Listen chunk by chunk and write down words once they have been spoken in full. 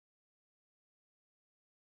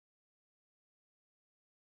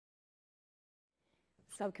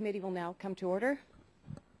Subcommittee will now come to order.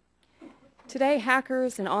 Today,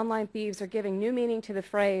 hackers and online thieves are giving new meaning to the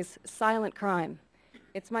phrase silent crime.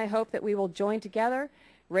 It's my hope that we will join together,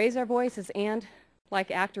 raise our voices, and,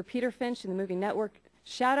 like actor Peter Finch in the movie Network,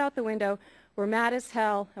 shout out the window, "We're mad as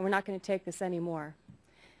hell, and we're not going to take this anymore."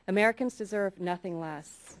 Americans deserve nothing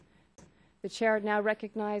less. The chair now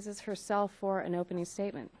recognizes herself for an opening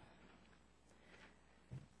statement.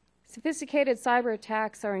 Sophisticated cyber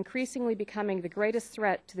attacks are increasingly becoming the greatest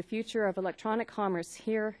threat to the future of electronic commerce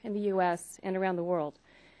here in the U.S. and around the world.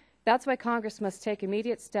 That's why Congress must take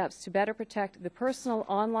immediate steps to better protect the personal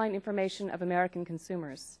online information of American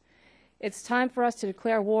consumers. It's time for us to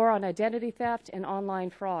declare war on identity theft and online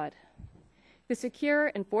fraud. The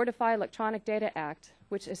Secure and Fortify Electronic Data Act,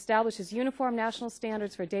 which establishes uniform national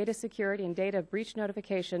standards for data security and data breach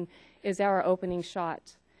notification, is our opening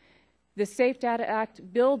shot. The Safe Data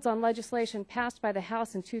Act builds on legislation passed by the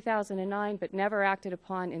House in 2009 but never acted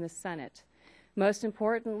upon in the Senate. Most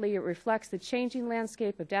importantly, it reflects the changing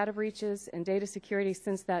landscape of data breaches and data security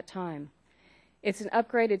since that time. It's an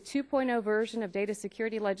upgraded 2.0 version of data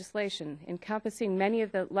security legislation, encompassing many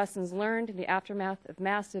of the lessons learned in the aftermath of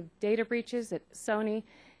massive data breaches at Sony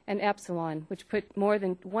and Epsilon, which put more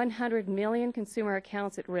than 100 million consumer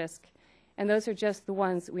accounts at risk, and those are just the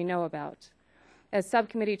ones we know about. As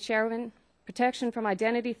subcommittee chairman, protection from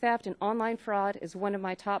identity theft and online fraud is one of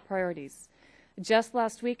my top priorities. Just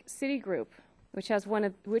last week, Citigroup, which has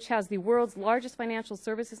the world's largest financial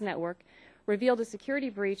services network, revealed a security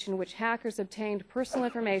breach in which hackers obtained personal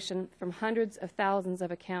information from hundreds of thousands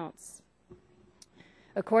of accounts.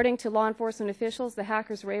 According to law enforcement officials, the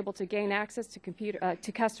hackers were able to gain access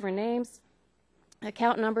to customer names,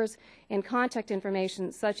 account numbers, and contact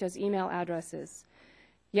information such as email addresses.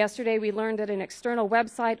 Yesterday, we learned that an external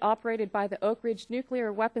website operated by the Oak Ridge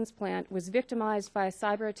nuclear weapons plant was victimized by a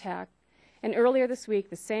cyber attack. And earlier this week,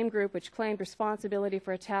 the same group which claimed responsibility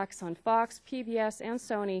for attacks on Fox, PBS, and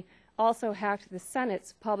Sony also hacked the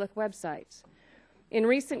Senate's public website. In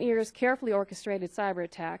recent years, carefully orchestrated cyber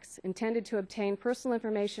attacks intended to obtain personal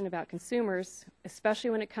information about consumers, especially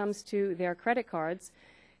when it comes to their credit cards,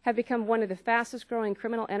 have become one of the fastest growing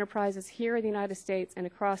criminal enterprises here in the United States and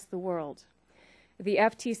across the world. The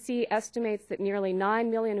FTC estimates that nearly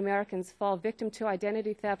 9 million Americans fall victim to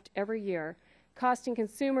identity theft every year, costing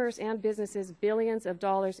consumers and businesses billions of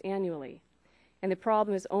dollars annually. And the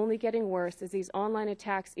problem is only getting worse as these online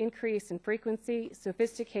attacks increase in frequency,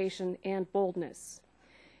 sophistication, and boldness.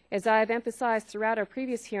 As I have emphasized throughout our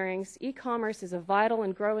previous hearings, e-commerce is a vital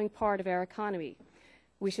and growing part of our economy.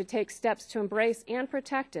 We should take steps to embrace and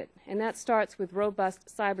protect it, and that starts with robust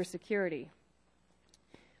cybersecurity.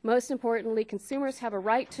 Most importantly, consumers have a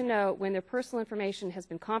right to know when their personal information has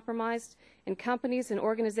been compromised, and companies and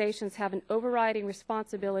organizations have an overriding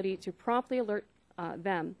responsibility to promptly alert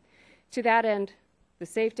them. To that end, the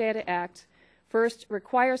Safe Data Act first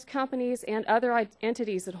requires companies and other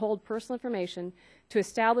entities that hold personal information to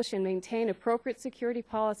establish and maintain appropriate security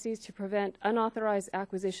policies to prevent unauthorized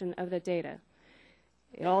acquisition of the data.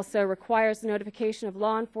 It also requires the notification of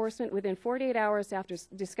law enforcement within 48 hours after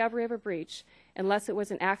discovery of a breach, unless it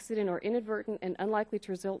was an accident or inadvertent and unlikely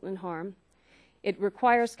to result in harm. It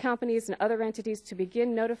requires companies and other entities to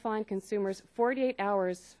begin notifying consumers 48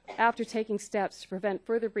 hours after taking steps to prevent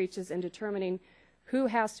further breaches and determining who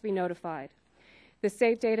has to be notified. The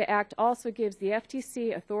Safe Data Act also gives the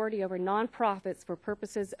FTC authority over nonprofits for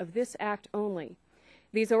purposes of this act only.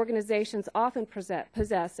 These organizations often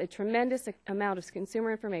possess a tremendous amount of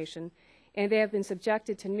consumer information, and they have been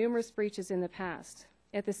subjected to numerous breaches in the past.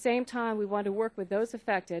 At the same time, we want to work with those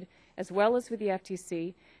affected, as well as with the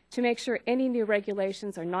FTC, to make sure any new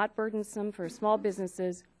regulations are not burdensome for small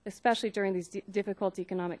businesses, especially during these difficult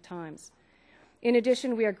economic times. In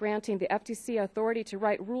addition, we are granting the FTC authority to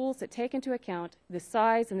write rules that take into account the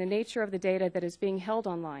size and the nature of the data that is being held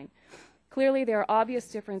online. Clearly, there are obvious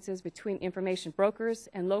differences between information brokers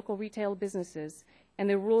and local retail businesses, and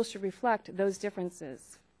the rules should reflect those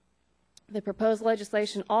differences. The proposed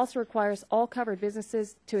legislation also requires all covered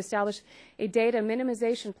businesses to establish a data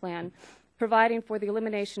minimization plan, providing for the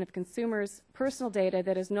elimination of consumers' personal data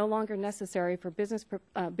that is no longer necessary for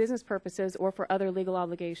business purposes or for other legal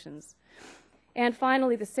obligations. And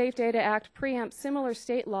finally, the Safe Data Act preempts similar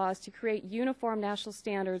state laws to create uniform national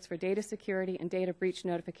standards for data security and data breach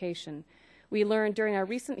notification. We learned during our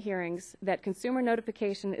recent hearings that consumer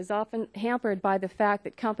notification is often hampered by the fact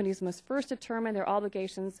that companies must first determine their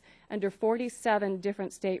obligations under 47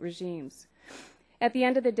 different state regimes. At the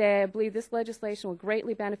end of the day, I believe this legislation will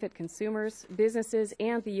greatly benefit consumers, businesses,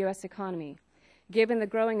 and the U.S. economy. Given the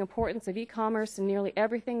growing importance of e-commerce in nearly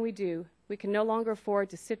everything we do, we can no longer afford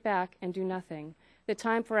to sit back and do nothing. The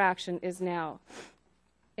time for action is now.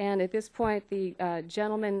 And at this point, the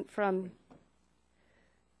gentleman from,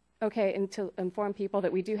 and to inform people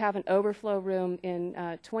that we do have an overflow room in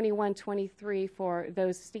 2123 for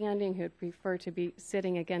those standing who would prefer to be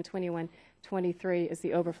sitting. Again, 2123 is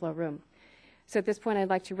the overflow room. So at this point, I'd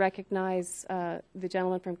like to recognize the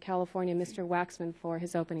gentleman from California, Mr. Waxman, for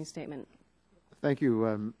his opening statement. Thank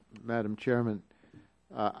you, Madam Chairman.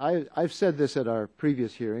 I've said this at our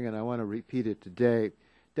previous hearing, and I want to repeat it today.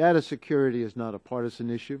 Data security is not a partisan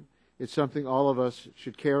issue. It's something all of us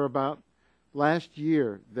should care about. Last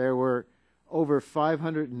year, there were over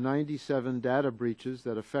 597 data breaches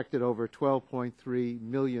that affected over 12.3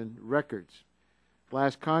 million records.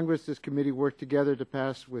 Last Congress, this committee worked together to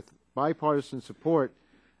pass with bipartisan support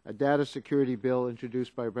a data security bill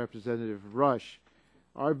introduced by Representative Rush.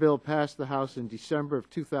 Our bill passed the House in December of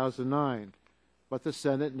 2009, but the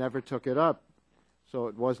Senate never took it up, so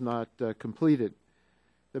it was not completed.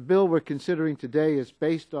 The bill we're considering today is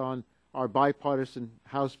based on our bipartisan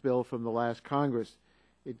House bill from the last Congress.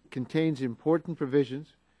 It contains important provisions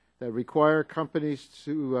that require companies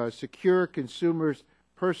to secure consumers'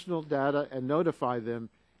 personal data and notify them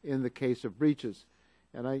in the case of breaches.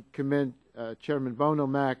 And I commend Chairman Bono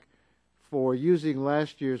Mack for using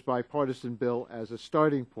last year's bipartisan bill as a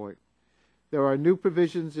starting point. There are new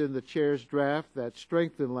provisions in the Chair's draft that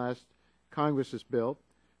strengthen last Congress's bill.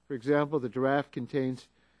 For example, the draft contains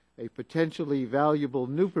a potentially valuable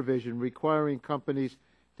new provision requiring companies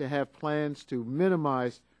to have plans to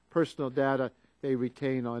minimize personal data they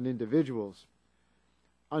retain on individuals.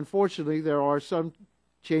 Unfortunately, there are some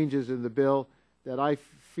changes in the bill that I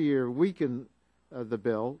fear weaken the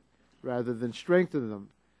bill rather than strengthen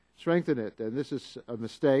it. And this is a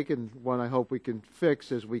mistake, and one I hope we can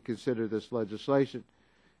fix as we consider this legislation.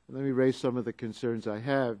 And let me raise some of the concerns I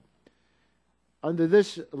have. Under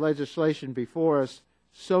this legislation before us,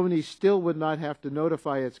 Sony still would not have to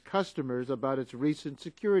notify its customers about its recent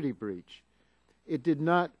security breach. It did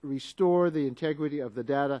not restore the integrity of the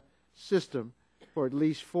data system for at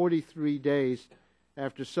least 43 days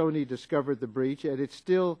after Sony discovered the breach, and it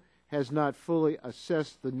still has not fully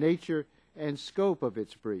assessed the nature and scope of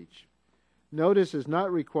its breach. Notice is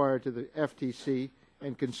not required to the FTC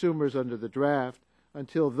and consumers under the draft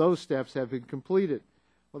until those steps have been completed.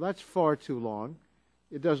 Well, that's far too long.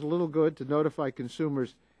 It does little good to notify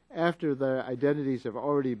consumers after their identities have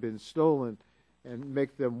already been stolen and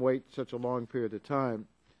make them wait such a long period of time.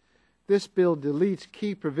 This bill deletes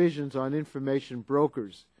key provisions on information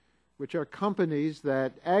brokers, which are companies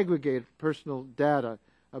that aggregate personal data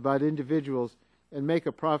about individuals and make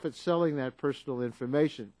a profit selling that personal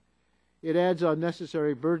information. It adds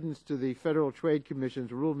unnecessary burdens to the Federal Trade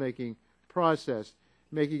Commission's rulemaking process,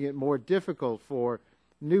 making it more difficult for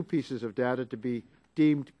new pieces of data to be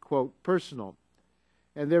deemed, quote, personal.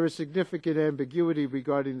 And there is significant ambiguity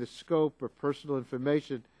regarding the scope of personal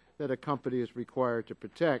information that a company is required to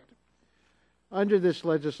protect. Under this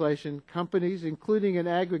legislation, companies, including an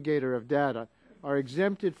aggregator of data, are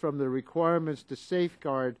exempted from the requirements to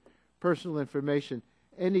safeguard personal information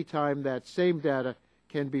anytime that same data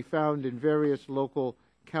can be found in various local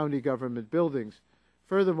county government buildings.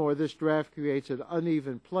 Furthermore, this draft creates an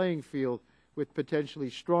uneven playing field with potentially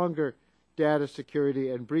stronger data security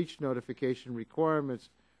and breach notification requirements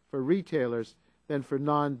for retailers than for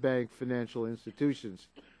non-bank financial institutions.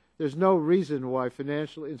 There's no reason why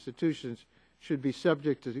financial institutions should be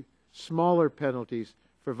subject to smaller penalties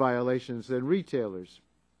for violations than retailers.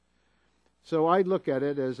 So I look at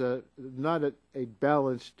it as not a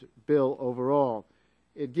balanced bill overall.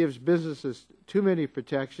 It gives businesses too many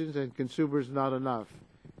protections and consumers not enough.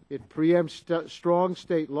 It preempts strong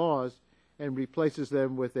state laws and replaces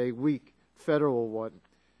them with a weak federal one.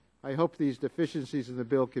 I hope these deficiencies in the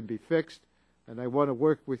bill can be fixed, and I want to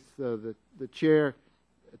work with the Chair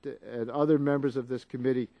and other members of this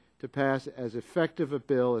committee to pass as effective a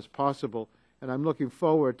bill as possible, and I'm looking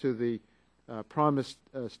forward to the promised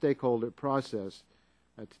stakeholder process.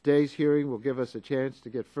 Today's hearing will give us a chance to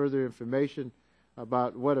get further information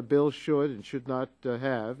about what a bill should and should not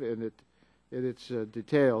have in its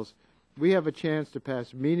details. We have a chance to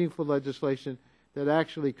pass meaningful legislation that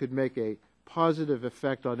actually could make a positive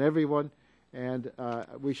effect on everyone, and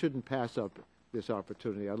we shouldn't pass up this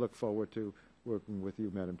opportunity. I look forward to working with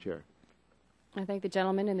you, Madam Chair. I thank the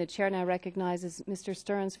gentleman, and the Chair now recognizes Mr.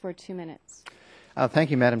 Stearns for 2 minutes.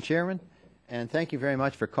 Thank you, Madam Chairman, and thank you very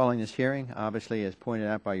much for calling this hearing. Obviously, as pointed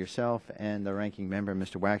out by yourself and the ranking member,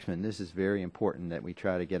 Mr. Waxman, this is very important that we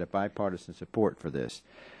try to get a bipartisan support for this.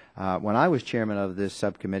 When I was chairman of this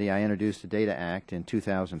subcommittee, I introduced the Data Act in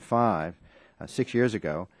 2005, 6 years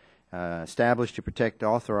ago, established to protect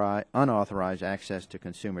unauthorized access to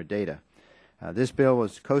consumer data. This bill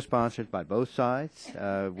was co-sponsored by both sides.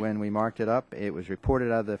 When we marked it up, it was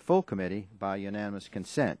reported out of the full committee by unanimous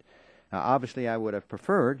consent. Obviously, I would have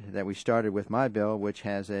preferred that we started with my bill, which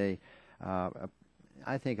has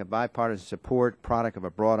I think, a bipartisan support, product of a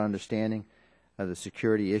broad understanding of the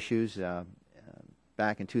security issues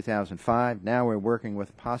back in 2005. Now we're working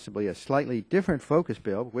with possibly a slightly different focus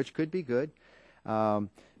bill, which could be good, that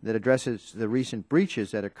addresses the recent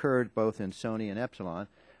breaches that occurred both in Sony and Epsilon.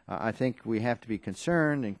 I think we have to be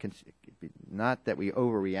concerned, and not that we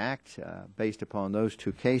overreact based upon those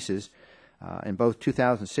two cases. In both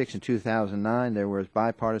 2006 and 2009, there was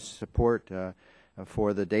bipartisan support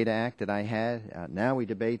for the Data Act that I had. Now we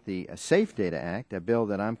debate the Safe Data Act, a bill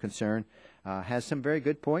that I'm concerned has some very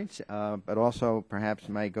good points, but also perhaps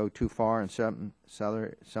may go too far in some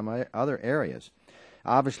other areas.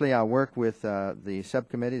 Obviously, I'll work with the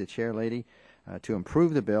subcommittee, the chair lady, to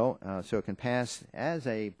improve the bill so it can pass as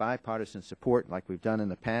a bipartisan support like we've done in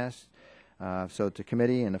the past. So the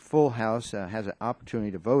committee and the full House has an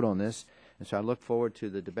opportunity to vote on this. And so I look forward to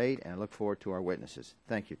the debate and I look forward to our witnesses.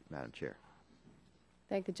 Thank you, Madam Chair.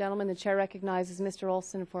 Thank the gentleman. The chair recognizes Mr.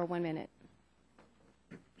 Olson for 1 minute.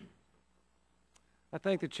 I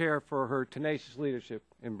thank the chair for her tenacious leadership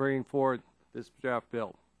in bringing forward this draft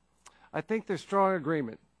bill. I think there's strong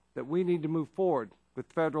agreement that we need to move forward with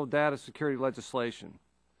federal data security legislation.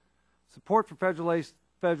 Support for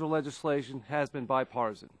federal legislation has been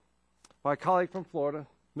bipartisan. My colleague from Florida,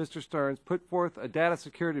 Mr. Stearns, put forth a data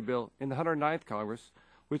security bill in the 109th Congress,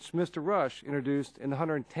 which Mr. Rush introduced in the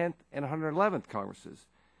 110th and 111th Congresses.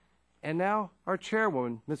 And now our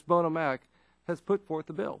chairwoman, Ms. Bono Mack, has put forth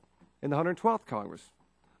the bill in the 112th Congress.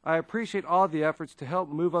 I appreciate all the efforts to help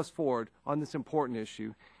move us forward on this important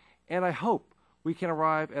issue, and I hope we can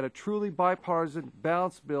arrive at a truly bipartisan,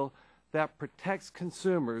 balanced bill that protects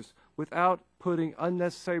consumers without putting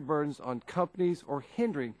unnecessary burdens on companies or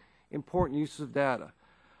hindering important uses of data.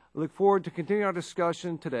 I look forward to continuing our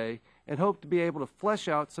discussion today and hope to be able to flesh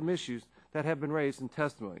out some issues that have been raised in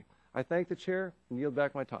testimony. I thank the chair and yield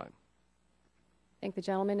back my time. Thank the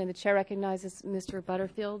gentleman. And the chair recognizes Mr.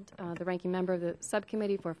 Butterfield, the ranking member of the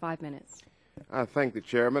subcommittee, for 5 minutes. I thank the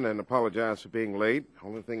chairman and apologize for being late.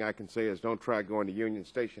 Only thing I can say is don't try going to Union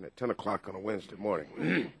Station at 10 o'clock on a Wednesday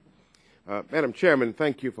morning. Madam Chairman,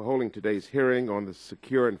 thank you for holding today's hearing on the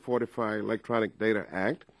Secure and Fortify Electronic Data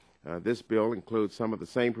Act. This bill includes some of the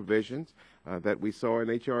same provisions that we saw in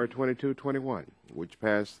H.R. 2221, which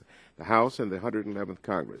passed the House and the 111th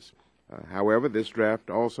Congress. However, this draft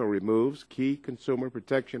also removes key consumer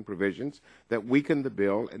protection provisions that weaken the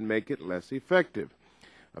bill and make it less effective.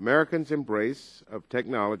 Americans' embrace of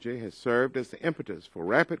technology has served as the impetus for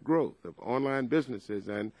rapid growth of online businesses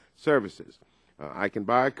and services. I can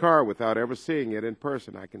buy a car without ever seeing it in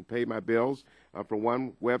person. I can pay my bills from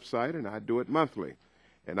one website, and I do it monthly.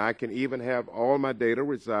 And I can even have all my data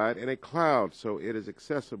reside in a cloud, so it is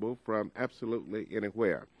accessible from absolutely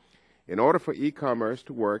anywhere. In order for e-commerce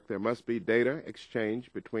to work, there must be data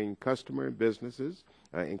exchange between customer and businesses,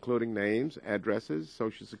 including names, addresses,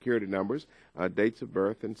 social security numbers, dates of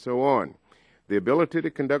birth, and so on. The ability to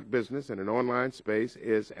conduct business in an online space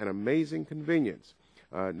is an amazing convenience.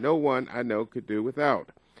 No one I know could do without.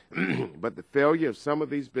 But the failure of some of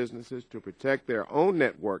these businesses to protect their own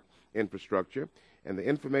network infrastructure and the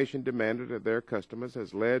information demanded of their customers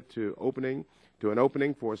has led to an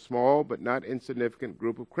opening for a small but not insignificant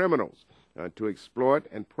group of criminals to exploit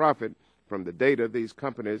and profit from the data these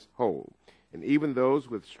companies hold. And even those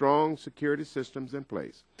with strong security systems in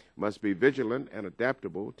place must be vigilant and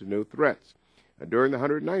adaptable to new threats. During the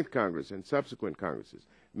 109th Congress and subsequent Congresses,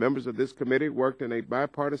 members of this committee worked in a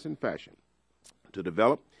bipartisan fashion to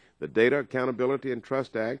develop the Data Accountability and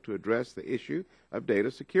Trust Act to address the issue of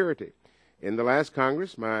data security. In the last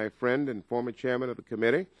Congress, my friend and former chairman of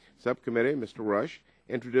the subcommittee, Mr. Rush,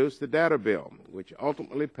 introduced the data bill, which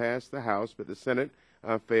ultimately passed the House, but the Senate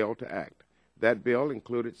failed to act. That bill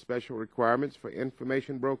included special requirements for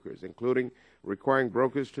information brokers, including requiring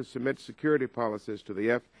brokers to submit security policies to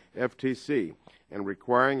the FTC and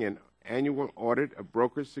requiring an annual audit of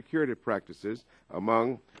brokers' security practices,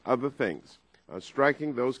 among other things.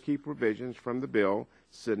 Striking those key provisions from the bill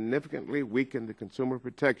significantly weakened the consumer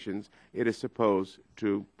protections it is supposed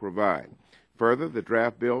to provide. Further, the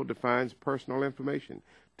draft bill defines personal information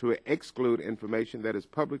to exclude information that is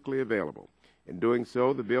publicly available. In doing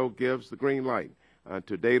so, the bill gives the green light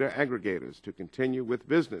to data aggregators to continue with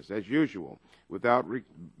business as usual without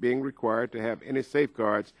being required to have any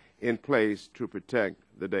safeguards in place to protect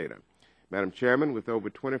the data. Madam Chairman, with over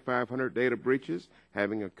 2,500 data breaches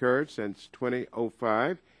having occurred since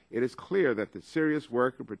 2005, it is clear that the serious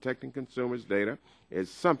work of protecting consumers' data is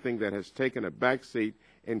something that has taken a back seat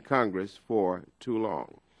in Congress for too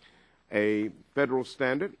long. A federal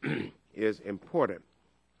standard is important.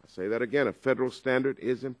 I say that again, a federal standard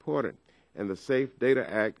is important, and the Safe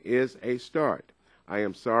Data Act is a start. I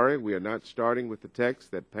am sorry we are not starting with the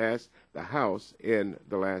text that passed the House in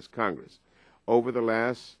the last Congress. Over the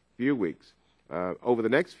next few weeks,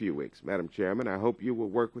 Madam Chairman, I hope you will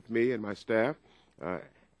work with me and my staff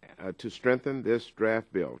to strengthen this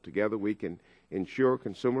draft bill. Together we can ensure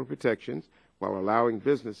consumer protections while allowing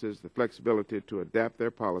businesses the flexibility to adapt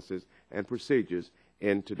their policies and procedures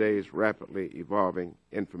in today's rapidly evolving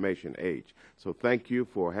information age. So thank you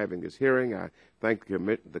for having this hearing. I thank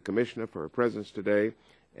the Commissioner for her presence today,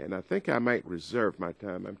 and I think I might reserve my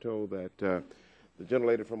time. I'm told that the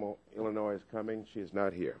gentlelady from Illinois is coming. She is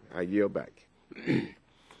not here. I yield back.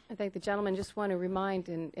 I think the gentleman just want to remind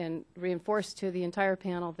and reinforce to the entire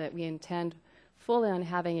panel that we intend fully on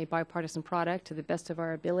having a bipartisan product to the best of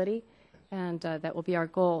our ability, and that will be our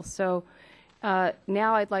goal. So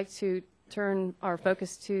now I'd like to turn our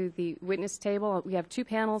focus to the witness table. We have two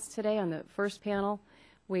panels today. On the first panel,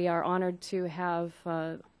 we are honored to have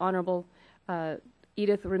Honorable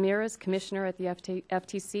Edith Ramirez, Commissioner at the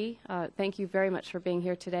FTC. Thank you very much for being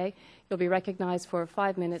here today. You'll be recognized for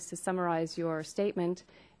 5 minutes to summarize your statement,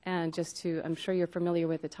 and just to, I'm sure you're familiar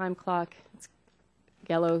with the time clock. It's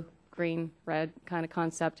yellow, green, red kind of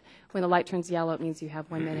concept. When the light turns yellow, it means you have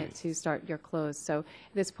 1 minute to start your close. So at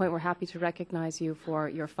this point, we're happy to recognize you for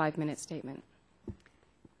your 5-minute statement.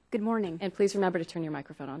 Good morning. And please remember to turn your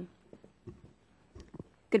microphone on.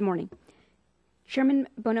 Good morning. Chairman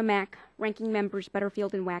Bono Mack, Ranking Members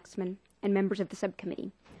Butterfield and Waxman, and members of the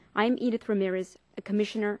subcommittee. I am Edith Ramirez, a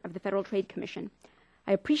Commissioner of the Federal Trade Commission.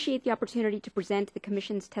 I appreciate the opportunity to present the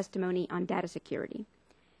Commission's testimony on data security.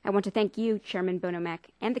 I want to thank you, Chairman Bono Mack,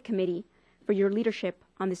 and the committee for your leadership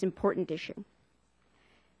on this important issue.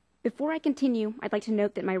 Before I continue, I'd like to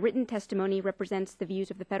note that my written testimony represents the views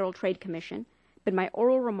of the Federal Trade Commission, but my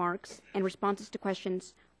oral remarks and responses to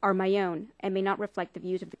questions are my own and may not reflect the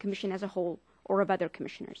views of the Commission as a whole or of other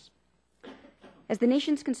commissioners. As the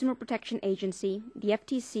nation's consumer protection agency, the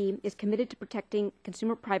FTC is committed to protecting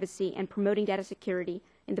consumer privacy and promoting data security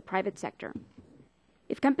in the private sector.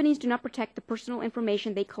 If companies do not protect the personal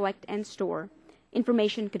information they collect and store,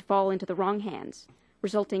 information could fall into the wrong hands,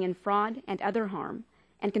 resulting in fraud and other harm,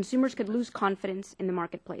 and consumers could lose confidence in the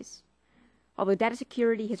marketplace. Although data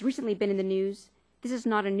security has recently been in the news, this is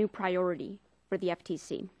not a new priority for the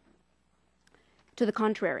FTC. To the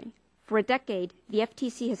contrary, for a decade, the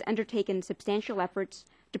FTC has undertaken substantial efforts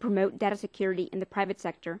to promote data security in the private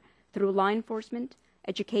sector through law enforcement,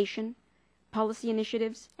 education, policy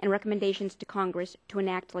initiatives, and recommendations to Congress to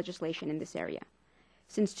enact legislation in this area.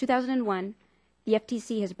 Since 2001, the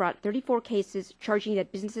FTC has brought 34 cases charging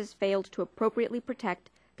that businesses failed to appropriately protect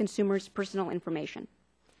consumers' personal information.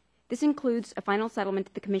 This includes a final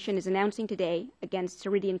settlement the Commission is announcing today against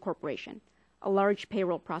Ceridian Corporation, a large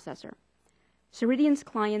payroll processor. Ceridian's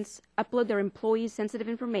clients upload their employees' sensitive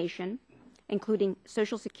information, including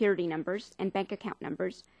Social Security numbers and bank account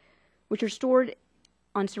numbers, which are stored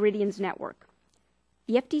on Ceridian's network.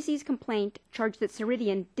 The FTC's complaint charged that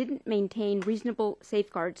Ceridian didn't maintain reasonable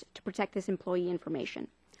safeguards to protect this employee information.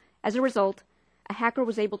 As a result, a hacker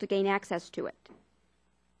was able to gain access to it.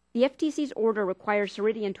 The FTC's order requires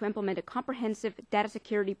Ceridian to implement a comprehensive data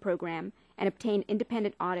security program and obtain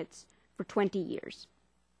independent audits for 20 years.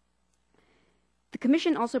 The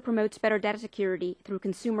Commission also promotes better data security through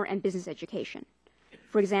consumer and business education.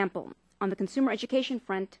 For example, on the consumer education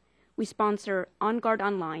front, we sponsor On Guard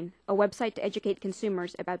Online, a website to educate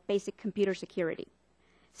consumers about basic computer security.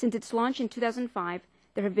 Since its launch in 2005,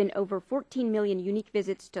 there have been over 14 million unique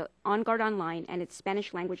visits to On Guard Online and its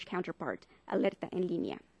Spanish-language counterpart, Alerta en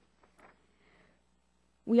Línea.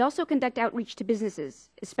 We also conduct outreach to businesses,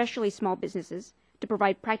 especially small businesses, to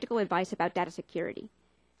provide practical advice about data security.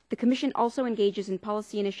 The Commission also engages in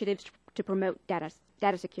policy initiatives to promote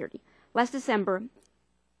data security. Last December,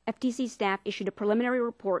 FTC staff issued a preliminary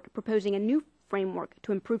report proposing a new framework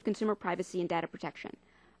to improve consumer privacy and data protection.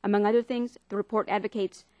 Among other things, the report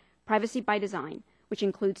advocates privacy by design, which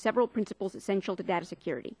includes several principles essential to data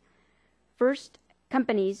security. First,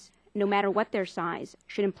 companies, no matter what their size,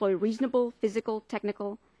 should employ reasonable physical,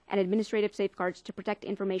 technical, and administrative safeguards to protect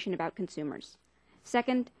information about consumers.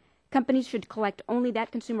 Second, companies should collect only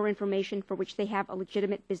that consumer information for which they have a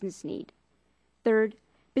legitimate business need. Third,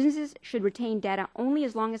 businesses should retain data only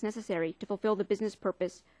as long as necessary to fulfill the business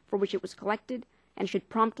purpose for which it was collected and should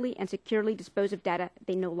promptly and securely dispose of data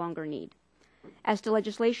they no longer need. As to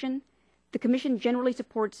legislation, the Commission generally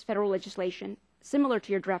supports federal legislation similar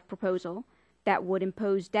to your draft proposal that would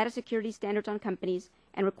impose data security standards on companies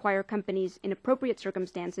and require companies in appropriate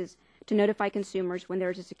circumstances to notify consumers when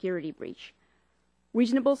there is a security breach.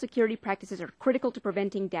 Reasonable security practices are critical to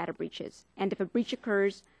preventing data breaches, and if a breach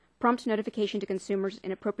occurs, prompt notification to consumers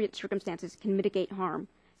in appropriate circumstances can mitigate harm,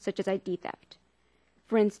 such as ID theft.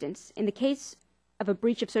 For instance, in the case of a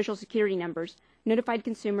breach of Social Security numbers, notified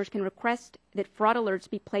consumers can request that fraud alerts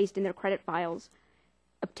be placed in their credit files,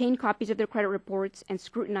 obtain copies of their credit reports, and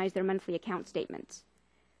scrutinize their monthly account statements.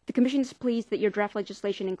 The Commission is pleased that your draft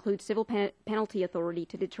legislation includes civil penalty authority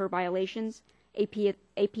to deter violations,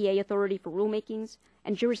 APA authority for rulemakings,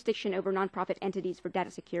 and jurisdiction over nonprofit entities for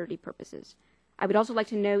data security purposes. I would also like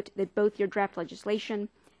to note that both your draft legislation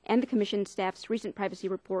and the Commission staff's recent privacy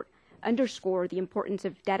report underscore the importance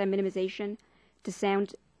of data minimization to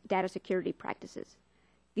sound data security practices.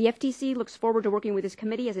 The FTC looks forward to working with this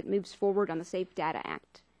committee as it moves forward on the Safe Data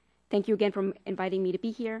Act. Thank you again for inviting me to be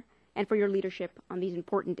here and for your leadership on these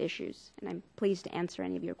important issues, and I'm pleased to answer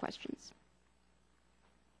any of your questions.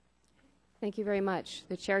 Thank you very much.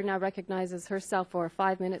 The chair now recognizes herself for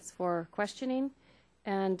 5 minutes for questioning.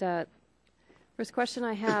 And first question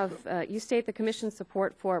I have, you state the Commission's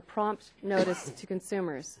support for prompt notice to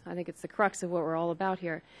consumers. I think it's the crux of what we're all about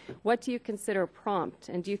here. What do you consider prompt,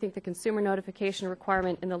 and do you think the consumer notification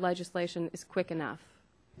requirement in the legislation is quick enough?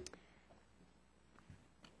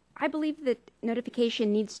 I believe that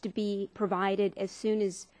notification needs to be provided as soon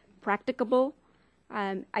as practicable.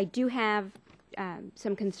 I do have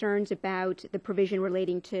some concerns about the provision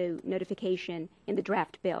relating to notification in the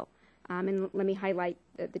draft bill. And let me highlight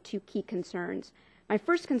the two key concerns. My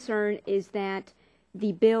first concern is that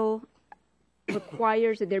the bill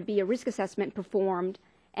requires that there be a risk assessment performed,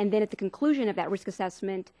 and then at the conclusion of that risk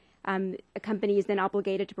assessment, a company is then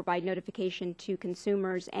obligated to provide notification to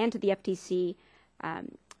consumers and to the FTC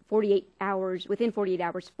within 48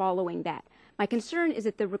 hours following that. My concern is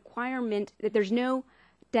that the requirement that there's no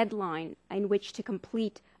deadline in which to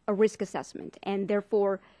complete a risk assessment, and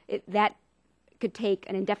therefore that could take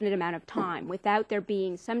an indefinite amount of time. Without there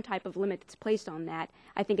being some type of limit that's placed on that,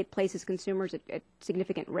 I think it places consumers at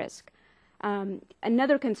significant risk.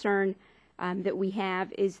 Another concern that we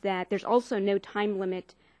have is that there's also no time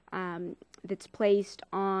limit that's placed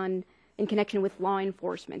on in connection with law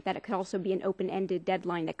enforcement, that it could also be an open-ended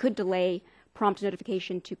deadline that could delay prompt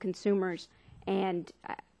notification to consumers. And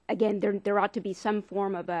again, there ought to be some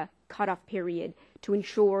form of a cutoff period to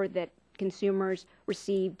ensure that consumers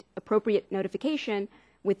received appropriate notification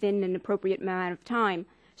within an appropriate amount of time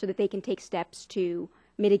so that they can take steps to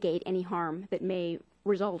mitigate any harm that may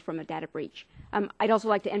result from a data breach. I'd also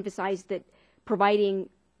like to emphasize that providing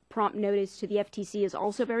prompt notice to the FTC is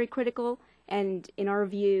also very critical, and in our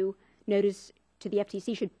view, notice to the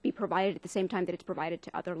FTC should be provided at the same time that it's provided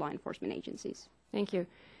to other law enforcement agencies. Thank you.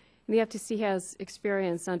 The FTC has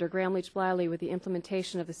experience under Gramm-Leach-Bliley with the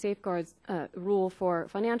implementation of the safeguards rule for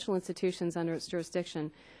financial institutions under its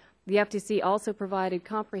jurisdiction. The FTC also provided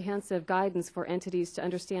comprehensive guidance for entities to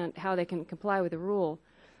understand how they can comply with the rule.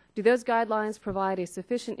 Do those guidelines provide a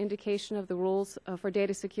sufficient indication of the rules for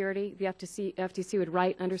data security the FTC would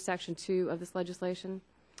write under Section 2 of this legislation?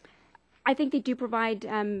 I think they do provide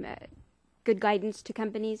good guidance to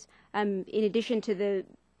companies. In addition to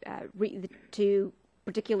to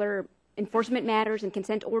particular enforcement matters and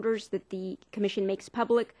consent orders that the Commission makes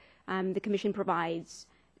public, the Commission provides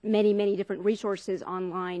many different resources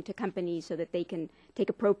online to companies so that they can take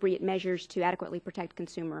appropriate measures to adequately protect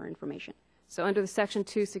consumer information. So under the Section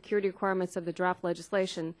 2 security requirements of the draft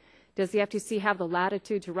legislation, does the FTC have the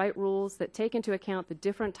latitude to write rules that take into account the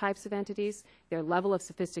different types of entities, their level of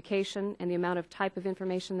sophistication, and the amount of type of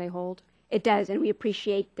information they hold? It does, and we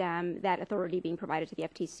appreciate that authority being provided to the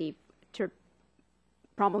FTC to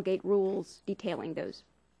promulgate rules detailing those.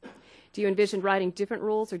 Do you envision writing different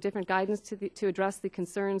rules or different guidance to address the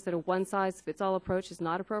concerns that a one-size-fits-all approach is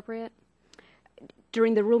not appropriate?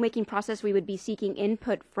 During the rulemaking process, we would be seeking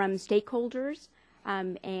input from stakeholders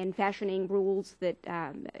and fashioning rules that,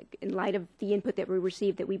 in light of the input that we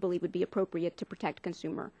received, that we believe would be appropriate to protect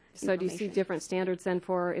consumer So do you see different standards then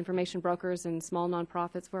for information brokers and small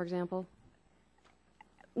nonprofits, for example?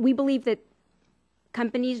 We believe that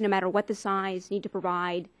companies, no matter what the size, need to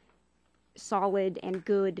provide solid and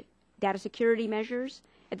good data security measures.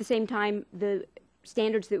 At the same time, the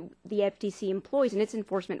standards that the FTC employs in its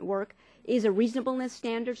enforcement work is a reasonableness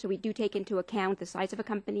standard, so we do take into account the size of a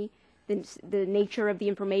company, the nature of the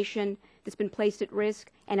information that's been placed at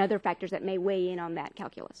risk, and other factors that may weigh in on that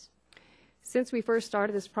calculus. Since we first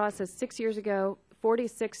started this process 6 years ago,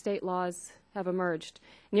 46 state laws have emerged.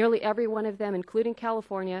 Nearly every one of them, including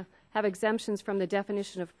California, have exemptions from the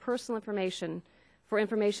definition of personal information for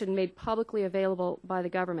information made publicly available by the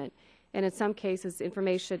government, and in some cases,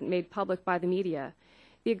 information made public by the media.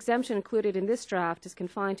 The exemption included in this draft is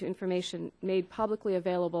confined to information made publicly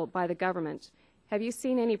available by the government. Have you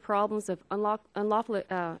seen any problems of unlawful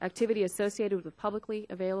activity associated with publicly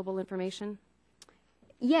available information?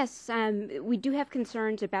 Yes, we do have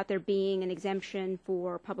concerns about there being an exemption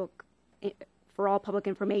for all public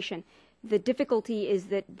information. The difficulty is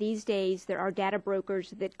that these days there are data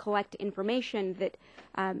brokers that collect information that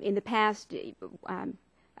in the past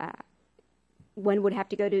one would have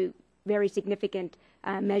to go to very significant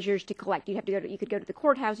measures to collect. You could go to the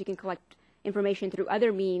courthouse, you can collect information through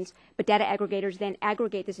other means, but data aggregators then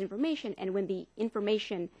aggregate this information, and when the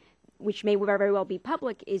information, which may very well be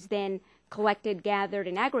public, is then collected, gathered,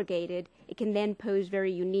 and aggregated, it can then pose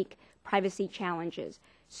very unique privacy challenges.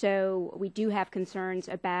 So we do have concerns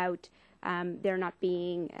about there not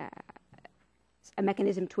being a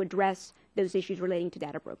mechanism to address those issues relating to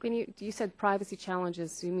data brokering. You said privacy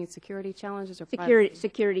challenges. Do you mean security challenges or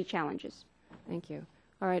Security challenges. Thank you.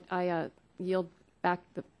 All right, I yield back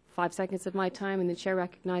the 5 seconds of my time, and the chair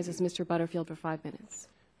recognizes Mr. Butterfield for 5 minutes.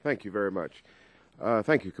 Thank you very much.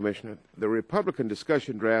 Thank you, Commissioner. The Republican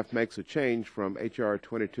discussion draft makes a change from H.R.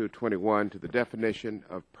 2221 to the definition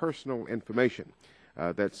of personal information.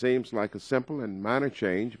 That seems like a simple and minor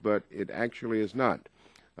change, but it actually is not.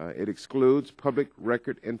 It excludes public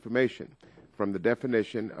record information from the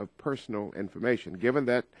definition of personal information. Given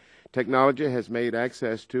that technology has made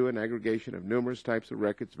access to and aggregation of numerous types of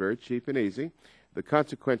records very cheap and easy, the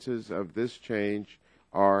consequences of this change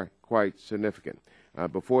are quite significant.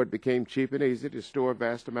 Before it became cheap and easy to store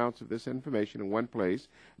vast amounts of this information in one place,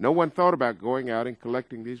 no one thought about going out and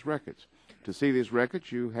collecting these records. To see these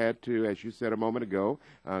records, you had to, as you said a moment ago,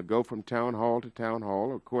 go from town hall to town hall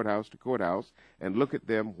or courthouse to courthouse and look at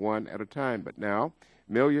them one at a time. But now,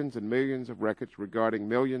 millions and millions of records regarding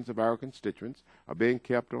millions of our constituents are being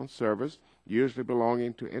kept on servers, usually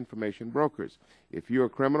belonging to information brokers. If you're a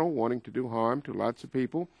criminal wanting to do harm to lots of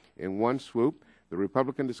people in one swoop, the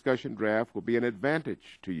Republican discussion draft will be an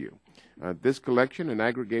advantage to you. This collection and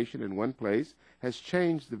aggregation in one place has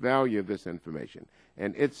changed the value of this information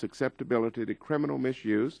and its acceptability to criminal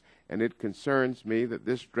misuse, and it concerns me that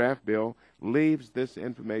this draft bill leaves this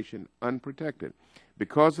information unprotected.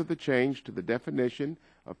 Because of the change to the definition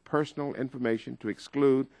of personal information to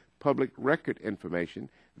exclude public record information,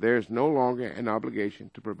 there is no longer an obligation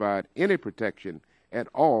to provide any protection at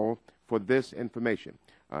all for this information.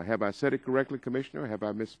 Have I said it correctly, Commissioner, or have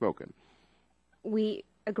I misspoken? We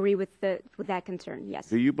agree with that concern, yes.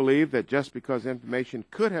 Do you believe that just because information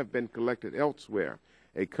could have been collected elsewhere,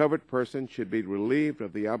 a covered person should be relieved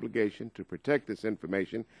of the obligation to protect this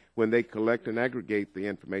information when they collect and aggregate the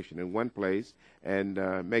information in one place and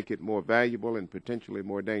make it more valuable and potentially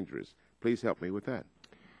more dangerous? Please help me with that.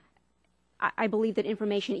 I believe that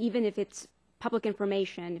information, even if it's public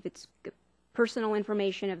information, if it's personal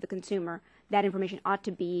information of the consumer, that information ought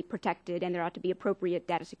to be protected, and there ought to be appropriate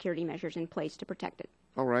data security measures in place to protect it.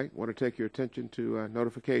 All right. I want to take your attention to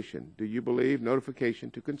notification. Do you believe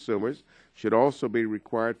notification to consumers should also be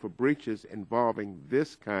required for breaches involving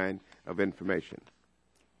this kind of information?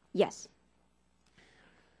 Yes.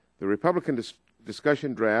 The Republican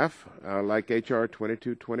discussion draft, like H.R.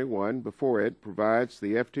 2221 before it, provides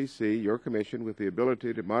the FTC, your commission, with the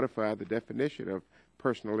ability to modify the definition of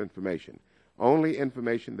personal information. Only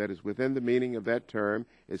information that is within the meaning of that term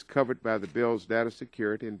is covered by the bill's data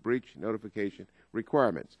security and breach notification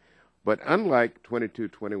requirements. But unlike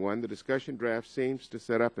 2221, the discussion draft seems to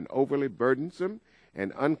set up an overly burdensome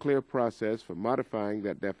and unclear process for modifying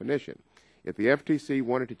that definition. If the FTC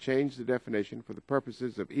wanted to change the definition for the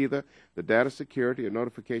purposes of either the data security or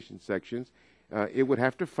notification sections, it would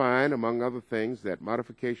have to find, among other things, that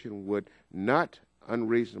modification would not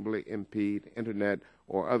unreasonably impede Internet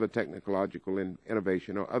or other technological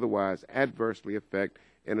innovation or otherwise adversely affect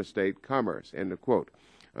interstate commerce. End of quote.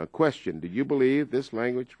 Question, do you believe this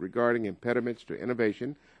language regarding impediments to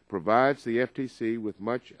innovation provides the FTC with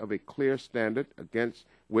much of a clear standard against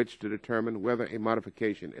which to determine whether a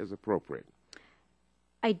modification is appropriate?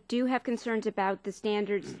 I do have concerns about the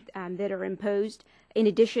standards that are imposed, in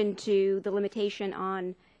addition to the limitation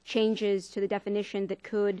on changes to the definition that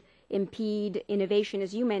could impede innovation,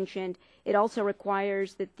 as you mentioned. It also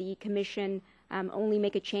requires that the Commission only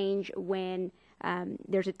make a change when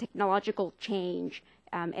there's a technological change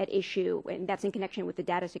at issue, and that's in connection with the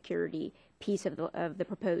data security piece of the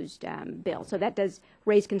proposed bill. So that does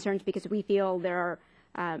raise concerns because we feel there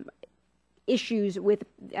are issues with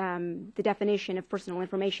the definition of personal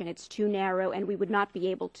information. It's too narrow, and we would not be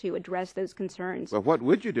able to address those concerns. Well, what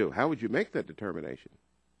would you do? How would you make that determination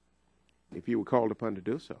if you were called upon to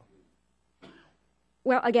do so?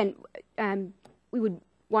 Well, again, we would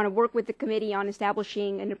want to work with the committee on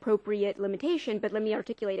establishing an appropriate limitation, but let me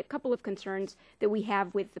articulate a couple of concerns that we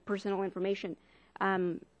have with the personal information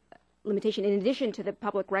limitation in addition to the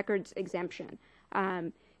public records exemption.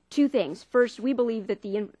 Two things. First, we believe that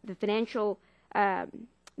the financial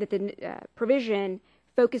provision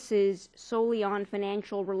focuses solely on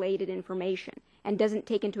financial related information and doesn't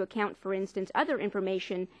take into account, for instance, other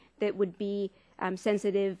information that would be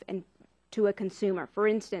sensitive and to a consumer. For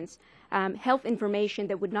instance, health information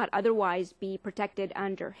that would not otherwise be protected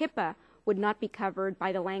under HIPAA would not be covered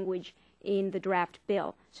by the language in the draft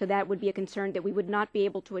bill. So that would be a concern that we would not be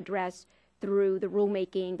able to address through the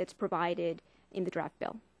rulemaking that's provided in the draft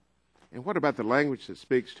bill. And what about the language that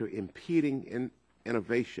speaks to impeding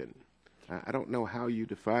innovation? I don't know how you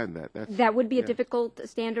define that. That would be a difficult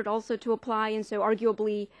standard also to apply, and so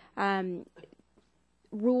arguably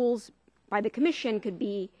rules by the Commission could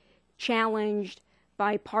be challenged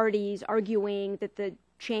by parties arguing that the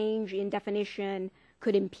change in definition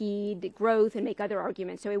could impede growth and make other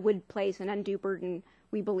arguments. So it would place an undue burden,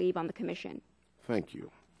 we believe, on the Commission. Thank you.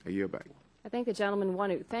 I yield back. I think the gentleman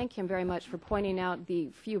want to thank him very much for pointing out the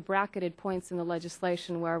few bracketed points in the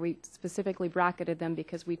legislation where we specifically bracketed them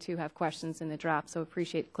because we too have questions in the draft. So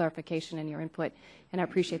appreciate the clarification and your input, and I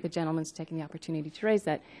appreciate the gentleman's taking the opportunity to raise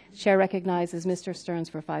that. Chair recognizes Mr. Stearns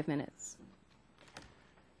for 5 minutes.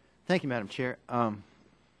 Thank you, Madam Chair.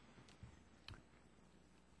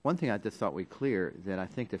 One thing I just thought we'd clear that I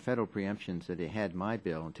think the federal preemptions that they had in my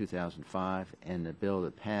bill in 2005 and the bill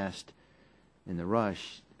that passed in the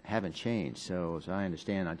rush haven't changed. So as I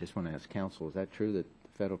understand, I just want to ask counsel, is that true that the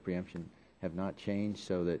federal preemption have not changed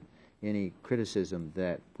so that any criticism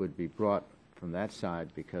that would be brought from that side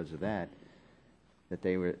because of that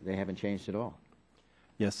they haven't changed at all?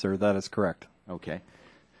 Yes, sir, that is correct. Okay.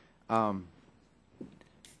 Mr.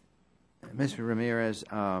 Ramirez,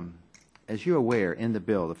 as you're aware, in the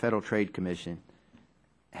bill, the Federal Trade Commission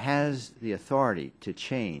has the authority to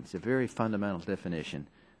change the very fundamental definition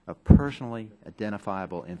of personally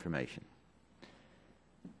identifiable information.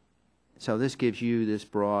 So this gives you this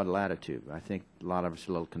broad latitude. I think a lot of us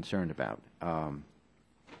are a little concerned about.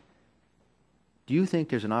 Do you think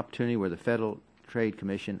there's an opportunity where the Federal Trade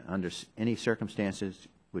Commission, under any circumstances,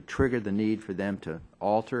 would trigger the need for them to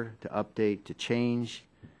alter, to update, to change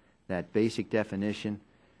that basic definition,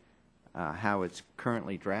 how it's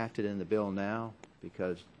currently drafted in the bill now?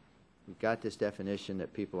 Because we've got this definition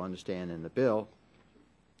that people understand in the bill,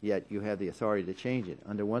 yet you have the authority to change it.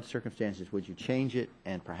 Under what circumstances would you change it,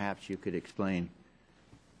 and perhaps you could explain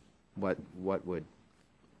what would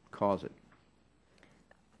cause it?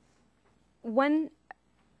 One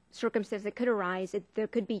Circumstance that could arise, there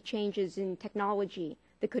could be changes in technology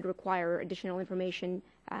that could require additional information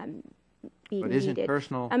being But isn't needed.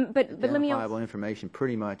 personal but let me identifiable information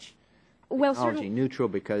pretty much well, technology neutral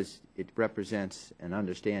because it represents an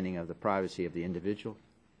understanding of the privacy of the individual?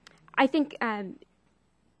 I think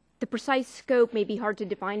the precise scope may be hard to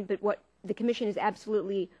define, but what the Commission is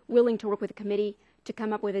absolutely willing to work with the committee to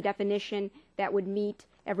come up with a definition that would meet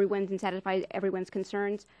everyone's and satisfy everyone's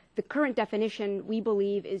concerns. The current definition, we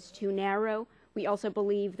believe, is too narrow. We also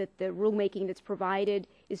believe that the rulemaking that's provided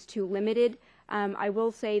is too limited. I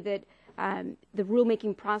will say that the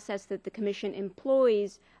rulemaking process that the Commission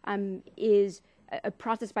employs is a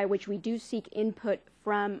process by which we do seek input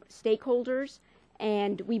from stakeholders,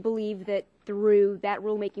 and we believe that through that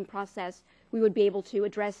rulemaking process we would be able to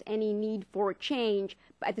address any need for change,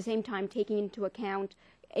 but at the same time taking into account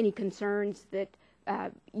any concerns that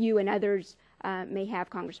you and others may have,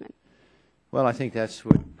 Congressman. Well, I think that's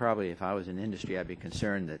what probably, if I was in industry, I'd be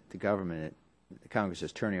concerned that the government, the Congress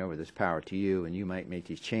is turning over this power to you, and you might make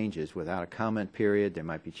these changes without a comment period. There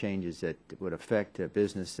might be changes that would affect a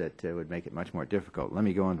business that would make it much more difficult. Let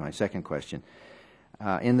me go on to my second question.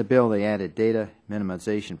 In the bill, they added data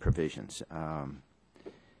minimization provisions.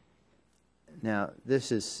 Now,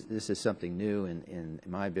 this is something new in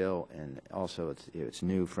my bill, and also it's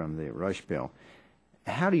new from the Rush bill.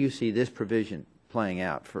 How do you see this provision playing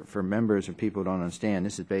out for members or people who don't understand?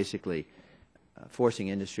 This is basically forcing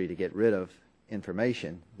industry to get rid of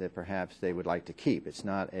information that perhaps they would like to keep. It's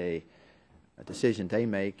not a decision they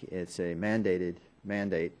make. It's a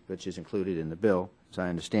mandate, which is included in the bill, as I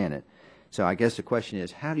understand it. So I guess the question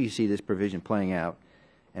is, how do you see this provision playing out,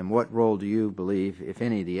 and what role do you believe, if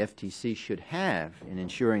any, the FTC should have in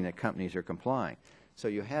ensuring that companies are complying? So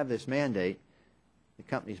you have this mandate. The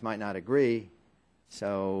companies might not agree.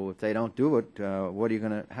 So if they don't do it, how are you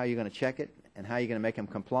going to check it, and how are you going to make them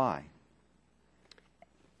comply?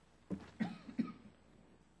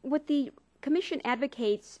 What the Commission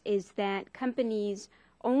advocates is that companies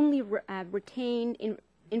only retain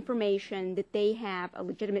information that they have a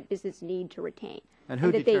legitimate business need to retain. And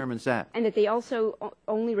who determines that? And that they also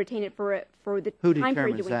only retain it for the Who time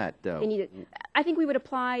period determines that, though? they need it. I think we would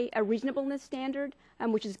apply a reasonableness standard,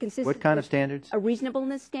 which is consistent. What kind of standards? A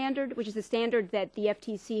reasonableness standard, which is the standard that the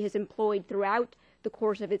FTC has employed throughout the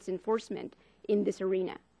course of its enforcement in this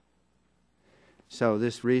arena. So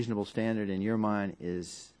this reasonable standard, in your mind,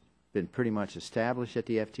 is been pretty much established at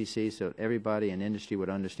the FTC, so everybody in industry would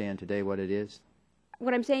understand today what it is?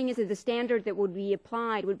 What I'm saying is that the standard that would be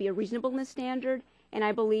applied would be a reasonableness standard, and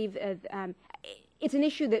I believe it's an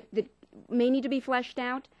issue that may need to be fleshed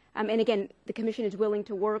out. And again, the Commission is willing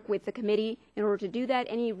to work with the committee in order to do that.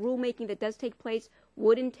 Any rulemaking that does take place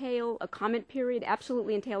would entail a comment period,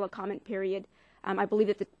 absolutely entail a comment period. I believe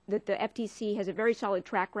that the FTC has a very solid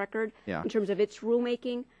track record in terms of its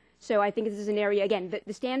rulemaking. So I think this is an area, again,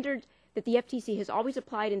 the standard that the FTC has always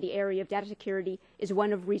applied in the area of data security is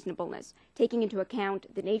one of reasonableness, taking into account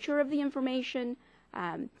the nature of the information,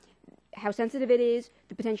 how sensitive it is,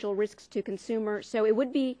 the potential risks to consumers. So it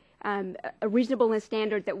would be a reasonableness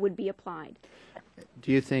standard that would be applied.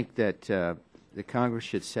 Do you think that the Congress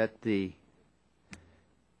should set the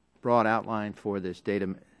broad outline for this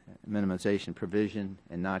data minimization provision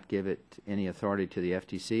and not give it any authority to the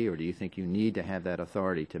FTC, or do you think you need to have that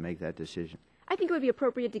authority to make that decision? I think it would be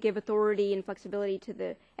appropriate to give authority and flexibility to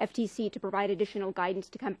the FTC to provide additional guidance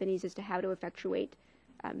to companies as to how to effectuate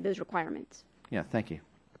those requirements. Yeah, thank you.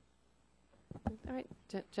 All right,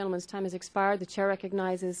 gentlemen's time has expired. The chair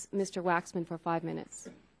recognizes Mr. Waxman for 5 minutes.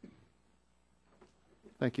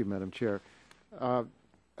 Thank you, Madam Chair.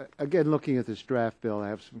 Again, looking at this draft bill, I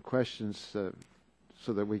have some questions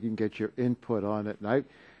so that we can get your input on it. And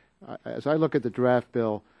as I look at the draft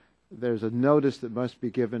bill, there's a notice that must be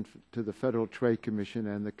given to the Federal Trade Commission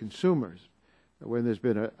and the consumers when there's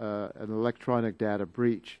been an electronic data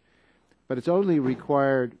breach. But it's only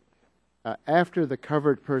required after the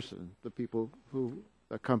covered person,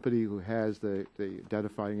 a company who has the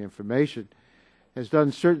identifying information, has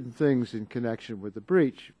done certain things in connection with the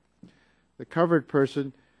breach. The covered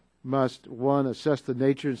person must, 1, assess the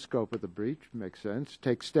nature and scope of the breach, makes sense,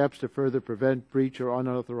 take steps to further prevent breach or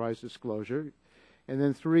unauthorized disclosure, and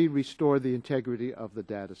then 3, restore the integrity of the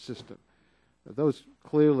data system. Now, those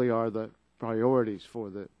clearly are the priorities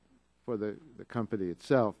for the company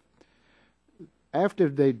itself. After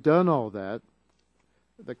they've done all that,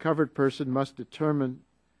 the covered person must determine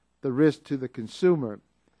the risk to the consumer,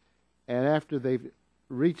 and after they've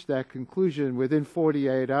reached that conclusion, within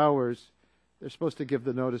 48 hours, they're supposed to give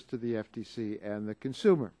the notice to the FTC and the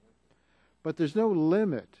consumer. But there's no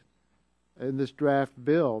limit in this draft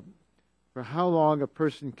bill for how long a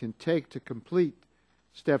person can take to complete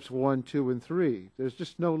steps 1, 2, and 3. There's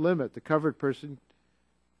just no limit. The covered person,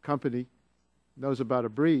 company, knows about a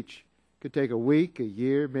breach. Could take a week, a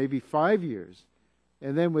year, maybe 5 years.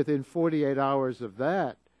 And then within 48 hours of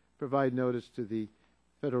that, provide notice to the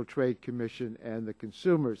Federal Trade Commission and the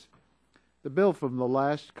consumers. The bill from the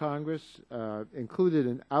last Congress included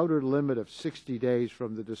an outer limit of 60 days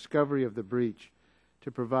from the discovery of the breach to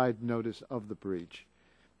provide notice of the breach.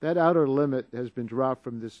 That outer limit has been dropped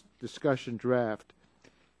from this discussion draft.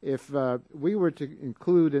 If we were to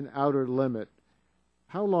include an outer limit,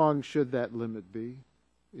 how long should that limit be,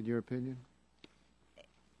 in your opinion?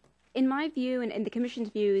 In my view, and the Commission's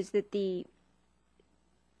view, is that the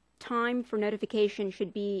time for notification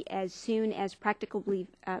should be as soon as practicably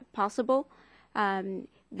possible.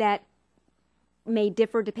 That may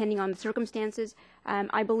differ depending on the circumstances.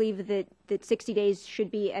 I believe that 60 days should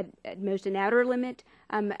be at most an outer limit.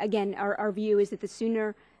 Again, our view is that the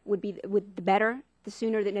sooner the better. The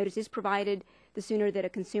sooner that notice is provided, the sooner that a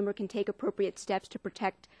consumer can take appropriate steps to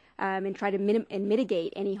protect and try to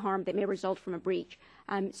mitigate any harm that may result from a breach.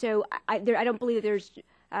 So I don't believe that there's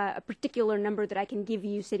a particular number that I can give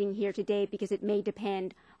you sitting here today, because it may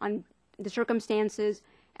depend on the circumstances,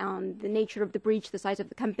 the nature of the breach, the size of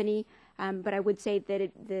the company. But I would say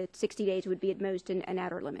that the 60 days would be at most an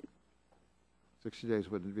outer limit. 60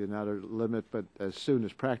 days wouldn't be an outer limit, but as soon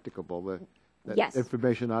as practicable, that yes.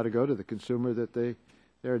 information ought to go to the consumer that their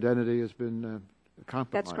identity has been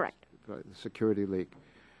compromised. That's correct. By the security leak.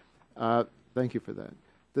 Thank you for that.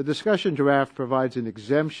 The discussion draft provides an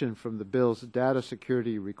exemption from the bill's data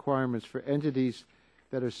security requirements for entities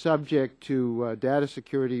that are subject to data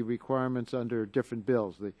security requirements under different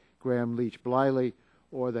bills, the Graham-Leach-Bliley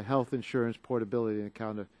or the Health Insurance Portability and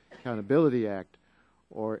Accountability Act,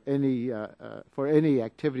 or any for any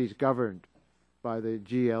activities governed by the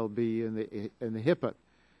GLB and the HIPAA.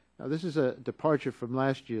 Now, this is a departure from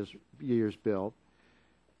last year's bill.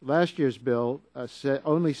 Last year's bill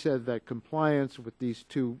only said that compliance with these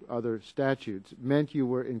two other statutes meant you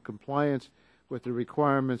were in compliance with the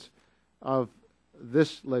requirements of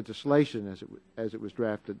this legislation as it was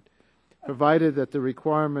drafted, provided that the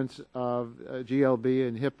requirements of GLB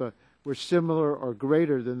and HIPAA were similar or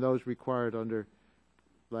greater than those required under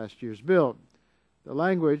last year's bill. The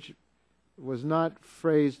language was not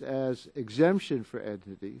phrased as exemption for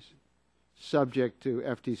entities subject to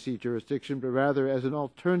FTC jurisdiction, but rather as an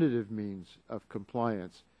alternative means of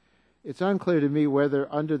compliance. It's unclear to me whether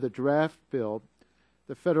under the draft bill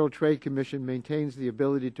the Federal Trade Commission maintains the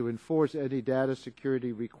ability to enforce any data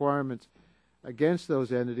security requirements against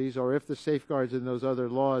those entities, or if the safeguards in those other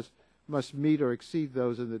laws must meet or exceed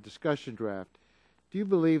those in the discussion draft. Do you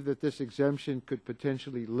believe that this exemption could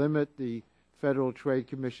potentially limit the Federal Trade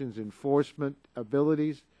Commission's enforcement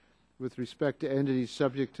abilities with respect to entities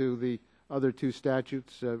subject to the other two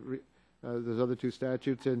statutes, those other two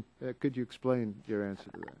statutes, and could you explain your answer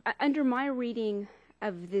to that? Under my reading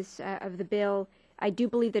of this of the bill, I do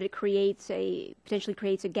believe that it potentially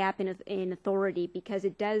creates a gap in authority, because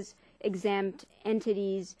it does exempt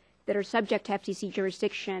entities that are subject to FTC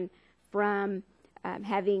jurisdiction from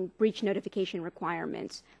having breach notification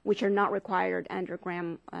requirements, which are not required under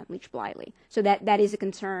Gramm-Leach-Bliley. So that is a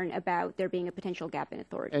concern about there being a potential gap in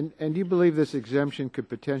authority. And do you believe this exemption could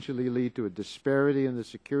potentially lead to a disparity in the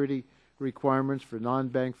security requirements for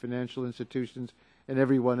non-bank financial institutions and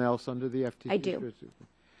everyone else under the FTC? I do.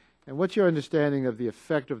 And what's your understanding of the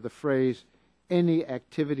effect of the phrase, any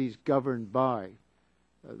activities governed by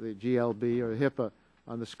the GLB or HIPAA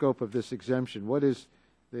on the scope of this exemption? What is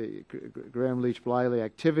the Gramm-Leach-Bliley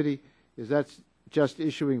activity? Is that just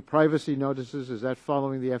issuing privacy notices? Is that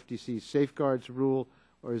following the FTC's safeguards rule,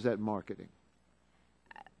 or is that marketing?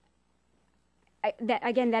 That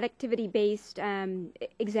activity-based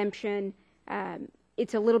exemption,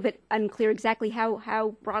 it's a little bit unclear exactly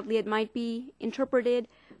how broadly it might be interpreted,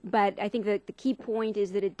 but I think that the key point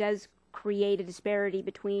is that it does create a disparity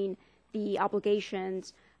between the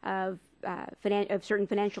obligations of certain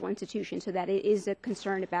financial institutions, so that it is a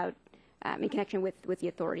concern about in connection with the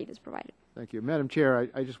authority that's provided. Thank you. Madam Chair,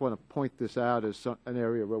 I just want to point this out as an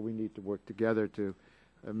area where we need to work together to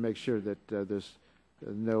make sure that there's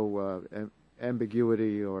no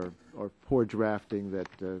ambiguity or poor drafting that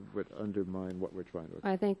would undermine what we're trying to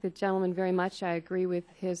accomplish. I thank the gentleman very much. I agree with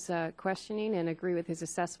his questioning and agree with his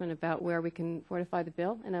assessment about where we can fortify the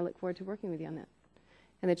bill, and I look forward to working with you on that.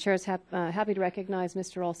 And the chair is happy to recognize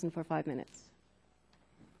Mr. Olson for 5 minutes.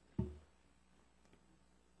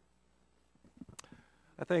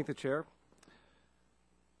 I thank the chair.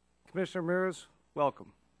 Commissioner Ramirez,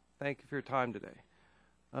 welcome. Thank you for your time today.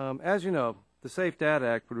 As you know, the Safe Data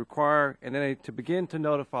Act would require an entity to begin to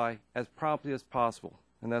notify as promptly as possible,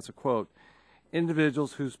 and that's a quote,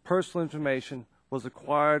 individuals whose personal information was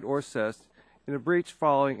acquired or assessed in a breach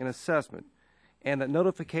following an assessment, and that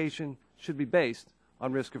notification should be based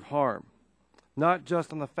on risk of harm, not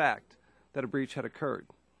just on the fact that a breach had occurred.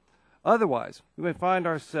 Otherwise, we may find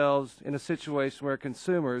ourselves in a situation where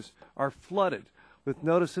consumers are flooded with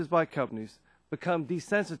notices by companies, become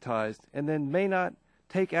desensitized, and then may not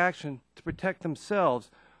take action to protect themselves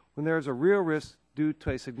when there is a real risk due to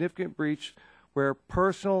a significant breach where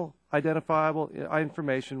personal identifiable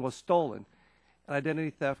information was stolen and identity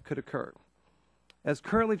theft could occur. As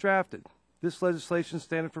currently drafted, this legislation's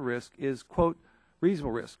standard for risk is, quote,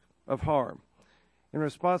 reasonable risk of harm. In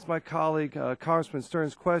response to my colleague, Congressman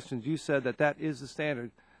Stern's questions, you said that that is the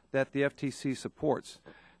standard that the FTC supports.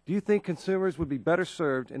 Do you think consumers would be better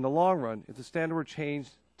served in the long run if the standard were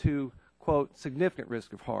changed to, quote, significant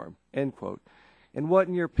risk of harm, end quote? And what,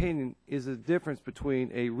 in your opinion, is the difference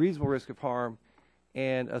between a reasonable risk of harm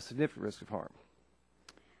and a significant risk of harm?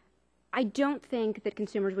 I don't think that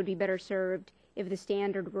consumers would be better served if the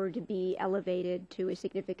standard were to be elevated to a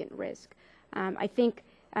significant risk. I think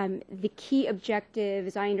the key objective,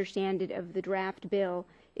 as I understand it, of the draft bill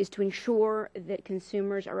is to ensure that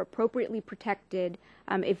consumers are appropriately protected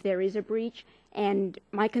if there is a breach. And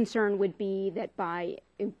my concern would be that by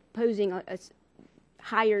imposing a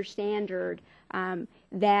higher standard,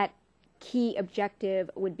 that key objective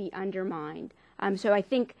would be undermined. So I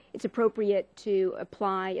think it's appropriate to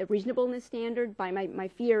apply a reasonableness standard. My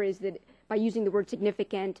fear is that by using the word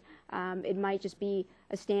significant, it might just be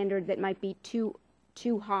a standard that might be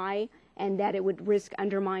too high, and that it would risk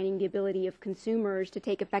undermining the ability of consumers to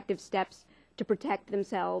take effective steps to protect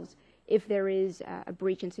themselves if there is a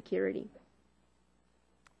breach in security.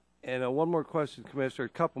 And one more question, Commissioner, a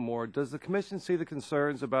couple more. Does the Commission see the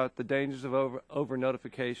concerns about the dangers of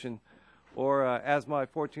over-notification, or as my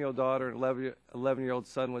 14-year-old daughter and 11-year-old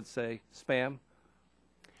son would say, spam?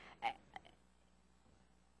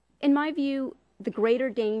 In my view, the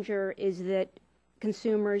greater danger is that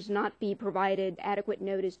consumers not be provided adequate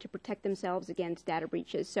notice to protect themselves against data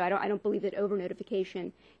breaches. So I don't believe that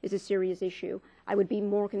over-notification is a serious issue. I would be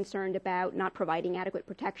more concerned about not providing adequate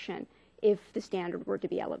protection if the standard were to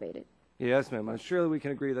be elevated. Yes, ma'am. Surely we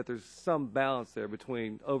can agree that there's some balance there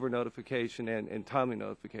between over-notification and timely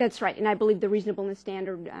notification. That's right, and I believe the reasonableness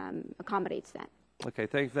standard accommodates that. Okay,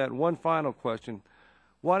 thank you for that. And one final question.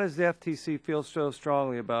 Why does the FTC feel so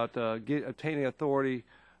strongly about obtaining authority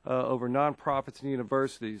over nonprofits and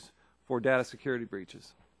universities for data security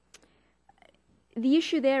breaches? The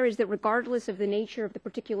issue there is that regardless of the nature of the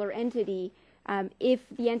particular entity, if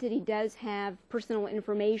the entity does have personal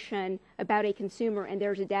information about a consumer and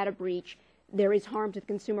there's a data breach, there is harm to the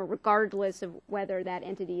consumer regardless of whether that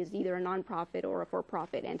entity is either a nonprofit or a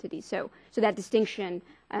for-profit entity. So that distinction,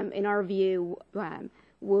 in our view,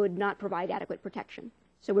 would not provide adequate protection.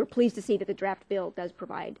 So we're pleased to see that the draft bill does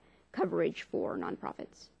provide coverage for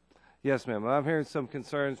nonprofits. Yes, ma'am. I'm hearing some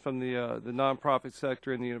concerns from the nonprofit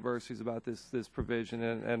sector and the universities about this provision,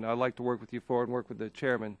 and I'd like to work with you forward and work with the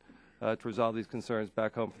chairman to resolve these concerns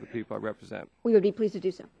back home for the people I represent. We would be pleased to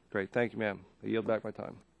do so. Great. Thank you, ma'am. I yield back my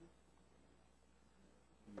time.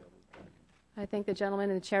 I think the gentleman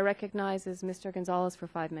in the chair recognizes Mr. Gonzalez for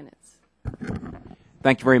 5 minutes.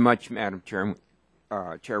 Thank you very much, Madam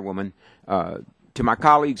Chairwoman. To my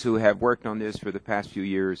colleagues who have worked on this for the past few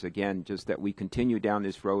years, again, just that we continue down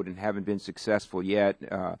this road and haven't been successful yet.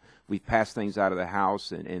 We've passed things out of the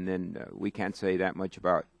House, and then we can't say that much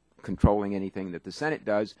about controlling anything that the Senate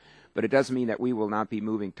does, but it doesn't mean that we will not be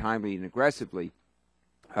moving timely and aggressively.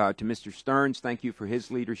 To Mr. Stearns, thank you for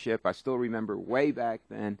his leadership. I still remember way back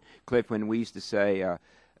then, Cliff, when we used to say,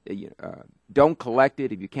 don't collect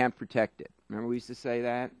it if you can't protect it. Remember we used to say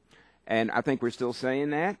that? And I think we're still saying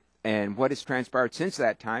that. And what has transpired since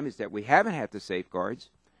that time is that we haven't had the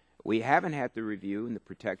safeguards, we haven't had the review and the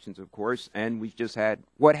protections, of course, and we've just had,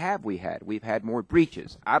 what have we had? We've had more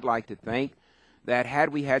breaches. I'd like to think that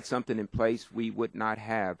had we had something in place, we would not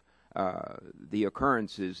have the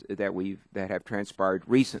occurrences that have transpired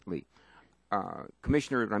recently.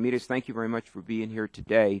 Commissioner Ramirez, thank you very much for being here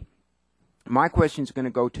today. My question is going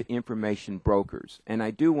to go to information brokers, and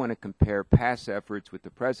I do want to compare past efforts with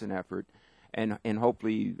the present effort, and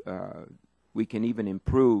hopefully we can even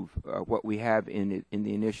improve what we have in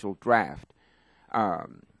the initial draft.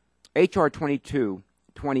 H.R.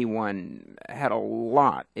 2221 had a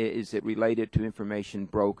lot is it related to information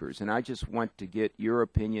brokers, and I just want to get your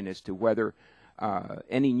opinion as to whether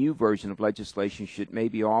any new version of legislation should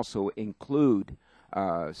maybe also include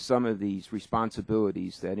some of these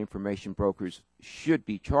responsibilities that information brokers should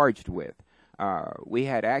be charged with. We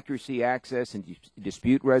had accuracy, access, and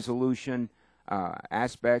dispute resolution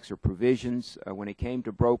aspects or provisions when it came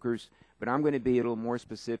to brokers, but I'm going to be a little more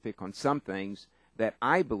specific on some things that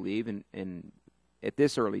I believe, in at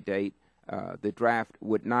this early date, the draft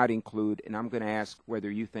would not include, and I'm going to ask whether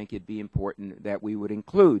you think it'd be important that we would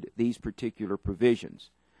include these particular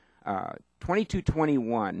provisions.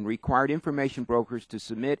 2221 required information brokers to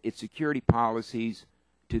submit its security policies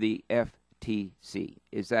to the FTC.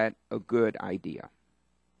 Is that a good idea?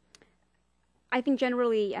 I think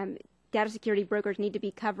generally data security brokers need to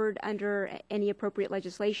be covered under any appropriate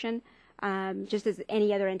legislation, just as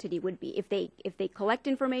any other entity would be. If they collect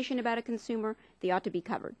information about a consumer, they ought to be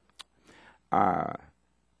covered.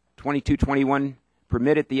 2221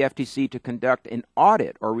 permitted the FTC to conduct an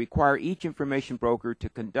audit or require each information broker to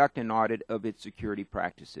conduct an audit of its security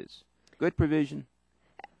practices. Good provision?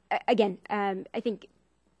 Again, I think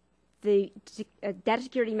the data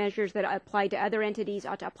security measures that apply to other entities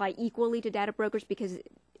ought to apply equally to data brokers, because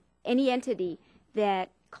any entity that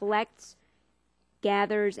collects,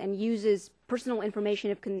 gathers, and uses personal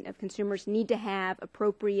information of consumers need to have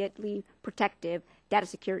appropriately protective data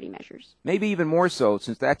security measures. Maybe even more so,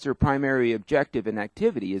 since that's their primary objective and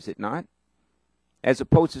activity, is it not? As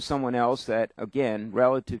opposed to someone else that, again,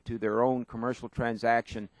 relative to their own commercial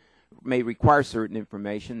transaction, may require certain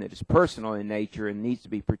information that is personal in nature and needs to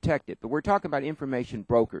be protected. But we're talking about information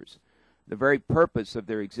brokers. The very purpose of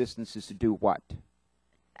their existence is to do what?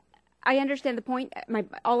 I understand the point.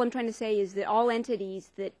 All I'm trying to say is that all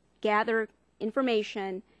entities that gather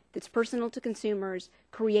information that's personal to consumers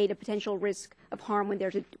create a potential risk of harm when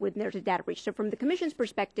there's a data breach. So from the Commission's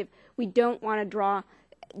perspective, we don't want to draw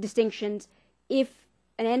distinctions. If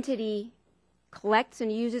an entity collects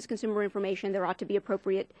and uses consumer information, there ought to be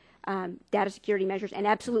appropriate data security measures, and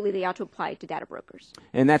absolutely they ought to apply to data brokers.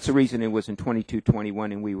 And that's the reason it was in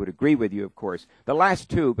 2221, and we would agree with you, of course. The last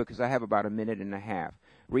two, because I have about a minute and a half,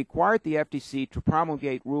 required the FTC to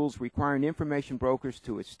promulgate rules requiring information brokers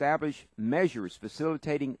to establish measures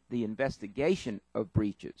facilitating the investigation of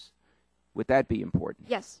breaches. Would that be important?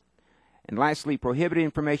 Yes. And lastly, prohibited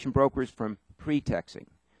information brokers from pretexting,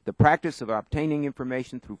 the practice of obtaining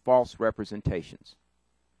information through false representations.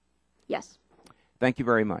 Yes. Thank you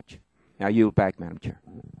very much. Now yield back, Madam Chair.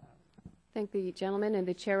 Thank the gentleman, and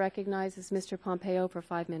the chair recognizes Mr. Pompeo for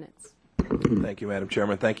 5 minutes. Thank you, Madam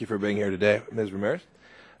Chairman. Thank you for being here today. Ms. Ramirez,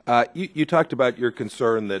 you talked about your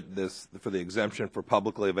concern that for the exemption for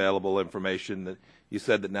publicly available information, that you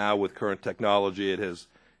said that now with current technology it has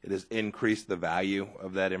increased the value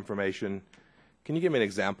of that information. Can you give me an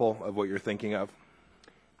example of what you're thinking of?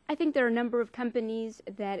 I think there are a number of companies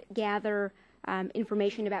that gather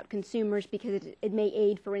information about consumers because it may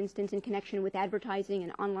aid, for instance, in connection with advertising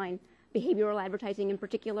and online behavioral advertising in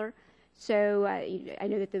particular. So I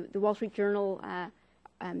know that the Wall Street Journal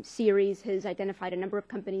series has identified a number of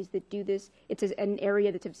companies that do this. It's an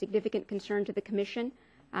area that's of significant concern to the Commission.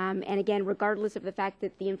 And again, regardless of the fact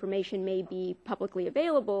that the information may be publicly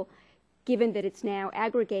available, given that it's now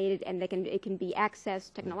aggregated and it can be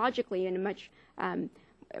accessed technologically in much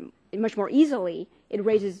more easily, it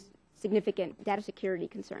raises significant data security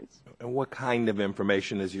concerns. And what kind of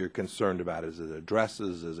information is you're concerned about? Is it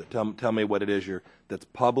addresses? Is it tell me what it is that's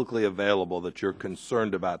publicly available that you're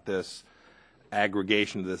concerned about this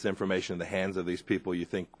aggregation of this information in the hands of these people you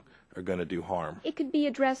think are going to do harm? It could be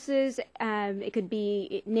addresses, it could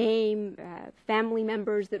be name, family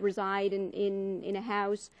members that reside in a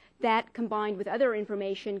house. That combined with other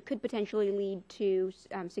information could potentially lead to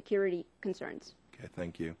security concerns. Okay,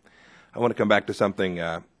 thank you. I want to come back to something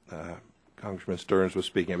Congressman Stearns was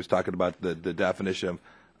speaking. He was talking about the definition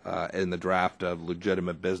in the draft of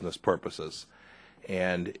legitimate business purposes.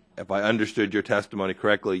 And if I understood your testimony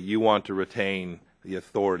correctly, you want to retain the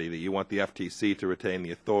authority, that you want the FTC to retain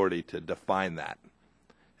the authority to define that.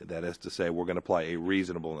 That is to say, we're going to apply a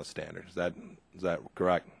reasonableness standard. Is that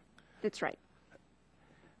correct? That's right.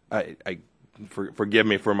 Forgive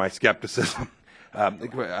me for my skepticism. I've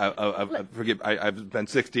been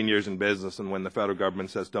 16 years in business, and when the federal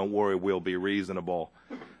government says, don't worry, we'll be reasonable,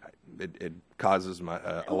 it causes my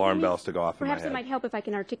alarm bells to go off in my head. Perhaps it might help if I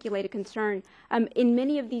can articulate a concern. In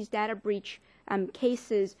many of these data breach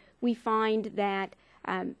cases, we find that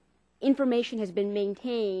information has been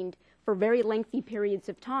maintained for very lengthy periods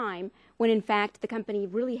of time when, in fact, the company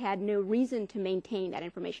really had no reason to maintain that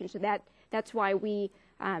information. So that's why we,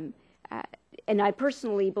 and I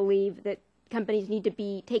personally believe that companies need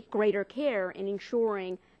to take greater care in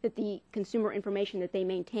ensuring that the consumer information that they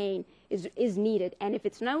maintain is needed. And if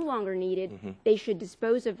it's no longer needed, they should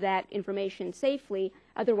dispose of that information safely.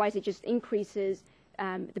 Otherwise, it just increases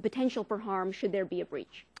the potential for harm should there be a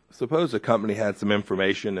breach. Suppose a company had some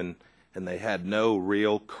information and they had no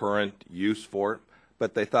real current use for it,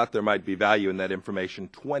 but they thought there might be value in that information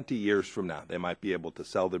 20 years from now. They might be able to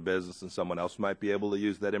sell their business and someone else might be able to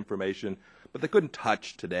use that information, but they couldn't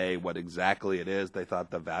touch today what exactly it is they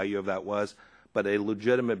thought the value of that was. But a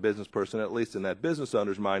legitimate business person, at least in that business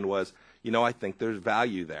owner's mind, was, I think there's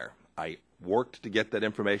value there. I worked to get that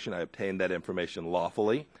information. I obtained that information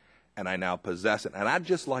lawfully, and I now possess it. And I'd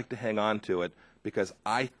just like to hang on to it because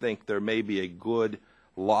I think there may be a good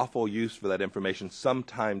lawful use for that information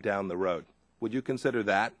sometime down the road. Would you consider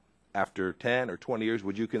that, after 10 or 20 years,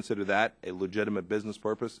 would you consider that a legitimate business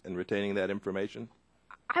purpose in retaining that information?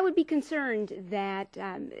 I would be concerned that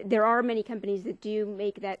there are many companies that do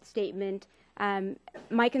make that statement.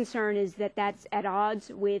 My concern is that that's at odds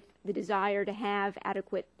with the desire to have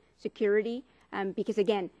adequate security because,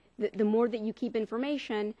 again, the more that you keep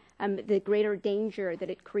information, the greater danger that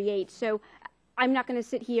it creates. So I'm not going to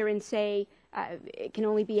sit here and say it can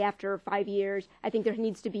only be after 5 years. I think there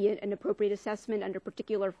needs to be an appropriate assessment under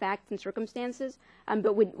particular facts and circumstances.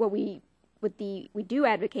 But what we do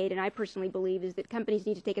advocate, and I personally believe, is that companies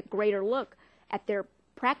need to take a greater look at their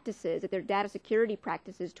practices, at their data security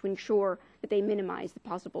practices, to ensure that they minimize the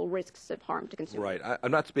possible risks of harm to consumers. Right.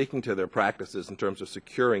 I'm not speaking to their practices in terms of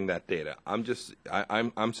securing that data.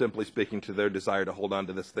 I'm simply speaking to their desire to hold on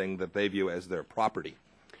to this thing that they view as their property.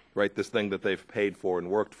 Right, this thing that they've paid for and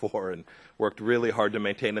worked really hard to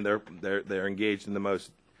maintain, and they're engaged in the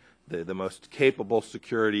most capable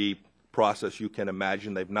security process you can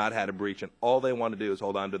imagine. They've not had a breach, and all they want to do is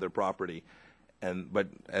hold on to their property. But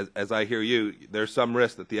as I hear you, there's some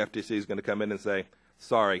risk that the FTC is going to come in and say,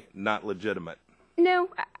 sorry, not legitimate. No,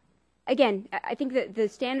 Again, I think that the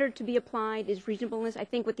standard to be applied is reasonableness. I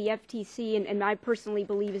think what the FTC and I personally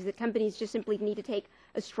believe is that companies just simply need to take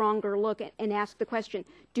a stronger look and ask the question,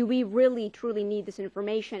 do we really truly need this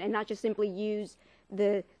information, and not just simply use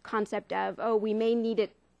the concept of, oh, we may need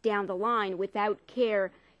it down the line without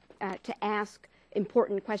care to ask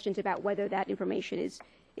important questions about whether that information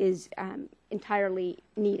is entirely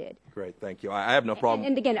needed. Great, thank you. I have no problem.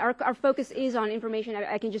 And again, our focus is on information.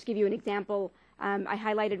 I can just give you an example. I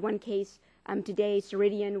highlighted one case today,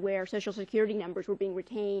 Ceridian, where Social Security numbers were being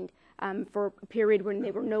retained for a period when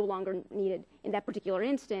they were no longer needed. In that particular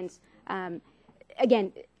instance,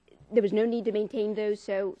 again, there was no need to maintain those.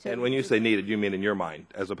 So And when you say needed, you mean in your mind,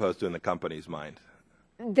 as opposed to in the company's mind?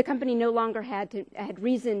 The company no longer had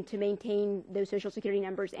reason to maintain those Social Security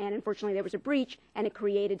numbers, and unfortunately there was a breach, and it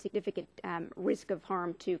created significant risk of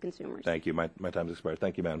harm to consumers. Thank you. My time has expired.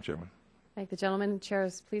 Thank you, Madam Chairman. Thank the gentleman. The chair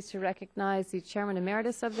is pleased to recognize the chairman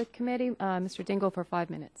emeritus of the committee, Mr. Dingle, for 5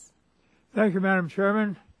 minutes. Thank you, Madam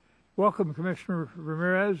Chairman. Welcome, Commissioner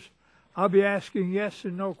Ramirez. I'll be asking yes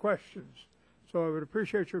and no questions, so I would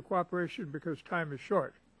appreciate your cooperation because time is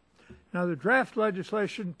short. Now, the draft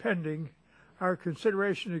legislation pending, our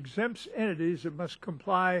consideration exempts entities that must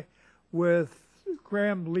comply with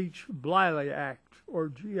Gramm-Leach-Bliley Act, or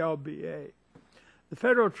GLBA. The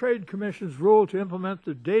Federal Trade Commission's rule to implement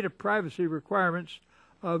the data privacy requirements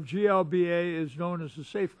of GLBA is known as the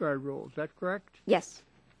Safeguard Rule. Is that correct? Yes.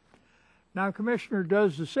 Now, Commissioner,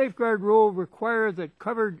 does the Safeguard Rule require that a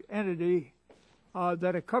covered entity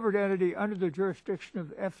under the jurisdiction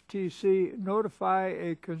of FTC notify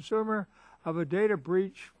a consumer of a data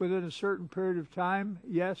breach within a certain period of time?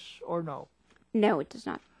 Yes or no? No, it does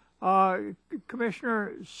not.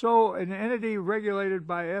 Commissioner, so an entity regulated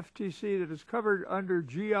by FTC that is covered under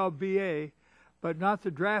GLBA but not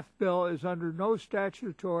the draft bill is under no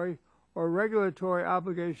statutory or regulatory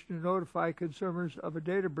obligation to notify consumers of a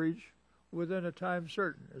data breach within a time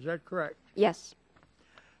certain. Is that correct? Yes.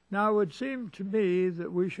 Now, it would seem to me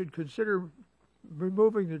that we should consider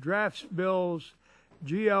removing the draft bill's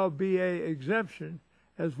GLBA exemption,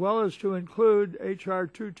 as well as to include H.R.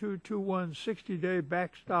 2221 60-day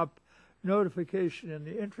backstop notification in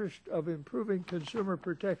the interest of improving consumer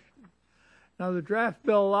protection. Now, the draft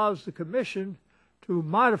bill allows the Commission to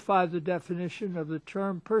modify the definition of the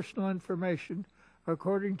term personal information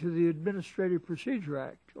according to the Administrative Procedure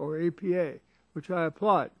Act, or APA, which I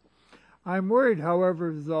applaud. I'm worried,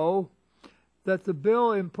 however, though, that the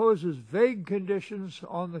bill imposes vague conditions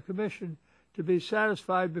on the Commission to be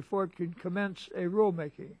satisfied before it can commence a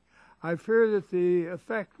rulemaking. I fear that the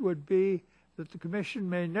effect would be that the Commission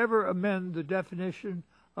may never amend the definition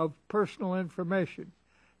of personal information.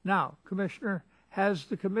 Now, Commissioner, has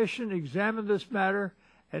the Commission examined this matter,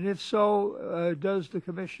 and if so, does the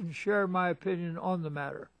Commission share my opinion on the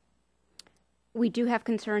matter? We do have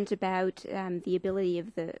concerns about the ability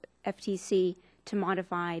of the FTC to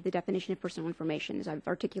modify the definition of personal information, as I've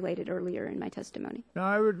articulated earlier in my testimony. Now,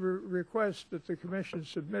 I would request that the Commission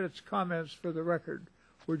submit its comments for the record.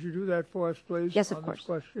 Would you do that for us, please? Yes, of on course. This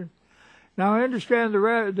question? Now, I understand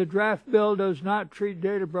the draft bill does not treat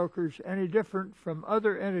data brokers any different from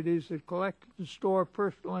other entities that collect and store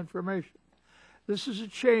personal information. This is a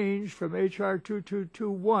change from H.R.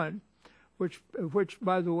 2221, which,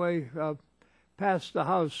 by the way, passed the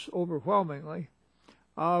House overwhelmingly,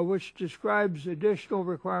 which describes additional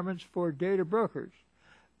requirements for data brokers.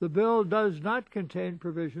 The bill does not contain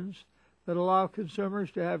provisions that allow consumers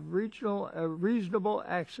to have reasonable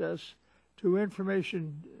access to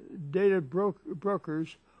information data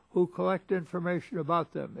brokers who collect information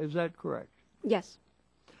about them. Is that correct? Yes.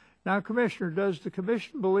 Now, Commissioner, does the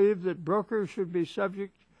Commission believe that brokers should be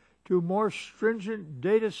subject to more stringent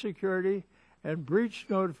data security and breach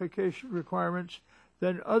notification requirements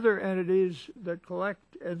than other entities that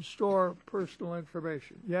collect and store personal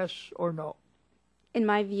information? Yes or no? In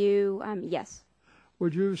my view, yes.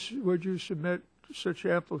 Would you submit such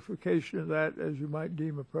amplification of that as you might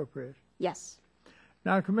deem appropriate? Yes.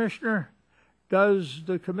 Now, Commissioner, does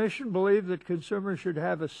the Commission believe that consumers should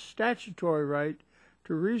have a statutory right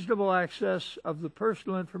to reasonable access of the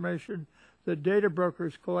personal information that data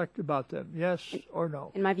brokers collect about them? Yes or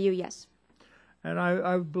no? In my view, yes. And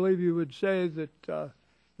I believe you would say that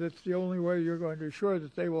that's the only way you're going to assure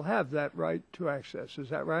that they will have that right to access. Is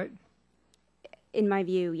that right? In my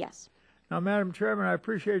view, yes. Now, Madam Chairman, I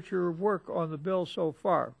appreciate your work on the bill so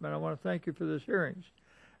far, and I want to thank you for this hearings.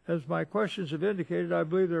 As my questions have indicated, I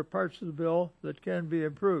believe there are parts of the bill that can be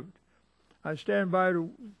improved. I stand by to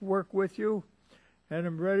work with you and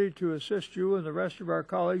am ready to assist you and the rest of our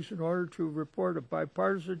colleagues in order to report a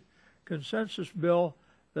bipartisan consensus bill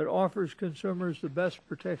that offers consumers the best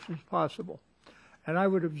protections possible. And I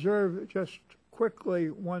would observe just quickly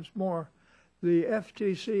once more, the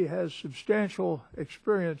FTC has substantial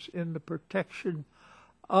experience in the protection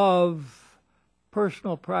of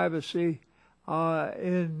personal privacy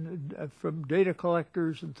from data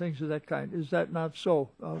collectors and things of that kind. Is that not so,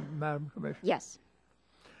 Madam Commissioner? Yes.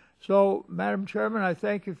 So, Madam Chairman, I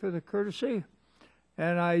thank you for the courtesy,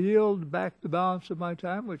 and I yield back the balance of my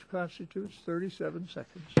time, which constitutes 37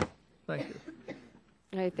 seconds. Thank you.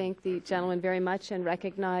 I thank the gentleman very much and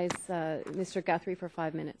recognize Mr. Guthrie for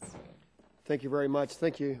 5 minutes. Thank you very much.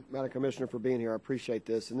 Thank you, Madam Commissioner, for being here. I appreciate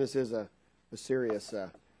this. And this is a serious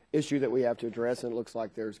issue that we have to address, and it looks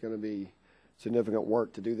like there's going to be significant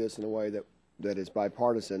work to do this in a way that is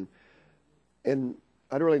bipartisan. And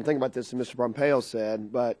I didn't really think about this, as Mr. Pompeo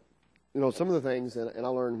said, but some of the things, and I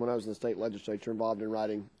learned when I was in the state legislature involved in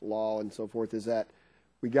writing law and so forth, is that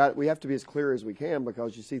we have to be as clear as we can,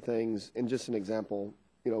 because you see things, and just an example,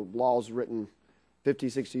 laws written 50,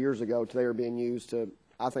 60 years ago today are being used to,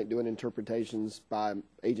 I think, doing interpretations by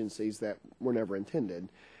agencies that were never intended.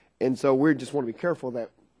 And so we just want to be careful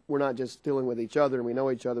that we're not just dealing with each other, and we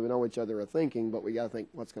know each other are thinking, but we got to think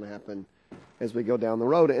what's going to happen as we go down the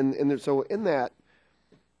road. And so in that,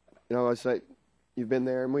 I say, you've been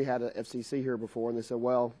there, and we had an FCC here before, and they said,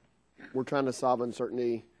 well, we're trying to solve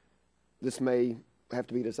uncertainty. This may have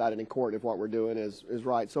to be decided in court if what we're doing is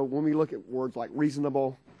right. So when we look at words like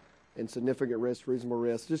reasonable and significant risk, reasonable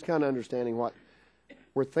risk, just kind of understanding what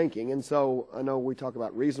we're thinking. And so I know we talk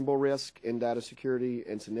about reasonable risk in data security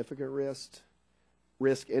and significant risk.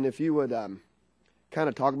 And if you would kind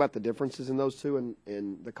of talk about the differences in those two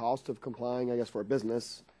and the cost of complying, I guess, for a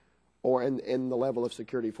business, or in the level of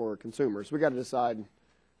security for consumers. We got to decide,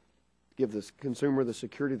 give the consumer the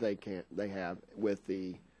security they have with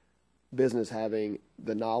the business having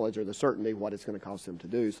the knowledge or the certainty what it's going to cost them to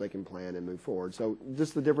do, so they can plan and move forward. So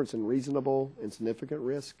just the difference in reasonable and significant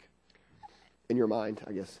risk in your mind,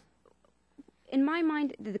 I guess. In my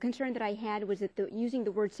mind, the concern that I had was that using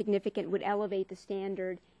the word significant would elevate the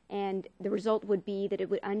standard, and the result would be that it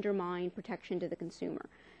would undermine protection to the consumer.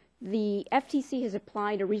 The FTC has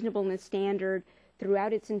applied a reasonableness standard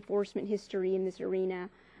throughout its enforcement history in this arena,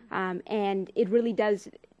 and it really does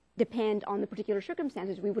depend on the particular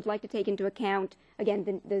circumstances. We would like to take into account,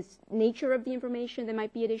 again, the nature of the information that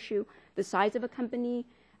might be at issue, the size of a company,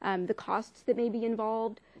 the costs that may be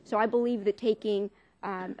involved. So I believe that taking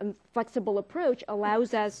a flexible approach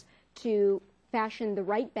allows us to fashion the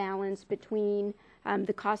right balance between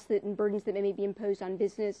the costs and burdens that may be imposed on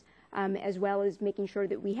business, as well as making sure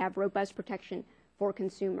that we have robust protection for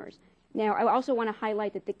consumers. Now, I also want to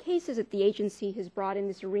highlight that the cases that the agency has brought in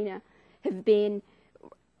this arena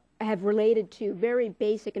have related to very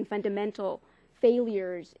basic and fundamental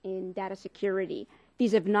failures in data security.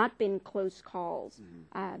 These have not been close calls.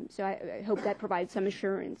 So I hope that provides some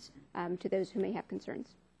assurance to those who may have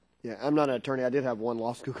concerns. Yeah, I'm not an attorney. I did have one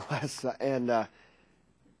law school class, and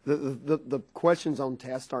the questions on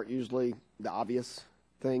tests aren't usually the obvious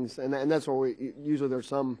things, and that's where usually there's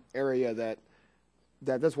some area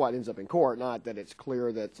that's why it ends up in court, not that it's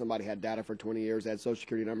clear that somebody had data for 20 years, had Social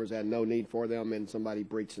Security numbers, had no need for them, and somebody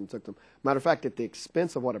breached and took them. Matter of fact, at the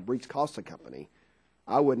expense of what a breach costs a company,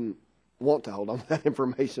 I wouldn't want to hold on to that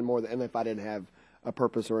information more than if I didn't have a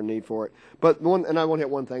purpose or a need for it. But and I want to hit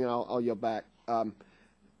one thing, and I'll yield back.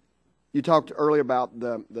 You talked earlier about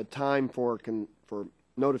the time for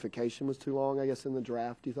notification was too long, I guess, in the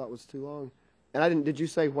draft. You thought was too long? And did you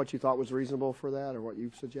say what you thought was reasonable for that, or what you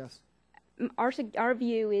suggest? Our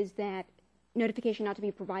view is that notification ought to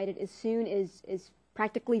be provided as soon as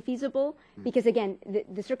practically feasible, because again,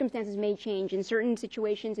 the circumstances may change. In certain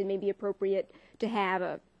situations, it may be appropriate to have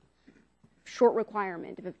a short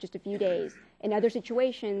requirement of just a few days. In other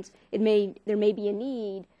situations, there may be a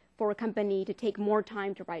need for a company to take more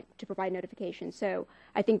time to provide notification. So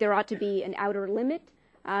I think there ought to be an outer limit,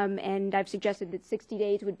 and I've suggested that 60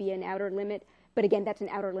 days would be an outer limit. But again, that's an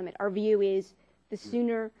outer limit. Our view is the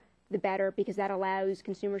sooner the better, because that allows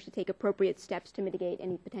consumers to take appropriate steps to mitigate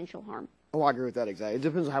any potential harm. Oh, I agree with that exactly. It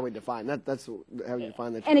depends on how we define that. That's how you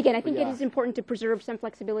define that. And again, I think it is important to preserve some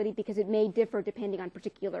flexibility, because it may differ depending on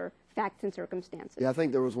particular facts and circumstances. Yeah, I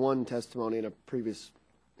think there was one testimony in a previous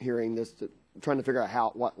hearing trying to figure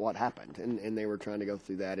out what happened, and they were trying to go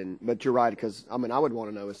through that. But you're right, because I would want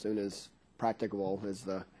to know as soon as practicable is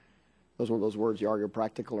those one of those words you argue,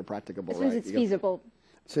 practical or practicable. As soon as it's feasible.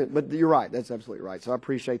 But you're right. That's absolutely right. So I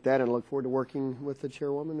appreciate that, and I look forward to working with the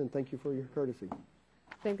chairwoman, and thank you for your courtesy.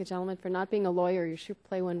 Thank the gentleman for not being a lawyer. You should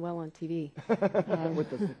play one well on TV. With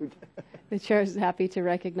the suit. The chair is happy to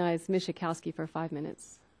recognize Ms. Schakowsky for 5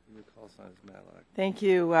 minutes. Thank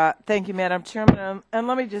you, Madam Chairman. And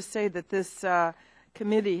let me just say that this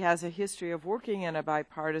committee has a history of working in a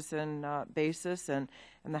bipartisan basis, and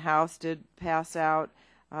the House did pass out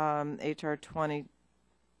H.R.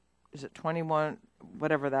 21,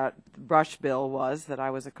 whatever that brush bill was that I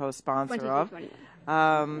was a co-sponsor of.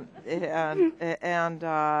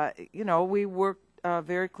 You know, we worked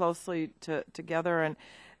very closely together, and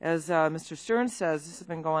as Mr. Stern says, this has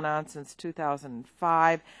been going on since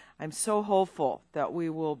 2005. I'm so hopeful that we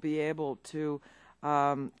will be able to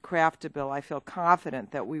craft a bill. I feel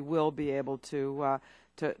confident that we will be able to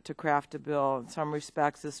craft a bill. In some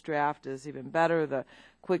respects, this draft is even better, the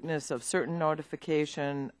quickness of certain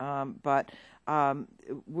notification, but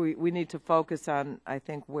we need to focus on, I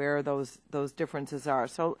think, where those differences are.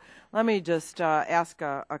 So let me just ask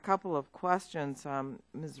a couple of questions,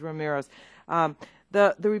 Ms. Ramirez.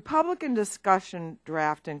 The Republican discussion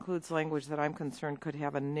draft includes language that I'm concerned could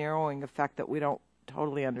have a narrowing effect that we don't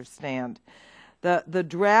totally understand. The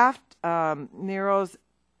draft narrows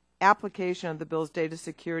application of the bill's data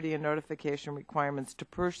security and notification requirements to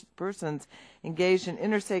persons engaged in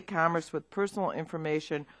interstate commerce with personal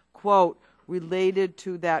information, quote, related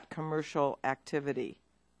to that commercial activity,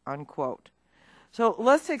 unquote. So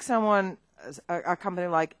let's take a company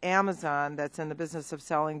like Amazon that's in the business of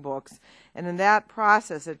selling books, and in that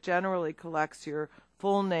process it generally collects your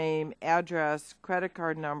full name, address, credit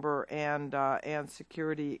card number, and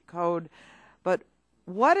security code. But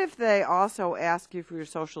what if they also ask you for your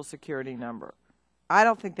social security number? I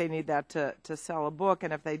don't think they need that to sell a book,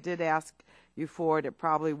 and if they did ask you for it, it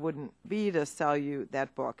probably wouldn't be to sell you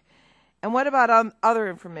that book. And what about other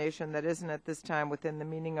information that isn't at this time within the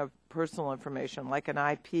meaning of personal information, like an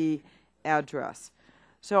IP address?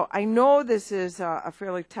 So I know this is a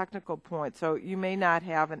fairly technical point, so you may not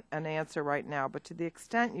have an answer right now, but to the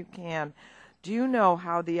extent you can, do you know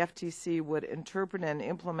how the FTC would interpret and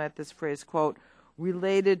implement this phrase, quote,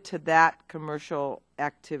 related to that commercial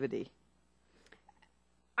activity?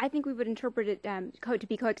 I think we would interpret it to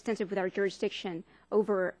be coextensive with our jurisdiction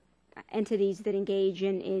over entities that engage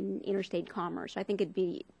in interstate commerce. I think it'd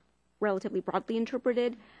be relatively broadly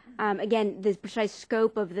interpreted. Again, the precise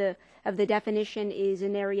scope of the definition is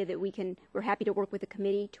an area that we're happy to work with the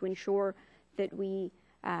committee to ensure that we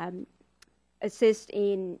assist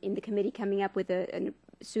in the committee coming up with a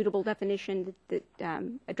suitable definition that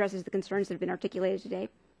addresses the concerns that have been articulated today.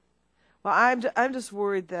 Well, I'm just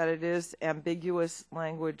worried that it is ambiguous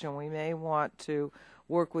language, and we may want to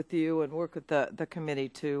work with you and work with the committee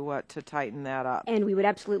to tighten that up. And we would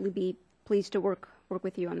absolutely be pleased to work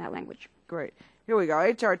with you on that language. Great. Here we go.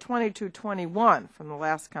 H.R. 2221 from the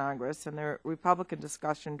last Congress and the Republican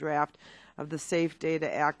discussion draft of the Safe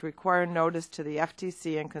Data Act require notice to the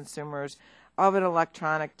FTC and consumers of an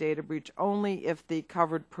electronic data breach only if the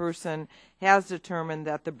covered person has determined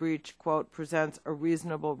that the breach, quote, presents a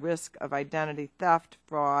reasonable risk of identity theft,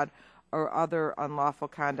 fraud, or other unlawful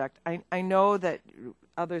conduct. I know that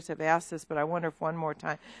others have asked this, but I wonder if one more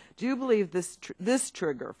time, do you believe this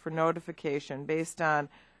trigger for notification based on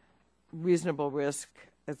reasonable risk,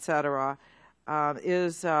 et cetera,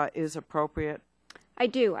 is appropriate? I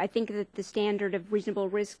do. I think that the standard of reasonable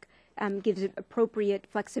risk gives it appropriate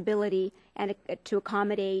flexibility and to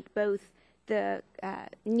accommodate both the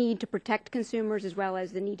need to protect consumers as well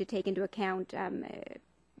as the need to take into account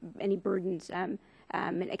any burdens,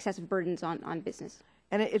 excessive burdens on business.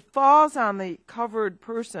 And it falls on the covered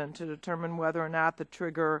person to determine whether or not the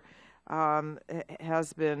trigger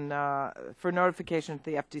has been, for notification to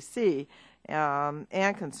the FTC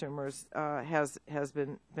and consumers, has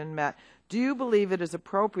been met. Do you believe it is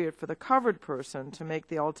appropriate for the covered person to make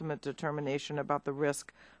the ultimate determination about the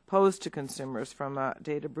risk posed to consumers from a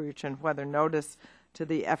data breach and whether notice to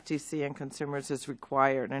the FTC and consumers is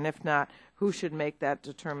required? And if not, who should make that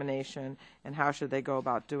determination and how should they go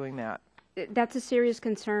about doing that? That's a serious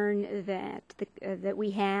concern that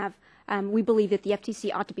we have. We believe that the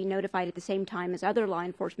FTC ought to be notified at the same time as other law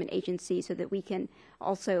enforcement agencies so that we can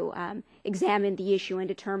also examine the issue and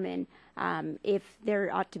determine if there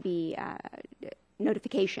ought to be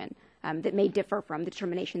notification that may differ from the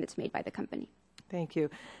determination that's made by the company. Thank you.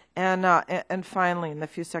 And finally, in the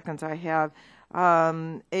few seconds I have,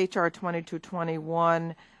 H.R.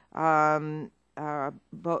 2221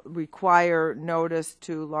 require notice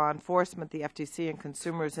to law enforcement, the FTC, and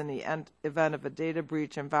consumers in the event of a data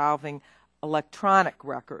breach involving electronic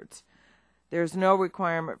records. There's no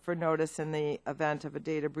requirement for notice in the event of a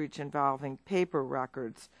data breach involving paper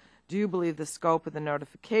records. Do you believe the scope of the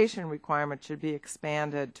notification requirement should be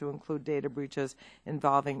expanded to include data breaches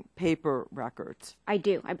involving paper records? I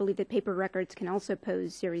do. I believe that paper records can also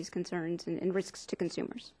pose serious concerns and risks to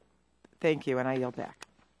consumers. Thank you, and I yield back.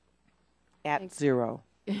 At 0.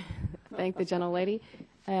 Thank the gentlelady.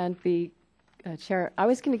 And the Chair, I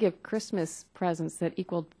was going to give Christmas presents that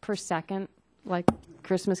equaled per second, like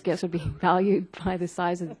Christmas gifts would be valued by the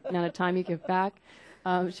size of the amount of time you give back.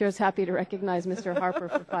 Chair's happy to recognize Mr. Harper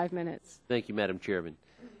for 5 minutes. Thank you, Madam Chairman.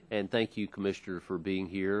 And thank you, Commissioner, for being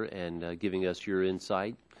here and giving us your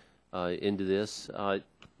insight into this.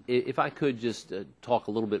 If I could just talk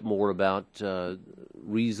a little bit more about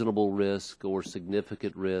reasonable risk or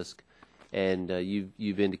significant risk, and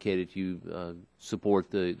you've indicated you support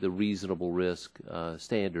the reasonable risk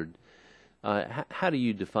standard. How do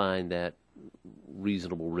you define that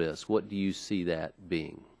reasonable risk? What do you see that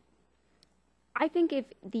being? I think if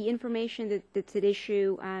the information that's at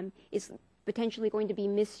issue is potentially going to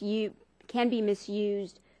be can be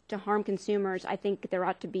misused to harm consumers, I think there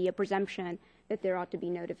ought to be a presumption that there ought to be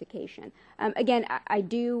notification. Again, I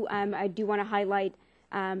do want to highlight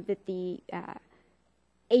that the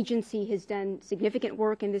agency has done significant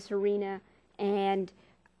work in this arena, and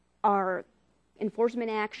our enforcement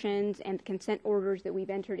actions and consent orders that we've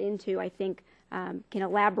entered into, I think, can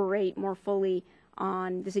elaborate more fully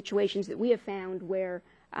on the situations that we have found where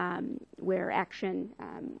action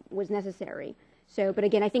was necessary. So, but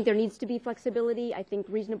again, I think there needs to be flexibility. I think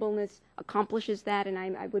reasonableness accomplishes that, and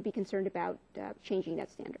I would be concerned about changing that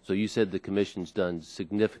standard. So you said the Commission's done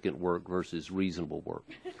significant work versus reasonable work.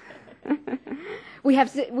 We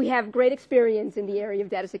have great experience in the area of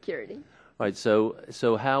data security. All right.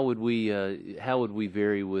 So how would we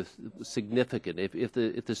vary with significant? If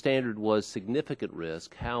the standard was significant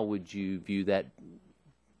risk, how would you view that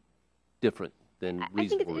different than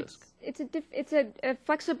reasonable risk? It's a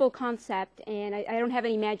flexible concept, and I don't have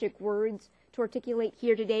any magic words to articulate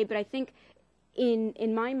here today. But I think,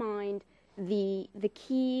 in my mind, the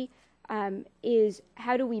key is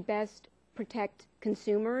how do we best protect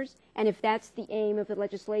consumers, and if that's the aim of the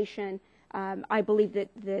legislation, I believe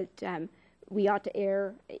that we ought to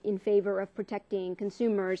err in favor of protecting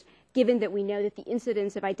consumers, given that we know that the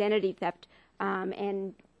incidence of identity theft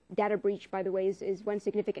and data breach, by the way, is one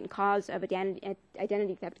significant cause of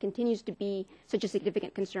identity theft, continues to be such a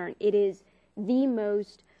significant concern. It is the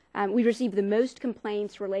most, we receive the most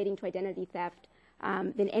complaints relating to identity theft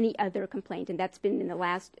than any other complaint, and that's been in the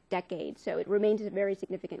last decade. So it remains a very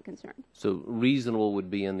significant concern. So reasonable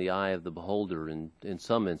would be in the eye of the beholder in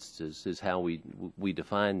some instances is how we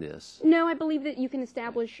define this. No, I believe that you can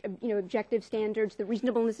establish objective standards. The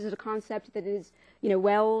reasonableness is a concept that is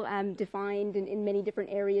well defined in many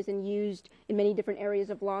different areas and used in many different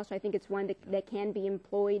areas of law. So I think it's one that can be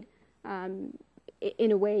employed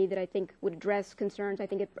in a way that I think would address concerns. I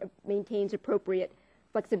think it maintains appropriate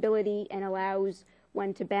flexibility and allows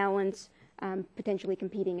one to balance potentially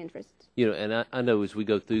competing interests. And I know as we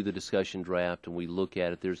go through the discussion draft and we look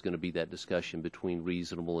at it, there's going to be that discussion between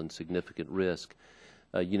reasonable and significant risk.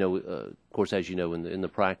 Of course, as you know, in the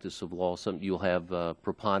practice of law, you'll have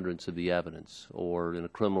preponderance of the evidence, or in a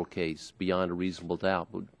criminal case, beyond a reasonable doubt.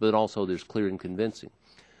 But also there's clear and convincing.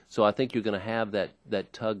 So I think you're going to have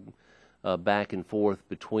that tug back and forth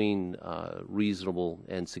between reasonable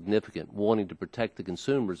and significant, wanting to protect the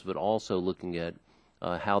consumers, but also looking at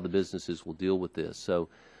how the businesses will deal with this. So,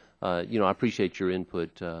 I appreciate your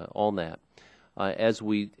input on that. As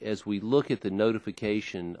we look at the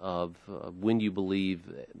notification of when you believe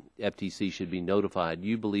FTC should be notified,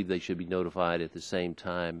 you believe they should be notified at the same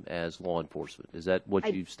time as law enforcement. Is that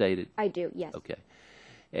what you've stated? I do, yes. Okay.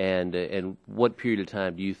 And what period of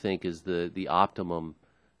time do you think is the optimum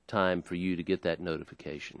time for you to get that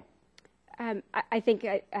notification? I think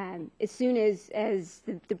as soon as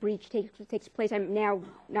the breach takes place. I'm now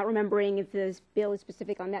not remembering if this bill is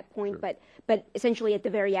specific on that point, sure. but essentially at the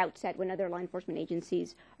very outset when other law enforcement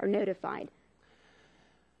agencies are notified.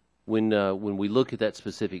 When we look at that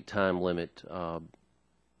specific time limit,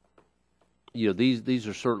 these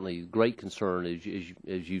are certainly great concern as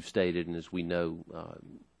you've stated, and as we know.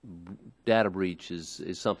 Data breach is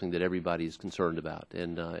something that everybody is concerned about,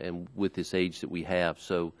 and with this age that we have.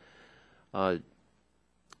 So,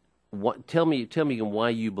 tell me again why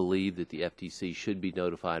you believe that the FTC should be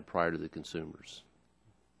notified prior to the consumers.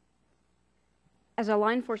 As a law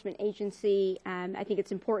enforcement agency, I think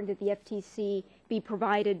it's important that the FTC be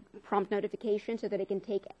provided prompt notification so that it can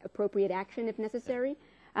take appropriate action if necessary.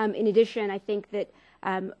 In addition, I think that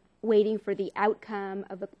waiting for the outcome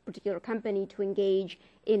of a particular company to engage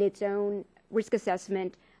in its own risk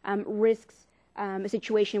assessment risks a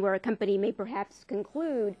situation where a company may perhaps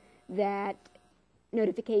conclude that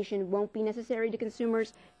notification won't be necessary to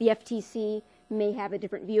consumers. The FTC may have a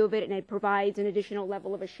different view of it, and it provides an additional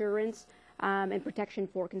level of assurance and protection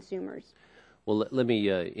for consumers. Well, let me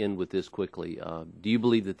end with this quickly. Do you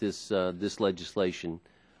believe that this legislation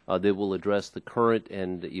that will address the current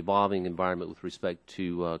and evolving environment with respect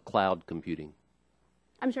to cloud computing?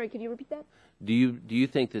 I'm sorry, could you repeat that? Do you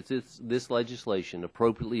think that this legislation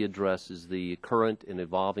appropriately addresses the current and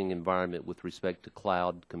evolving environment with respect to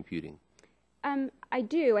cloud computing? I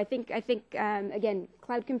do. I think again,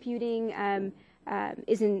 cloud computing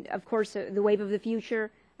isn't, of course, the wave of the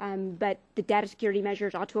future, but the data security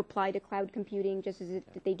measures ought to apply to cloud computing just as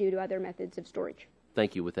they do to other methods of storage.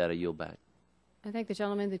 Thank you. With that, I yield back. I thank the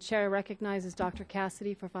gentleman. The chair recognizes Dr.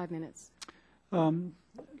 Cassidy for 5 minutes.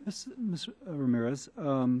 Ms. Ramirez,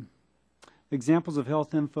 examples of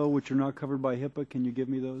health info which are not covered by HIPAA, can you give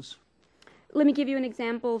me those? Let me give you an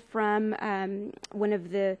example from one of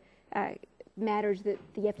the matters that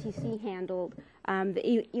the FTC handled,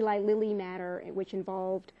 the Eli Lilly matter, which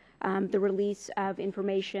involved the release of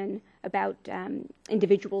information about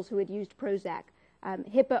individuals who had used Prozac.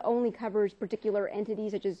 HIPAA only covers particular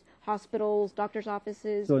entities such as hospitals, doctors'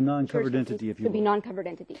 offices. So a non-covered entity, if you will. Could be non-covered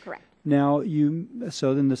entity, correct. Now,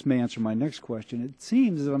 so then this may answer my next question. It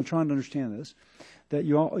seems, as I'm trying to understand this, that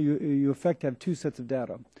you in effect have two sets of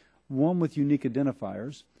data, one with unique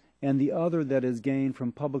identifiers and the other that is gained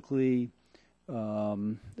from publicly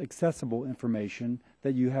accessible information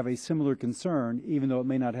that you have a similar concern, even though it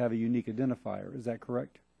may not have a unique identifier. Is that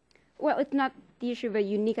correct? Well, it's not the issue of a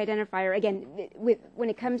unique identifier. Again, when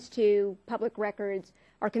it comes to public records,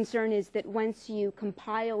 our concern is that once you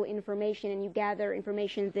compile information and you gather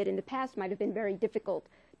information that in the past might have been very difficult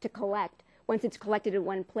to collect, once it's collected in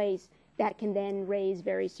one place, that can then raise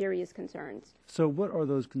very serious concerns. So what are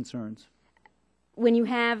those concerns? When you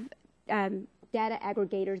have data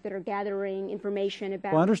aggregators that are gathering information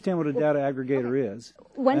about... Well, I understand what a data aggregator is.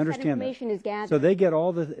 Once that information is gathered... So they get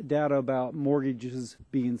all the data about mortgages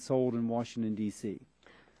being sold in Washington, D.C.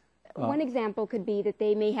 One example could be that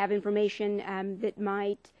they may have information that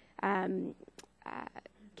might can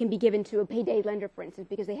be given to a payday lender, for instance,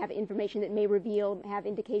 because they have information that may have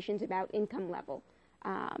indications about income level.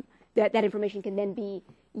 That information can then be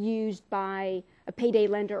used by a payday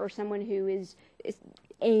lender or someone who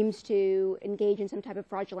aims to engage in some type of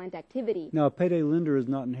fraudulent activity. Now, a payday lender is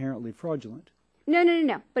not inherently fraudulent.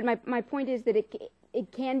 No. But my point is that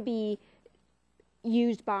it can be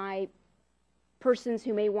used by persons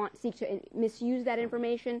who may seek to misuse that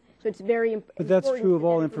information. So it's very important. But that's true of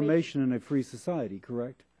all information in a free society,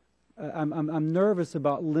 correct? I'm nervous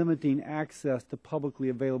about limiting access to publicly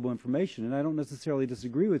available information, and I don't necessarily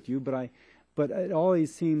disagree with you, but it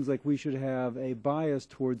always seems like we should have a bias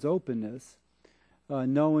towards openness,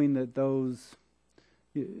 knowing that those.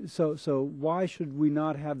 So why should we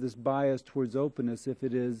not have this bias towards openness if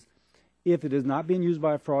it is not being used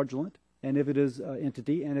by a fraudulent, and if it is an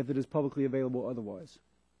entity, and if it is publicly available otherwise?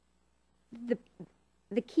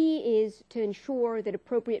 The key is to ensure that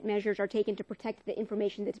appropriate measures are taken to protect the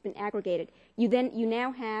information that's been aggregated. You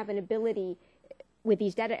now have an ability with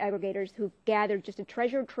these data aggregators who've gathered just a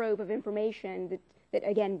treasure trove of information that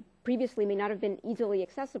again, previously may not have been easily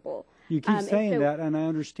accessible. You keep saying that, and I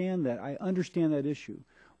understand that. I understand that issue.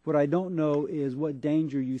 What I don't know is what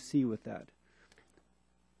danger you see with that.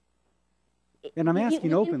 And I'm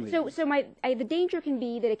asking openly. So the danger can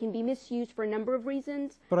be that it can be misused for a number of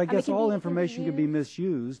reasons. But I guess all information can be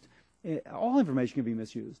misused. All information can be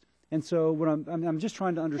misused. And so what I'm just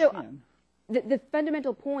trying to understand. So the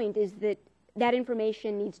fundamental point is that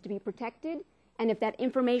information needs to be protected, and if that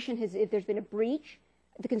information if there's been a breach,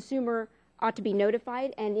 the consumer ought to be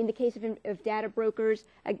notified. And in the case of data brokers,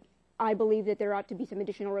 I believe that there ought to be some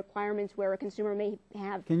additional requirements where a consumer may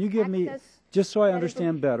have Can you give me, just so I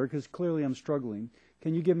understand better, because clearly I'm struggling,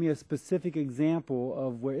 can you give me a specific example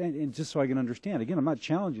of where, and just so I can understand, again, I'm not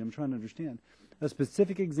challenging, I'm trying to understand, a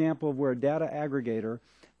specific example of where a data aggregator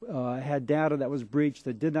had data that was breached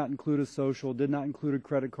that did not include a social, did not include a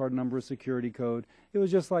credit card number, a security code. It was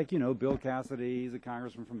just like, Bill Cassidy, he's a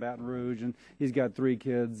congressman from Baton Rouge, and he's got 3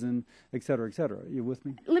 kids, and et cetera, et cetera. Are you with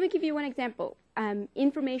me? Let me give you one example.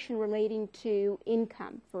 Information relating to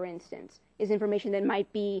income, for instance, is information that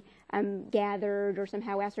might be gathered or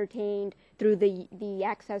somehow ascertained through the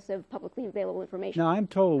access of publicly available information. Now, I'm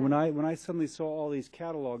told when I suddenly saw all these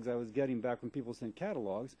catalogs I was getting back when people sent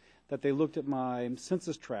catalogs, that they looked at my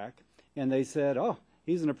census tract and they said, oh,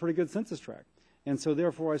 he's in a pretty good census tract. And so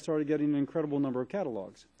therefore I started getting an incredible number of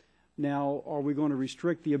catalogs. Now, are we going to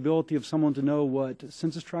restrict the ability of someone to know what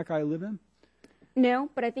census tract I live in? No,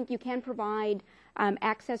 but I think you can provide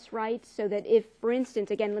access rights so that if, for instance,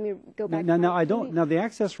 again, let me go back. Now the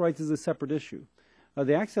access rights is a separate issue.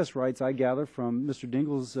 The access rights I gather from Mr.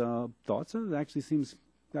 Dingell's thoughts. It actually seems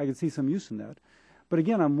I can see some use in that. But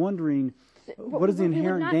again, I'm wondering, what is the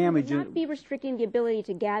inherent damage? We would not be restricting the ability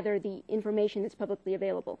to gather the information that's publicly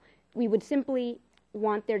available. We would simply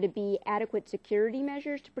want there to be adequate security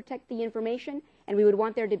measures to protect the information, and we would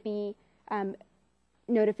want there to be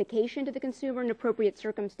notification to the consumer in appropriate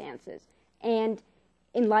circumstances. And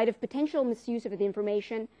in light of potential misuse of the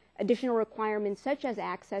information, additional requirements such as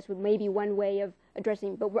access would maybe one way of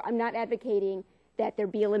addressing, but I'm not advocating that there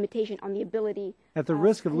be a limitation on the ability. At the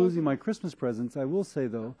risk of losing my Christmas presents, I will say,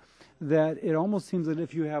 though, that it almost seems that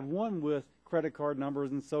if you have one with credit card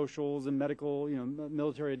numbers and socials and medical,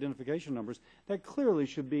 military identification numbers, that clearly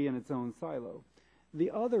should be in its own silo.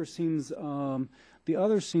 The other seems, I'm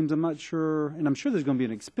not sure, and I'm sure there's going to be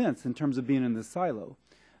an expense in terms of being in this silo.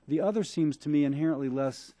 The other seems to me inherently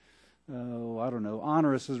less,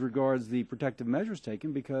 onerous as regards the protective measures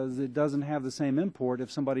taken, because it doesn't have the same import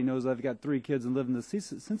if somebody knows I've got 3 kids and live in the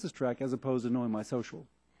census tract as opposed to knowing my social.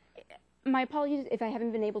 My apologies if I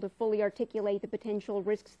haven't been able to fully articulate the potential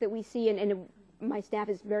risks that we see, and my staff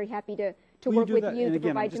is very happy to work with you to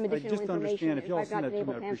provide some additional information if I've not been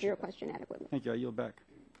able to answer your question adequately. Thank you. I yield back.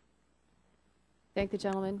 Thank the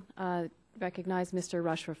gentleman. Recognize Mr.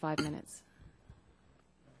 Rush for 5 minutes.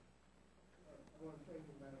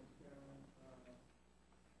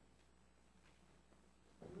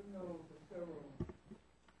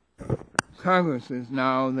 Congresses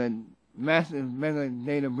now that massive mega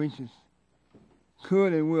data breaches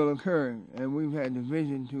could and will occur, and we've had the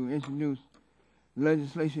vision to introduce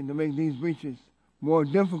legislation to make these breaches more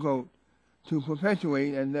difficult to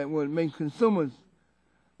perpetuate, and that would make consumers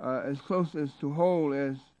as close as to whole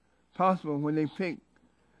as possible when they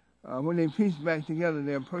piece back together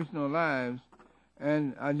their personal lives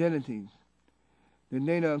and identities. The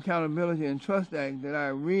Data Accountability and Trust Act that I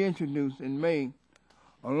reintroduced in May,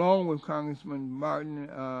 along with Congressman Martin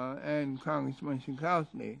and Congressman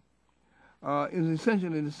Schakowsky, is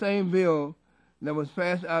essentially the same bill that was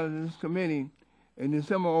passed out of this committee in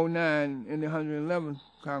December '09 in the 111th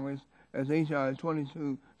Congress as H.R.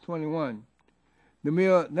 2221.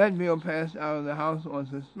 That bill passed out of the House on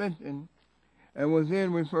suspension and was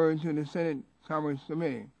then referred to the Senate Commerce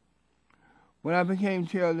Committee. When I became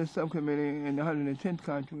chair of this subcommittee in the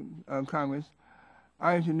 110th Congress,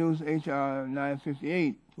 I introduced H.R.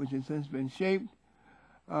 958, which has since been shaped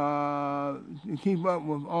to keep up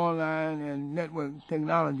with online and network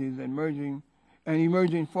technologies and emerging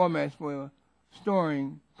formats for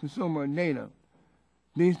storing consumer data.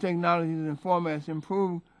 These technologies and formats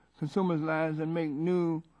improve consumers' lives and make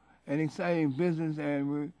new and exciting business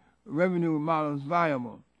and revenue models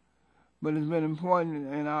viable. But it's been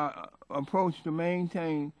important in our approach to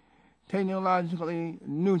maintain technologically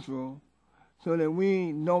neutral so that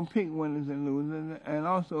we don't pick winners and losers, and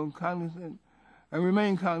also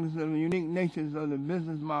remain cognizant of the unique natures of the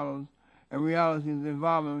business models and realities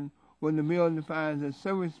involving what the bill defines as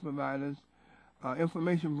service providers,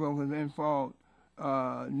 information brokers, and fraud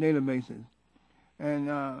databases. And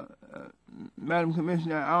Madam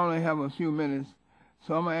Commissioner, I only have a few minutes,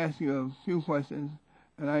 so I'm going to ask you a few questions,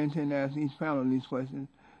 and I intend to ask each panel these questions.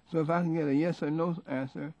 So if I can get a yes or no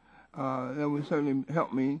answer, that would certainly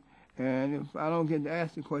help me. And if I don't get to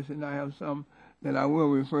ask the question, I have some that I will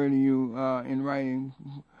refer to you in writing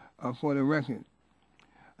for the record.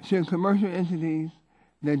 Should commercial entities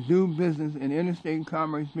that do business in interstate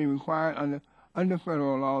commerce be required under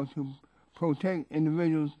federal law to protect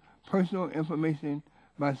individuals' personal information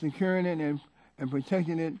by securing it and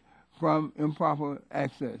protecting it from improper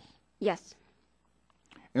access? Yes.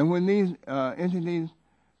 And when these entities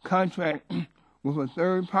contract with a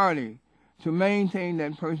third party to maintain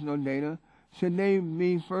that personal data, should they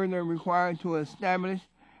be further required to establish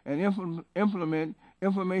and implement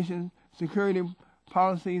information security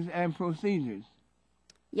policies and procedures?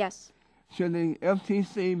 Yes. Should the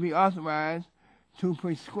FTC be authorized to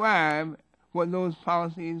prescribe what those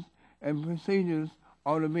policies and procedures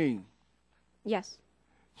ought to be? Yes.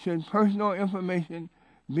 Should personal information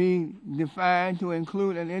be defined to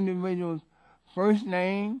include an individual's first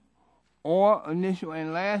name or initial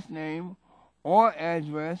and last name or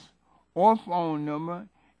address or phone number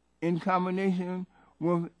in combination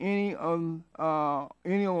with any one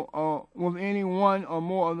or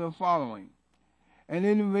more of the following? An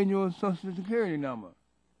individual's social security number.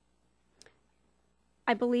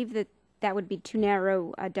 I believe that would be too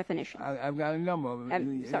narrow a definition. I've got a number.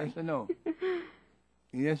 Sorry. Yes or no?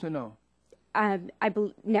 Yes or no?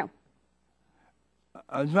 No.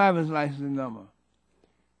 A driver's license number.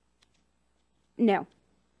 No.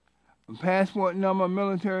 A passport number,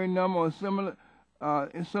 military number, or similar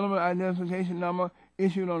identification number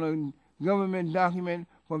issued on a government document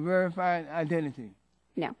for verified identity.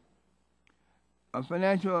 No. a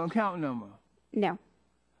financial account number? No.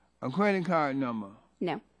 A credit card number?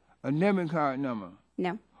 No. A debit card number?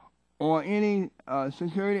 No. Or any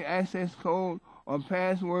security access code or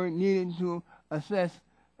password needed to access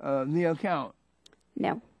the account?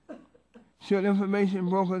 No. Should information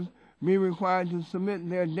brokers be required to submit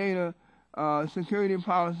their data security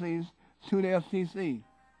policies to the FTC?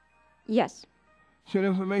 Yes. Should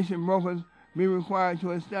information brokers be required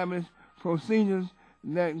to establish procedures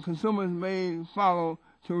that consumers may follow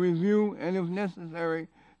to review and, if necessary,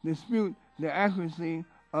 dispute the accuracy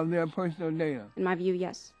of their personal data? In my view,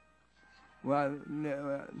 yes. Well,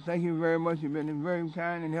 thank you very much. You've been very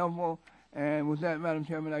kind and helpful. And with that, Madam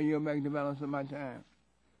Chairman, I yield back the balance of my time.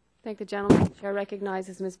 Thank the gentleman. The chair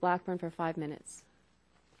recognizes Ms. Blackburn for 5 minutes.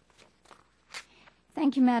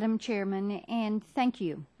 Thank you, Madam Chairman, and thank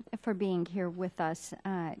you for being here with us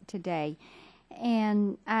today.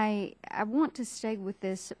 And I want to stay with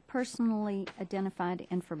this personally identified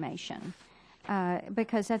information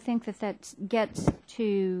because I think that gets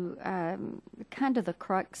to kind of the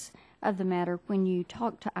crux of the matter when you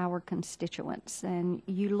talk to our constituents and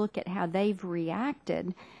you look at how they've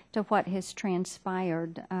reacted to what has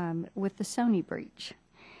transpired with the Sony breach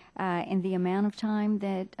and the amount of time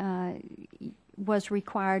that was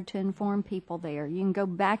required to inform people there. You can go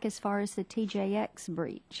back as far as the TJX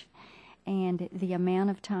breach and the amount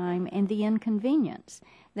of time and the inconvenience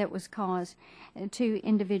that was caused to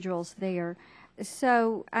individuals there.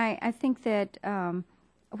 So I think that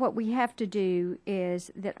what we have to do is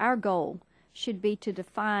that our goal should be to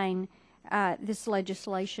define this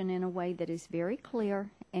legislation in a way that is very clear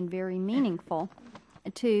and very meaningful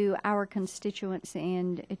to our constituents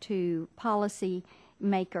and to policy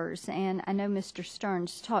makers. And I know Mr.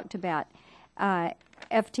 Stearns talked about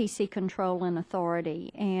FTC control and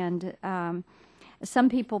authority, and some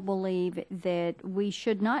people believe that we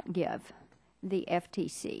should not give the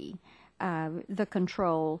FTC the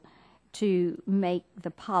control to make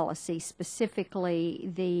the policy, specifically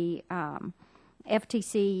the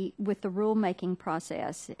FTC with the rulemaking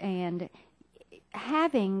process and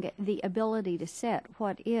having the ability to set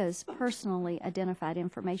what is personally identified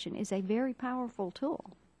information is a very powerful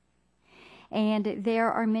tool. And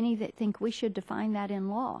there are many that think we should define that in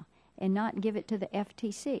law and not give it to the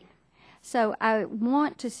FTC. So I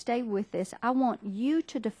want to stay with this. I want you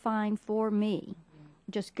to define for me,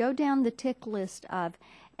 just go down the tick list of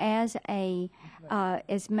as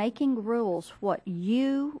making rules what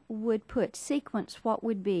you would put, sequence what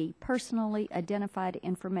would be personally identified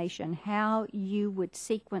information, how you would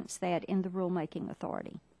sequence that in the rulemaking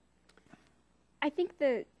authority. I think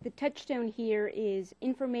the touchstone here is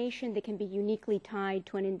information that can be uniquely tied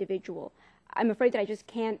to an individual. I'm afraid that I just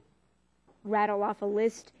can't rattle off a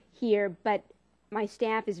list here, but my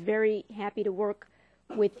staff is very happy to work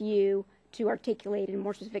with you to articulate in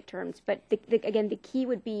more specific terms. But again, the key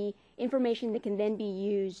would be information that can then be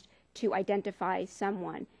used to identify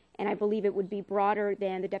someone. And I believe it would be broader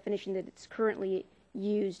than the definition that it's currently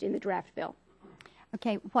used in the draft bill.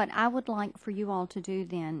 Okay, what I would like for you all to do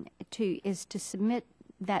then is to submit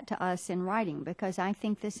that to us in writing, because I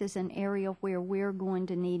think this is an area where we're going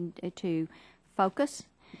to need to focus,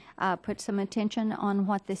 put some attention on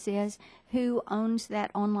what this is. Who owns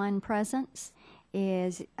that online presence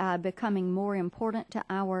is becoming more important to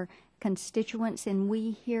our constituents, and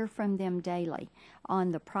we hear from them daily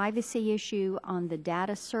on the privacy issue, on the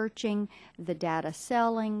data searching, the data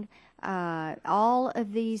selling, all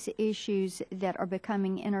of these issues that are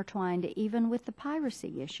becoming intertwined, even with the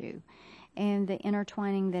piracy issue and the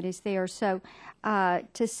intertwining that is there. So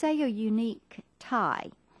to say a unique tie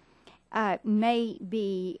may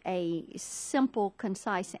be a simple,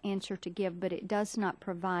 concise answer to give, but it does not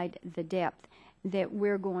provide the depth that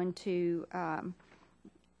we're going to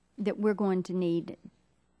need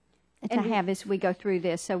to have as we go through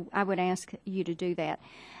this. So I would ask you to do that.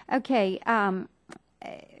 Okay.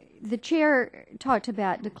 The chair talked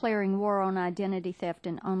about declaring war on identity theft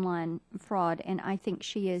and online fraud, and I think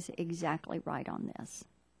she is exactly right on this.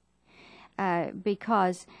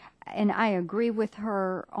 Because, and I agree with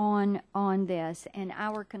her on this, and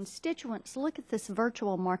our constituents look at this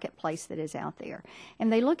virtual marketplace that is out there,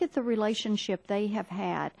 and they look at the relationship they have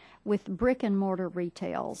had with brick and mortar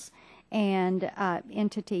retails and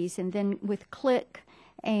entities, and then with click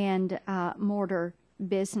and mortar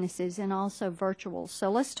businesses, and also virtual. So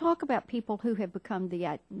let's talk about people who have become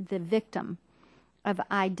the victim of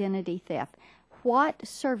identity theft. What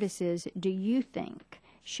services do you think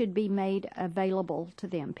should be made available to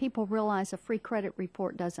them? People realize a free credit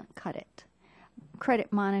report doesn't cut it.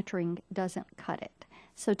 Credit monitoring doesn't cut it.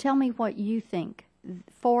 So tell me what you think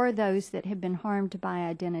for those that have been harmed by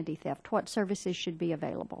identity theft? What services should be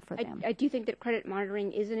available for them? I do think that credit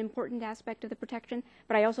monitoring is an important aspect of the protection,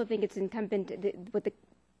 but I also think it's incumbent what the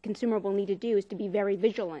consumer will need to do is to be very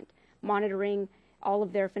vigilant, monitoring all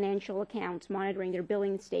of their financial accounts, monitoring their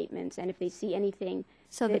billing statements, and if they see anything.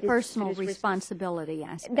 So the personal responsibility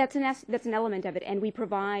aspect. That's an element of it, and we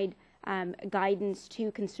provide guidance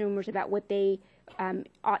to consumers about what they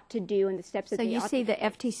ought to do and the steps that so they ought to So you see the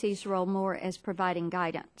FTC's role more as providing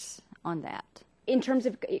guidance on that? In terms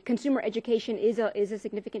of consumer education is a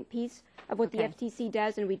significant piece of what the FTC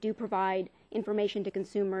does, and we do provide information to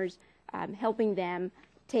consumers, helping them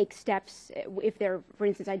take steps if their, for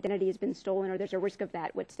instance, identity has been stolen or there's a risk of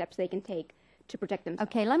that, what steps they can take to protect themselves.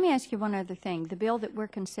 Okay, let me ask you one other thing. The bill that we're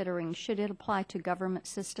considering, should it apply to government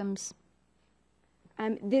systems?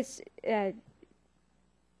 The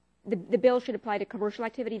bill should apply to commercial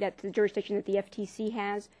activity. That's the jurisdiction that the FTC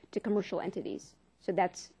has to commercial entities. So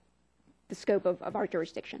that's the scope of our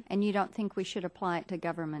jurisdiction. And you don't think we should apply it to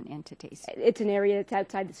government entities? It's an area that's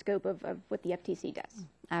outside the scope of what the FTC does.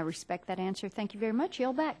 I respect that answer. Thank you very much.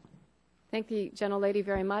 Yield back. Thank the gentlelady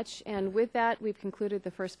very much. And with that, we've concluded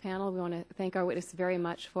the first panel. We want to thank our witness very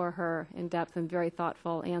much for her in-depth and very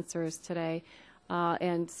thoughtful answers today.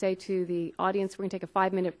 And say to the audience, we're going to take a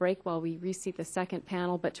 5-minute break while we reseat the second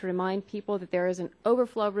panel, but to remind people that there is an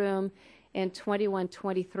overflow room in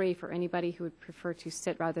 2123 for anybody who would prefer to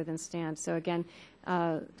sit rather than stand. So again,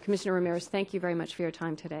 Commissioner Ramirez, thank you very much for your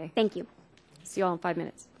time today. Thank you. See you all in 5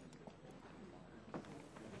 minutes.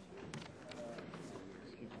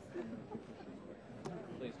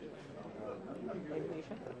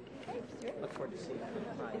 Look forward to seeing you.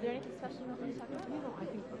 Is there anything special you want me to talk about? No, I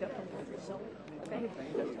think definitely so.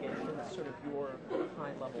 Investigation, sort of your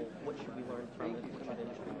high level, what should we learn from it, what should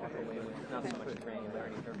industry walk away with, not so much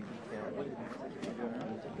granularity or detail.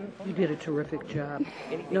 You did a terrific job.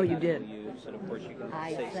 No, you did. And of course you can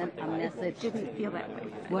I say sent something a like, message. It didn't feel that way.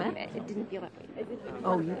 What? It didn't feel that way.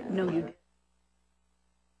 Oh, no, you did.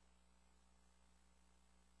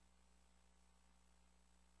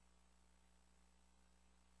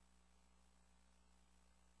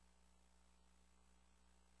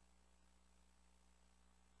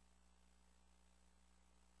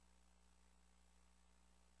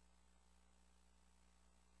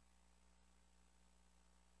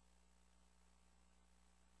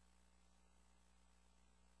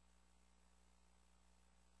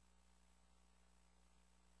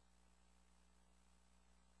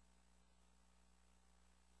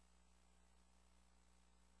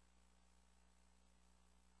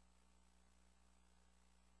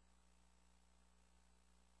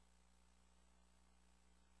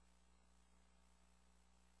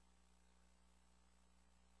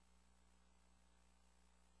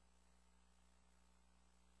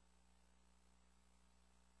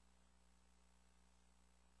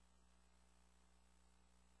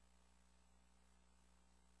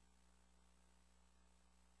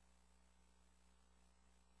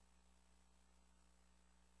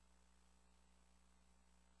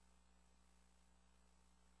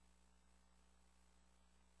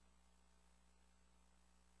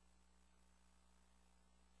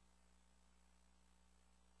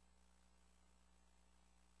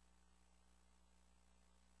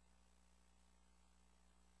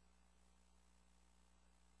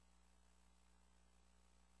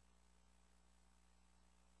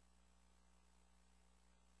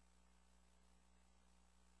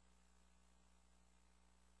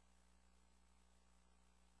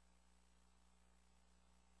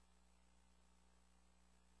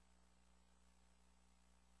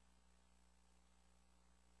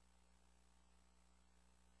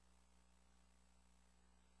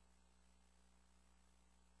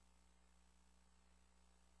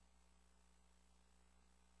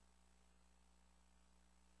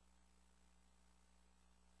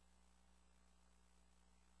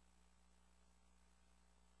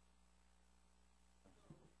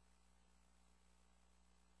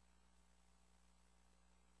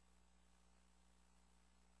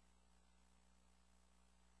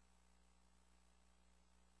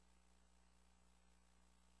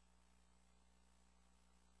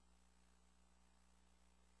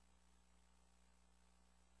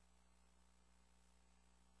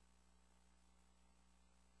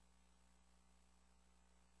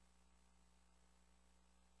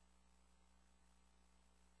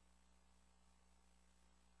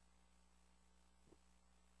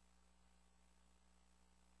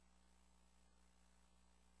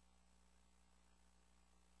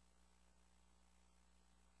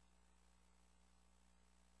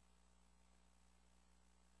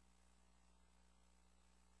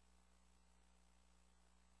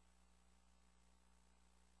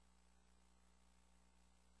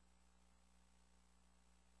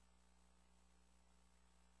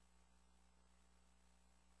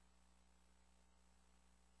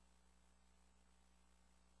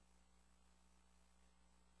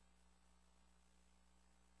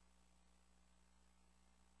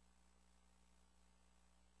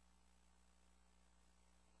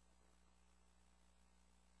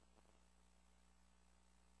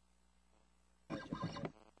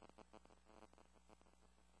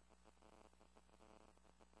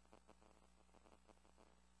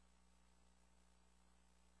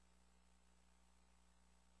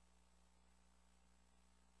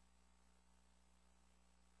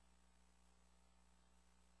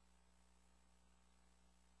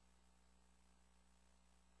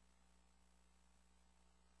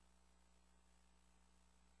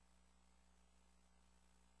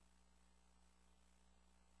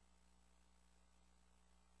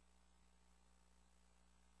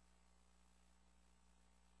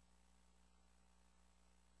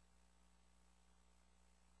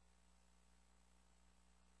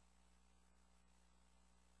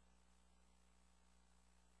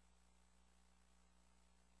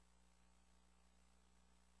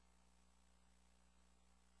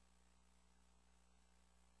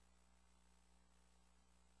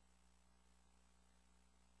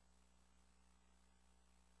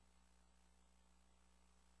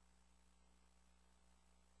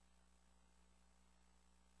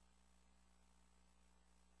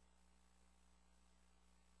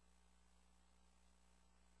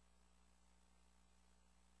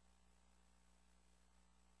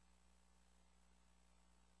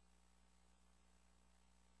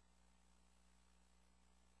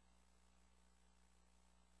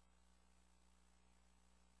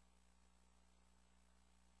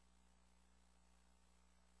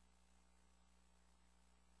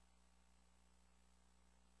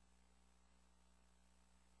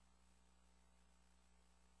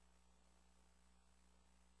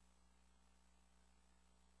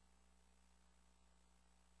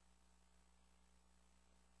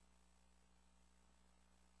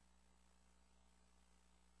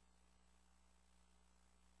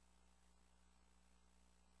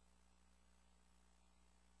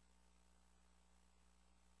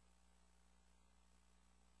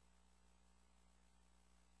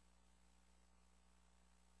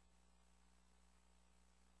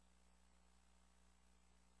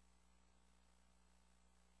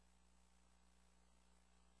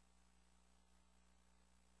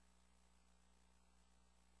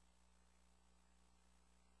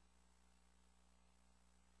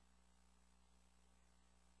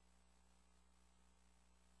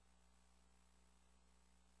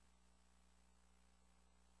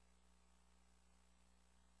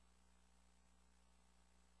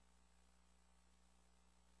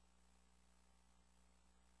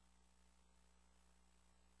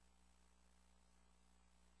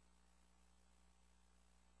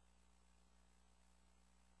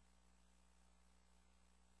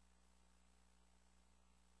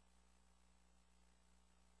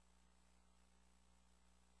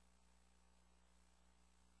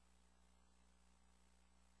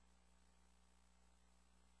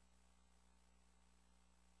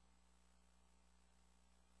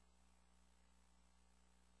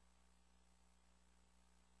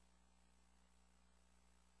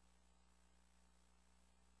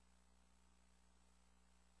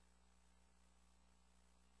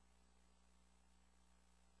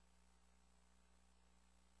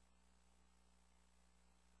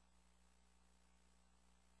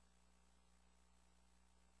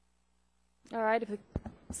 All right, if the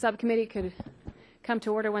subcommittee could come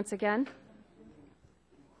to order once again.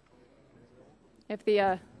 If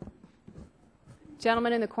the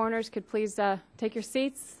gentlemen in the corners could please take your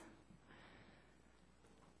seats.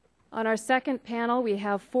 On our second panel, we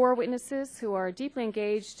have 4 witnesses who are deeply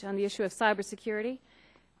engaged on the issue of cybersecurity.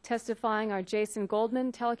 Testifying are Jason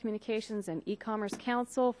Goldman, Telecommunications and E-commerce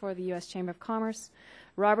Counsel for the U.S. Chamber of Commerce,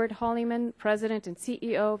 Robert Holliman, President and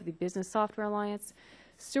CEO of the Business Software Alliance,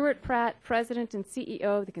 Stuart Pratt, President and CEO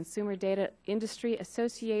of the Consumer Data Industry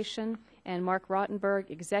Association, and Mark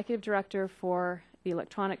Rottenberg, Executive Director for the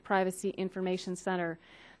Electronic Privacy Information Center.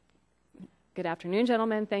 Good afternoon,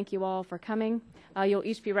 gentlemen. Thank you all for coming. You'll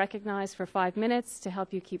each be recognized for 5 minutes to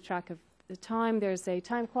help you keep track of the time. There's a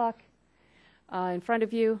time clock in front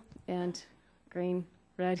of you, and green,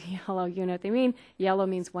 red, yellow, you know what they mean. Yellow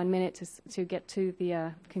means 1 minute to get to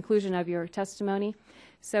the conclusion of your testimony.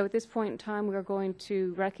 So at this point in time, we are going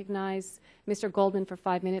to recognize Mr. Goldman for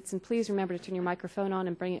 5 minutes, and please remember to turn your microphone on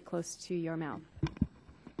and bring it close to your mouth.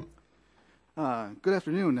 Good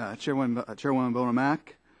afternoon, Chairwoman Bono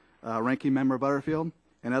Mack, Ranking Member Butterfield,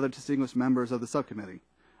 and other distinguished members of the subcommittee.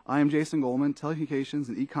 I am Jason Goldman, Telecommunications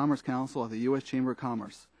and E-commerce Counsel at the U.S. Chamber of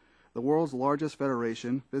Commerce, the world's largest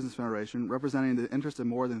business federation, representing the interests of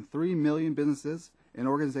more than 3 million businesses and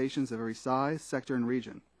organizations of every size, sector, and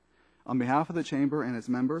region. On behalf of the Chamber and its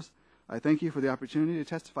members, I thank you for the opportunity to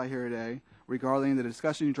testify here today regarding the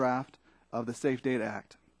discussion draft of the Safe Data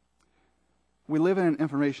Act. We live in an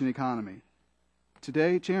information economy.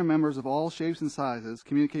 Today, Chamber members of all shapes and sizes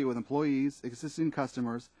communicate with employees, existing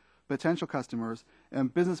customers, potential customers,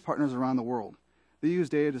 and business partners around the world. They use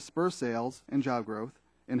data to spur sales and job growth,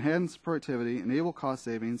 enhance productivity, enable cost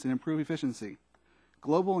savings, and improve efficiency.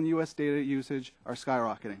 Global and U.S. data usage are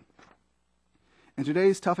skyrocketing. In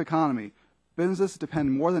today's tough economy, businesses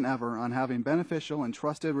depend more than ever on having beneficial and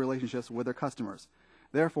trusted relationships with their customers.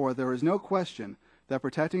 Therefore, there is no question that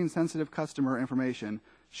protecting sensitive customer information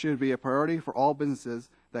should be a priority for all businesses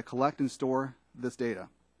that collect and store this data,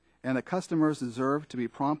 and that customers deserve to be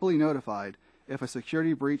promptly notified if a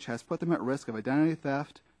security breach has put them at risk of identity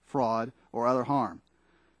theft, fraud, or other harm.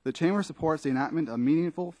 The Chamber supports the enactment of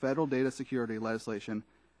meaningful federal data security legislation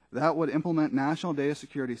that would implement national data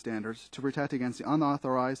security standards to protect against the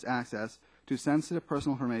unauthorized access to sensitive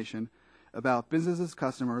personal information about businesses'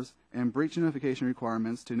 customers and breach notification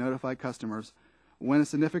requirements to notify customers when a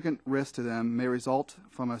significant risk to them may result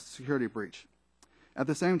from a security breach. At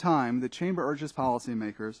the same time, the Chamber urges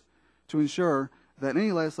policymakers to ensure that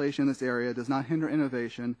any legislation in this area does not hinder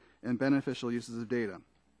innovation and beneficial uses of data.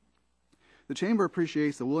 The Chamber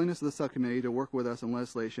appreciates the willingness of the subcommittee to work with us on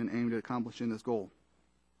legislation aimed at accomplishing this goal.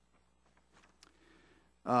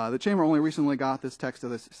 The Chamber only recently got this text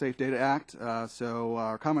of the Safe Data Act, so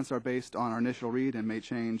our comments are based on our initial read and may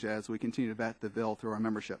change as we continue to vet the bill through our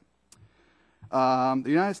membership. The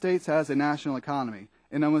United States has a national economy,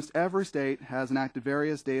 and almost every state has enacted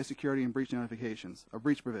various data security and breach notifications, or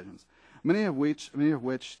breach provisions, many of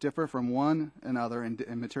which differ from one another in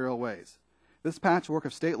material ways. This patchwork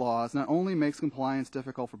of state laws not only makes compliance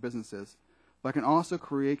difficult for businesses, but can also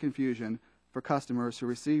create confusion for customers who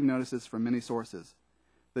receive notices from many sources.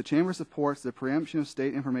 The Chamber supports the preemption of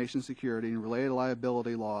state information security and related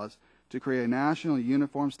liability laws to create a national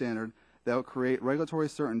uniform standard that will create regulatory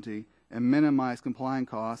certainty and minimize compliance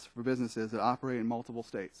costs for businesses that operate in multiple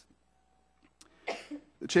states.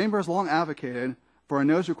 The Chamber has long advocated for a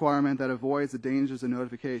notice requirement that avoids the dangers of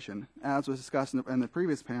notification. As was discussed in the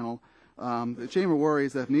previous panel, the Chamber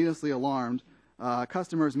worries that if needlessly alarmed,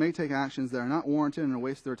 customers may take actions that are not warranted and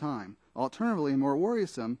waste their time. Alternatively, more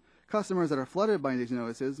worrisome, customers that are flooded by these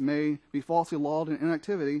notices may be falsely lulled in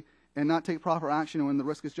inactivity and not take proper action when the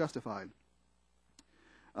risk is justified.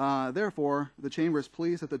 Therefore, the Chamber is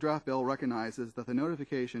pleased that the draft bill recognizes that the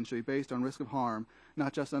notification should be based on risk of harm,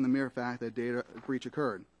 not just on the mere fact that data breach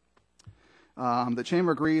occurred. The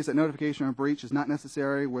Chamber agrees that notification of breach is not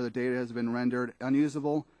necessary where the data has been rendered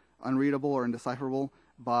unusable, unreadable, or indecipherable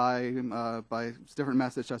by different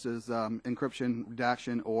methods such as encryption,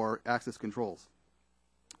 redaction, or access controls.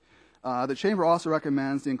 The Chamber also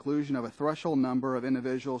recommends the inclusion of a threshold number of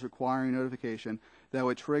individuals requiring notification that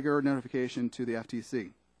would trigger notification to the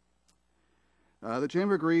FTC. The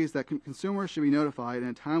Chamber agrees that consumers should be notified in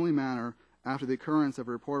a timely manner after the occurrence of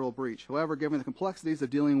a reportable breach. However, given the complexities of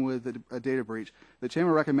dealing with a data breach, the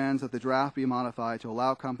Chamber recommends that the draft be modified to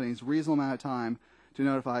allow companies a reasonable amount of time to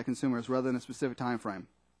notify consumers rather than a specific time frame.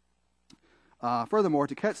 Furthermore,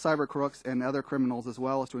 to catch cyber crooks and other criminals as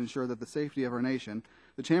well as to ensure that the safety of our nation,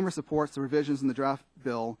 the Chamber supports the revisions in the draft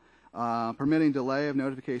bill permitting delay of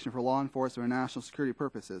notification for law enforcement and national security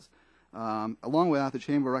purposes. Along with that, the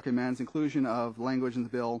Chamber recommends inclusion of language in the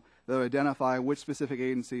bill that would identify which specific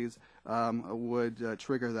agencies would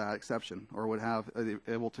trigger that exception or would have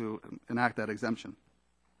able to enact that exemption.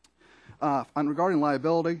 Regarding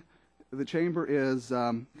liability, the Chamber is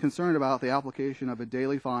concerned about the application of a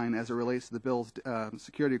daily fine as it relates to the bill's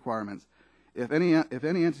security requirements. If any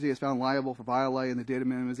entity is found liable for violating the data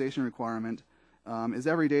minimization requirement, is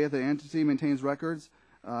every day the entity maintains records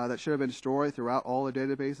that should have been destroyed throughout all the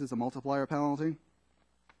databases a multiplier penalty?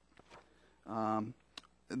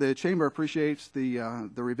 The Chamber appreciates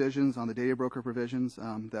the revisions on the data broker provisions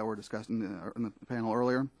that were discussed in the panel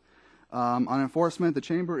earlier. On enforcement, the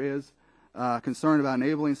Chamber is concerned about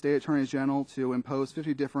enabling state attorneys general to impose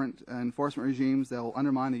 50 different enforcement regimes that will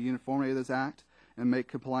undermine the uniformity of this act and make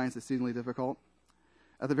compliance exceedingly difficult.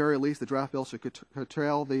 At the very least, the draft bill should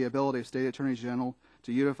curtail the ability of state attorneys general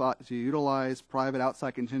to utilize private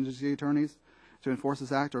outside contingency attorneys to enforce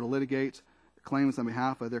this act or to litigate claims on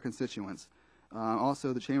behalf of their constituents.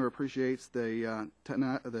 Also, the Chamber appreciates the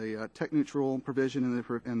tech-neutral provision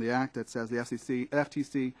in the act that says the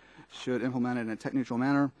FTC should implement it in a tech-neutral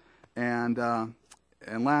manner. And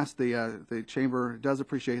last, the Chamber does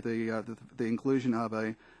appreciate the inclusion of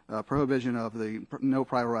a prohibition of the no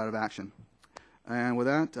private right of action. And with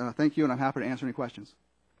that, thank you, and I'm happy to answer any questions.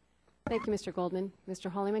 Thank you, Mr. Goldman.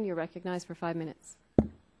 Mr. Holliman, you're recognized for 5 minutes.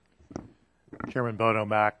 Chairman Bono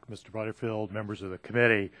Mack, Mr. Butterfield, members of the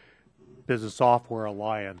committee, Business Software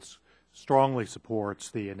Alliance strongly supports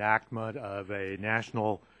the enactment of a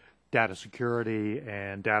national data security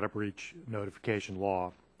and data breach notification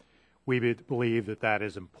law. We believe that that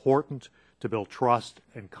is important to build trust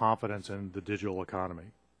and confidence in the digital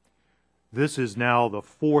economy. This is now the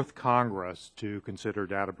 4th Congress to consider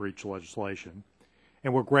data breach legislation,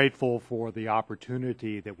 and we're grateful for the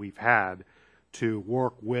opportunity that we've had to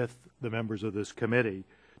work with the members of this committee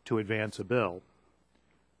to advance a bill.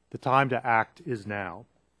 The time to act is now.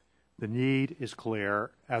 The need is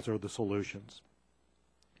clear, as are the solutions.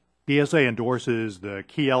 BSA endorses the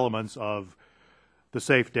key elements of the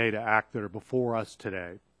Safe Data Act that are before us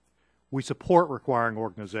today. We support requiring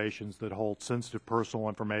organizations that hold sensitive personal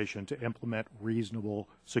information to implement reasonable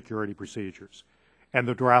security procedures. And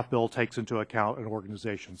the draft bill takes into account an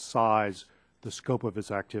organization's size, the scope of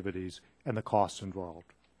its activities, and the costs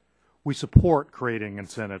involved. We support creating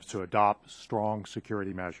incentives to adopt strong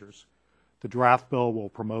security measures. The draft bill will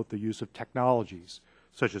promote the use of technologies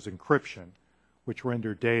such as encryption, which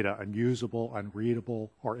render data unusable,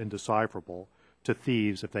 unreadable, or indecipherable to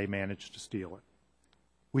thieves if they manage to steal it.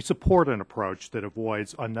 We support an approach that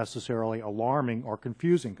avoids unnecessarily alarming or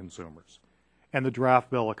confusing consumers, and the draft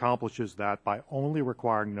bill accomplishes that by only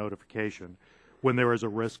requiring notification when there is a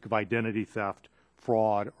risk of identity theft,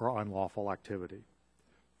 fraud, or unlawful activity.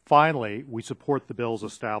 Finally, we support the bill's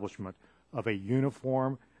establishment of a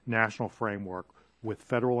uniform national framework with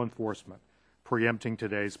federal enforcement, preempting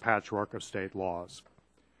today's patchwork of state laws.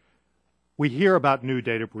 We hear about new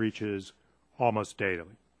data breaches almost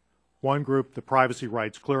daily. One group, the Privacy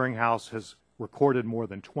Rights Clearinghouse, has recorded more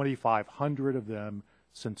than 2,500 of them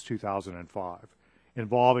since 2005,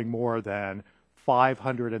 involving more than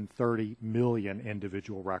 530 million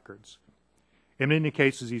individual records. In many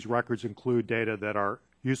cases, these records include data that are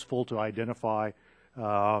useful to identify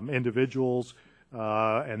individuals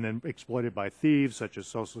and then exploited by thieves, such as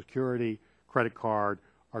Social Security, credit card,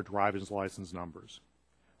 or driver's license numbers.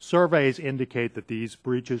 Surveys indicate that these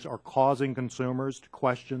breaches are causing consumers to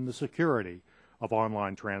question the security of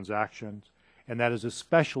online transactions, and that is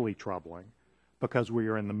especially troubling because we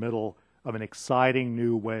are in the middle of an exciting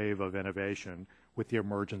new wave of innovation with the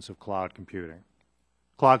emergence of cloud computing.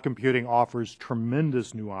 Cloud computing offers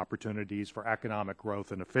tremendous new opportunities for economic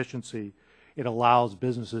growth and efficiency. It allows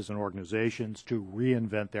businesses and organizations to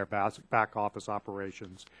reinvent their back office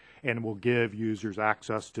operations and will give users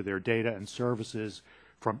access to their data and services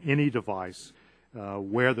from any device,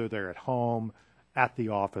 whether they're at home, at the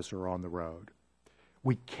office, or on the road.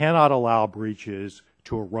 We cannot allow breaches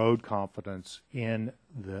to erode confidence in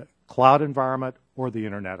the cloud environment or the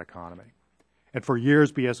Internet economy. And for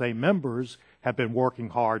years, BSA members have been working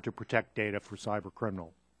hard to protect data for cyber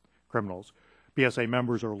criminals. BSA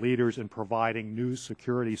members are leaders in providing new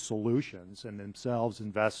security solutions and themselves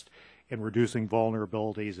invest in reducing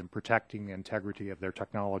vulnerabilities and protecting the integrity of their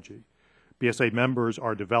technology. BSA members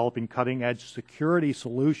are developing cutting-edge security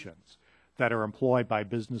solutions that are employed by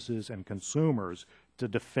businesses and consumers to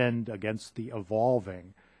defend against the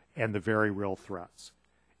evolving and the very real threats.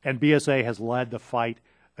 And BSA has led the fight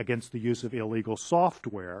against the use of illegal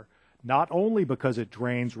software, not only because it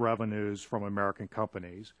drains revenues from American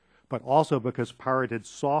companies, but also because pirated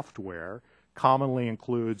software commonly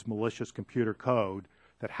includes malicious computer code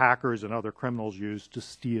that hackers and other criminals use to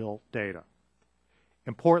steal data.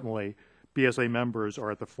 Importantly, BSA members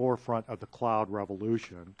are at the forefront of the cloud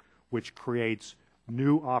revolution, which creates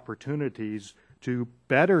new opportunities to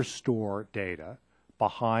better store data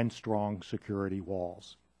behind strong security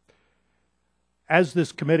walls. As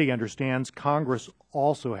this committee understands, Congress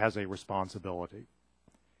also has a responsibility.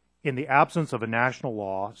 In the absence of a national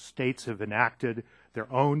law, states have enacted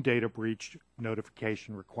their own data breach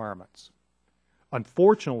notification requirements.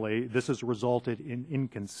 Unfortunately, this has resulted in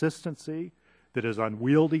inconsistency that is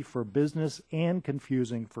unwieldy for business and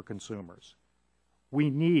confusing for consumers. We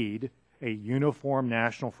need a uniform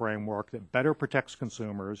national framework that better protects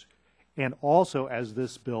consumers and also, as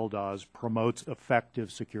this bill does, promotes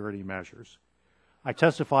effective security measures. I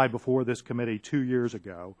testified before this committee 2 years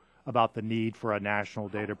ago about the need for a national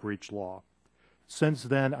data breach law. Since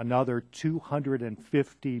then, another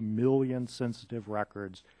 250 million sensitive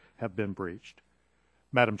records have been breached.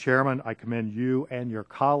 Madam Chairman, I commend you and your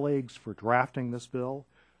colleagues for drafting this bill.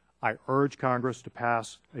 I urge Congress to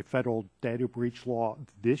pass a federal data breach law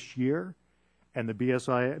this year, and the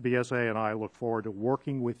BSA and I look forward to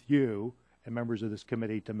working with you and members of this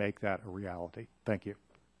committee to make that a reality. Thank you.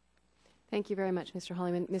 Thank you very much, Mr.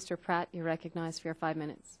 Hollyman. Mr. Pratt, you're recognized for your 5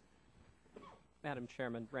 minutes. Madam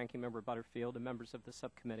Chairman, Ranking Member Butterfield, and members of the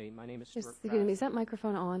subcommittee, my name is Just, Stuart excuse me, Pratt. is that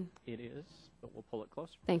microphone on? It is, but we'll pull it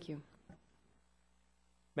closer. Thank you.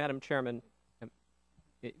 Madam Chairman,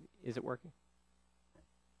 is it working?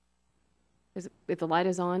 If the light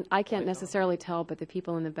is on, I can't necessarily tell, but the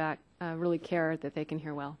people in the back really care that they can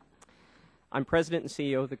hear well. I'm President and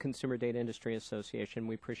CEO of the Consumer Data Industry Association.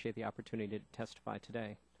 We appreciate the opportunity to testify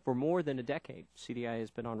today. For more than a decade, CDI has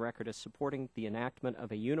been on record as supporting the enactment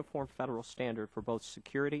of a uniform federal standard for both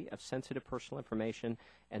security of sensitive personal information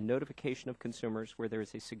and notification of consumers where there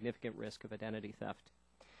is a significant risk of identity theft.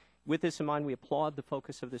 With this in mind, we applaud the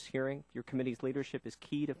focus of this hearing. Your committee's leadership is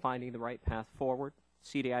key to finding the right path forward.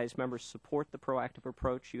 CDI's members support the proactive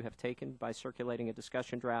approach you have taken by circulating a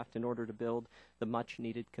discussion draft in order to build the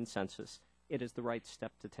much-needed consensus. It is the right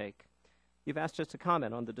step to take. You've asked us to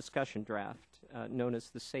comment on the discussion draft known as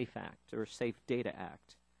the SAFE Act, or Safe Data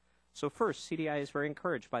Act. So first, CDI is very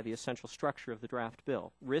encouraged by the essential structure of the draft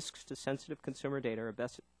bill. Risks to sensitive consumer data are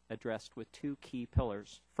best addressed with two key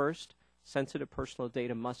pillars. First, sensitive personal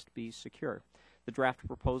data must be secure. The draft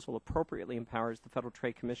proposal appropriately empowers the Federal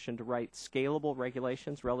Trade Commission to write scalable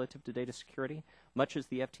regulations relative to data security, much as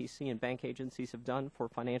the FTC and bank agencies have done for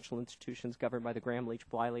financial institutions governed by the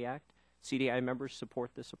Gramm-Leach-Bliley Act. CDI members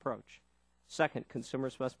support this approach. Second,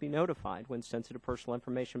 consumers must be notified when sensitive personal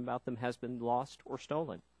information about them has been lost or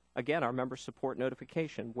stolen. Again, our members support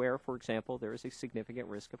notification where, for example, there is a significant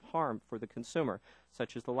risk of harm for the consumer,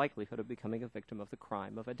 such as the likelihood of becoming a victim of the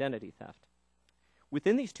crime of identity theft.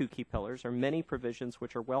 Within these two key pillars are many provisions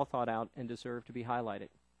which are well thought out and deserve to be highlighted.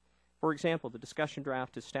 For example, the discussion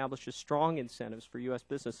draft establishes strong incentives for U.S.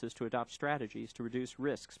 businesses to adopt strategies to reduce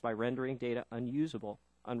risks by rendering data unusable,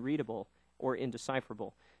 unreadable, or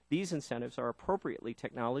indecipherable. These incentives are appropriately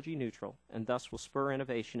technology neutral and thus will spur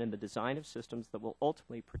innovation in the design of systems that will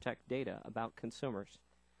ultimately protect data about consumers.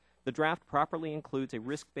 The draft properly includes a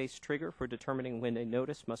risk-based trigger for determining when a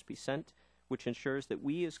notice must be sent, which ensures that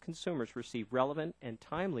we as consumers receive relevant and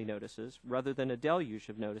timely notices rather than a deluge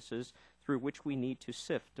of notices through which we need to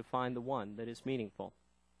sift to find the one that is meaningful.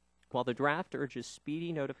 While the draft urges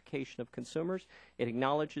speedy notification of consumers, it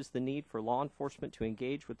acknowledges the need for law enforcement to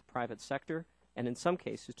engage with the private sector and in some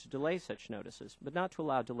cases to delay such notices, but not to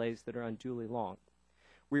allow delays that are unduly long.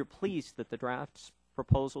 We are pleased that the draft's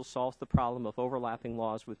proposal solves the problem of overlapping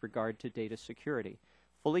laws with regard to data security.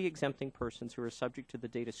 Fully exempting persons who are subject to the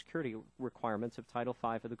data security requirements of Title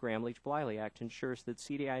V of the Gramm-Leach-Bliley Act ensures that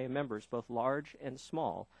CDIA members, both large and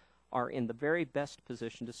small, are in the very best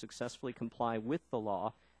position to successfully comply with the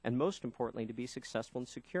law and, most importantly, to be successful in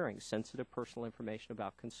securing sensitive personal information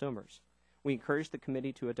about consumers. We encourage the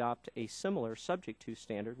committee to adopt a similar subject to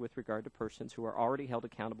standard with regard to persons who are already held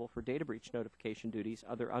accountable for data breach notification duties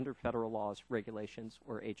under federal laws, regulations,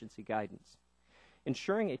 or agency guidance.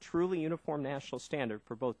 Ensuring a truly uniform national standard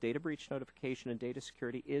for both data breach notification and data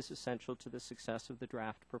security is essential to the success of the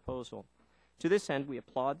draft proposal. To this end, we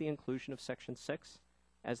applaud the inclusion of Section 6.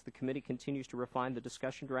 As the committee continues to refine the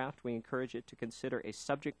discussion draft, we encourage it to consider a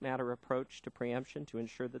subject matter approach to preemption to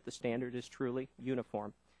ensure that the standard is truly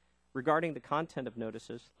uniform. Regarding the content of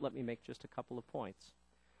notices, let me make just a couple of points.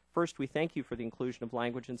 First, we thank you for the inclusion of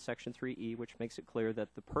language in Section 3E, which makes it clear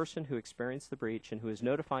that the person who experienced the breach and who is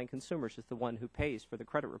notifying consumers is the one who pays for the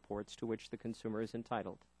credit reports to which the consumer is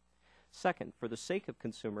entitled. Second, for the sake of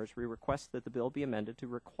consumers, we request that the bill be amended to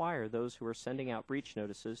require those who are sending out breach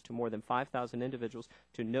notices to more than 5,000 individuals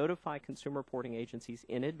to notify consumer reporting agencies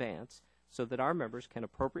in advance so that our members can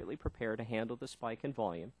appropriately prepare to handle the spike in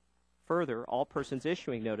volume. Further, all persons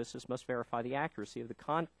issuing notices must verify the accuracy of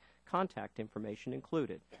the contact information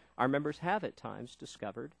included. Our members have at times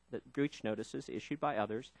discovered that breach notices issued by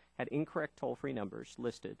others had incorrect toll-free numbers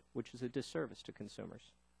listed, which is a disservice to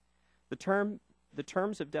consumers. In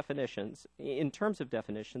terms of definitions,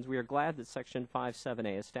 we are glad that Section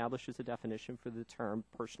 57A establishes a definition for the term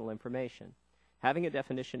personal information. Having a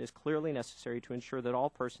definition is clearly necessary to ensure that all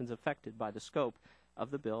persons affected by the scope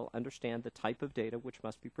of the bill understand the type of data which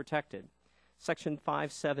must be protected. Section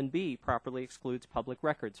 57B properly excludes public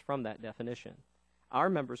records from that definition. Our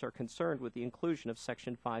members are concerned with the inclusion of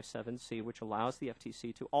Section 57C, which allows the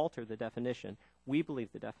FTC to alter the definition. We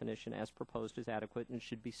believe the definition as proposed is adequate and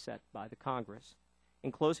should be set by the Congress.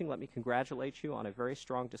 In closing, let me congratulate you on a very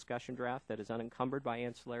strong discussion draft that is unencumbered by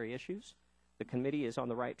ancillary issues. The committee is on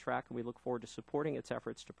the right track, and we look forward to supporting its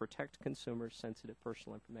efforts to protect consumers' sensitive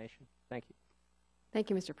personal information. Thank you. Thank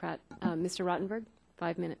you, Mr. Pratt. Mr. Rottenberg,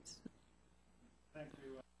 5 minutes. Thank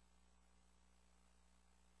you.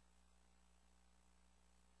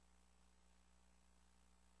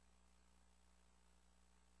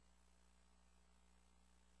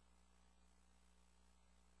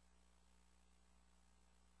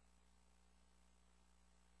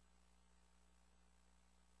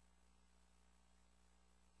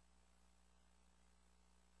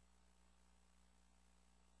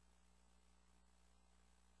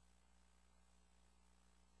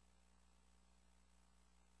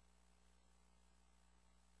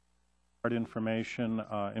 Information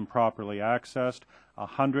improperly accessed.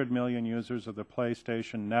 100 million users of the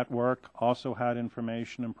PlayStation Network also had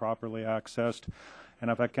information improperly accessed.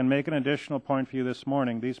 And if I can make an additional point for you this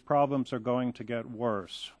morning, these problems are going to get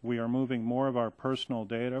worse. We are moving more of our personal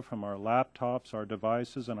data from our laptops, our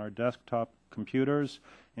devices, and our desktop computers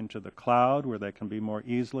into the cloud, where they can be more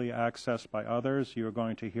easily accessed by others. You're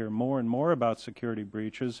going to hear more and more about security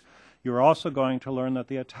breaches. You're also going to learn that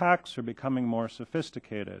the attacks are becoming more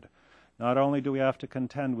sophisticated. Not only do we have to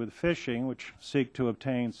contend with phishing, which seek to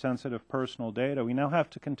obtain sensitive personal data, we now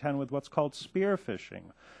have to contend with what's called spear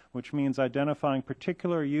phishing, which means identifying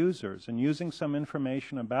particular users and using some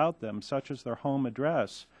information about them, such as their home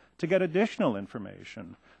address, to get additional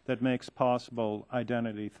information that makes possible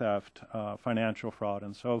identity theft, financial fraud,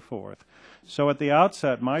 and so forth. So at the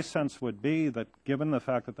outset, my sense would be that given the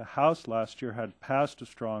fact that the House last year had passed a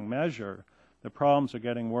strong measure, the problems are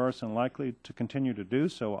getting worse and likely to continue to do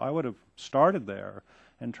so. I would have started there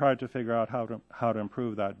and tried to figure out how to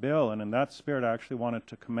improve that bill. And in that spirit, I actually wanted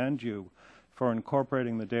to commend you for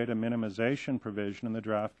incorporating the data minimization provision in the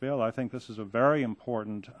draft bill. I think this is a very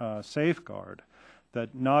important safeguard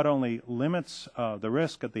that not only limits the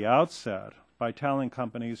risk at the outset by telling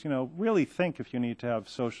companies, really think if you need to have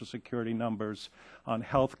Social Security numbers on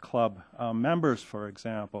health club members, for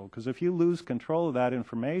example, because if you lose control of that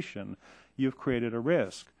information, you've created a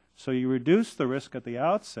risk. So you reduce the risk at the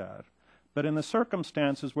outset, but in the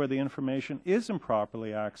circumstances where the information is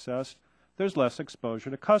improperly accessed, there's less exposure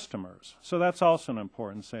to customers. So that's also an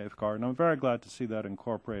important safeguard, and I'm very glad to see that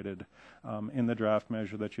incorporated in the draft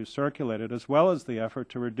measure that you circulated, as well as the effort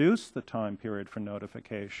to reduce the time period for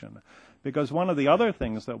notification. Because one of the other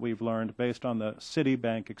things that we've learned based on the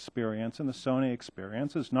Citibank experience and the Sony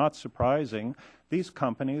experience is, not surprising, these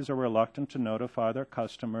companies are reluctant to notify their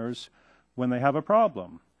customers when they have a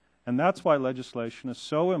problem. And that's why legislation is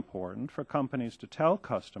so important for companies to tell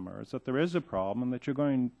customers that there is a problem and that you're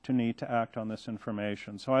going to need to act on this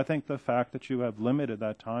information. So I think the fact that you have limited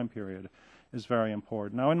that time period is very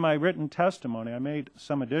important. Now, in my written testimony, I made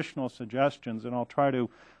some additional suggestions, and I'll try to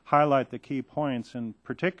highlight the key points, in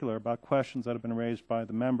particular about questions that have been raised by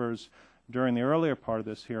the members during the earlier part of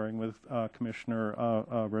this hearing with Commissioner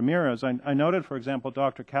Ramirez. I noted, for example,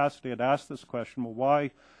 Dr. Cassidy had asked this question, well,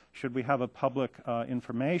 why should we have a public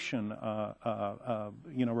information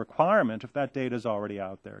requirement if that data is already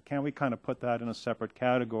out there? Can't we kind of put that in a separate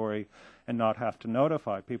category and not have to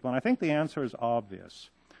notify people? And I think the answer is obvious.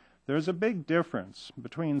 There's a big difference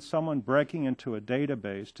between someone breaking into a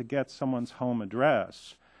database to get someone's home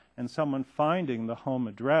address and someone finding the home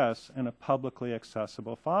address in a publicly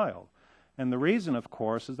accessible file. And the reason, of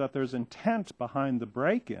course, is that there's intent behind the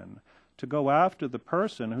break-in to go after the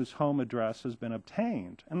person whose home address has been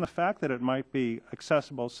obtained. And the fact that it might be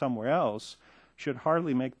accessible somewhere else should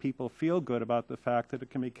hardly make people feel good about the fact that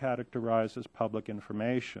it can be categorized as public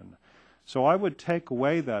information. So I would take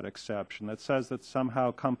away that exception that says that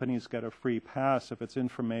somehow companies get a free pass if it's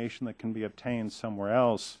information that can be obtained somewhere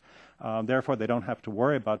else. Therefore, they don't have to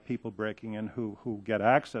worry about people breaking in who get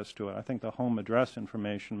access to it. I think the home address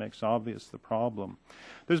information makes obvious the problem.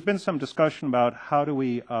 There's been some discussion about how do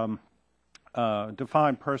we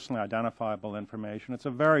define personally identifiable information. It's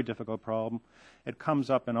a very difficult problem. It comes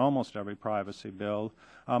up in almost every privacy bill.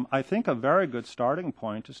 I think a very good starting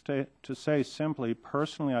point is to say simply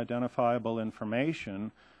personally identifiable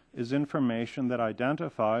information is information that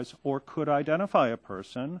identifies or could identify a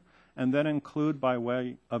person, and then include by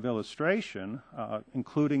way of illustration,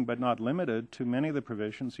 including but not limited to many of the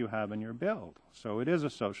provisions you have in your bill. So it is a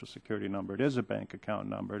Social Security number, it is a bank account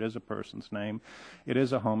number, it is a person's name, it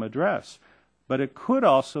is a home address. But it could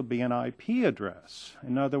also be an IP address.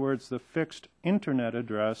 In other words, the fixed internet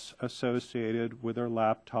address associated with their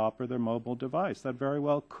laptop or their mobile device. That very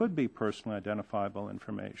well could be personally identifiable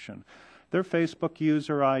information. Their Facebook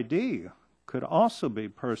user ID could also be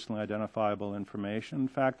personally identifiable information. In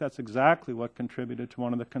fact, that's exactly what contributed to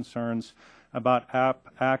one of the concerns about app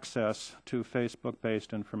access to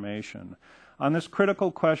Facebook-based information. On this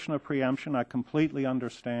critical question of preemption, I completely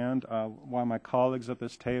understand why my colleagues at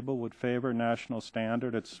this table would favor national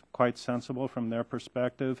standard. It's quite sensible from their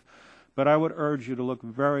perspective. But I would urge you to look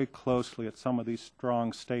very closely at some of these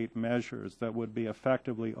strong state measures that would be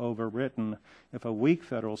effectively overwritten if a weak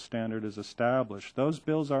federal standard is established. Those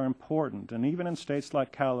bills are important, and even in states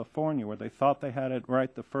like California, where they thought they had it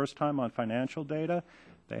right the first time on financial data,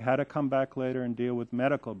 they had to come back later and deal with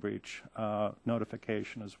medical breach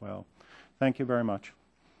notification as well. Thank you very much.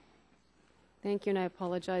 Thank you, and I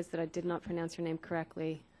apologize that I did not pronounce your name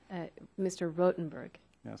correctly. Mr. Rotenberg,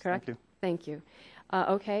 yes, correct? Thank you. Thank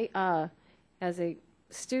you. As a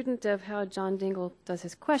student of how John Dingell does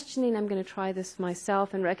his questioning, I'm going to try this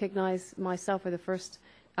myself and recognize myself for the first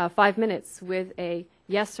 5 minutes with a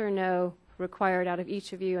yes or no required out of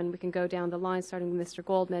each of you, and we can go down the line starting with Mr.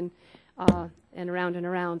 Goldman and around and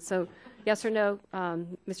around. So yes or no,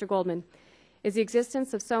 Mr. Goldman. Is the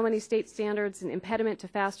existence of so many state standards an impediment to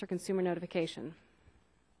faster consumer notification?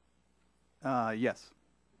 Yes.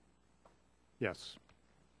 Yes.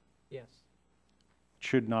 Yes.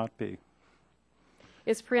 Should not be.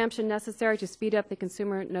 Is preemption necessary to speed up the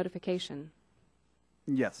consumer notification?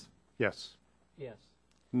 Yes. Yes. Yes.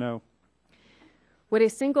 No. Would a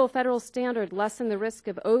single federal standard lessen the risk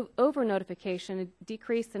of over-notification and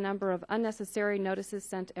decrease the number of unnecessary notices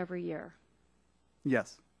sent every year?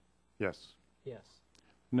 Yes. Yes. Yes.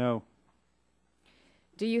 No.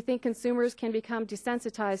 Do you think consumers can become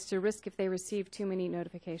desensitized to risk if they receive too many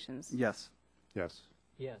notifications? Yes. Yes.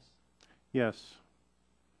 Yes. Yes.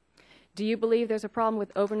 Do you believe there's a problem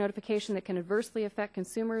with over-notification that can adversely affect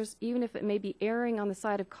consumers, even if it may be erring on the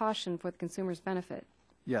side of caution for the consumer's benefit?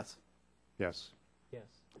 Yes. Yes. Yes.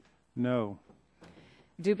 No.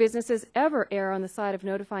 Do businesses ever err on the side of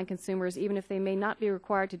notifying consumers, even if they may not be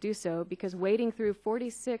required to do so, because wading through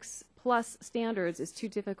 46-plus standards is too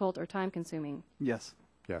difficult or time-consuming? Yes.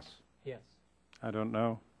 Yes. Yes. I don't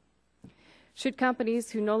know. Should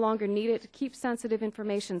companies who no longer need it keep sensitive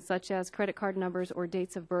information such as credit card numbers or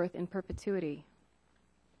dates of birth in perpetuity?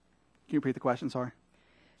 Can you repeat the question? Sorry.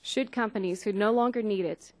 Should companies who no longer need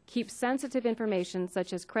it keep sensitive information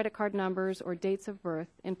such as credit card numbers or dates of birth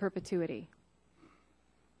in perpetuity?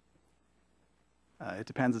 It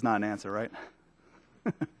depends is not an answer, right?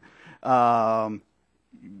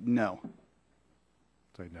 No.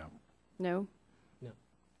 Say no. No? No.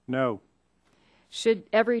 No. Should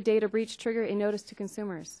every data breach trigger a notice to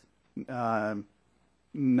consumers? No.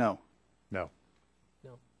 No. No.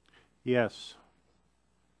 Yes.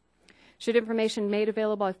 Should information made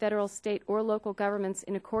available by federal, state, or local governments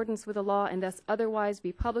in accordance with the law and thus otherwise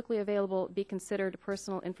be publicly available be considered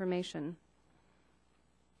personal information?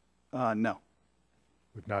 No.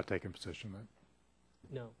 We've not taken position on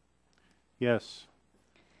that. No. Yes.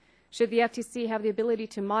 Should the FTC have the ability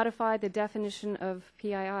to modify the definition of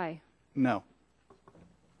PII? No.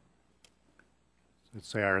 Let's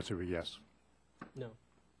say our answer would be yes. No.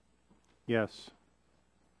 Yes.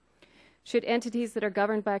 Should entities that are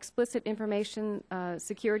governed by explicit information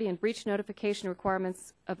security and breach notification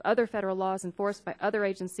requirements of other federal laws enforced by other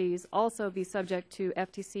agencies also be subject to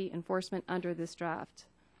FTC enforcement under this draft?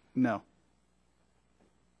 No.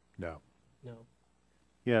 No. No.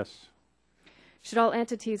 Yes. Should all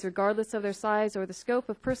entities, regardless of their size or the scope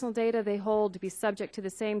of personal data they hold, be subject to the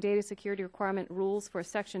same data security requirement rules for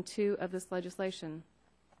Section 2 of this legislation?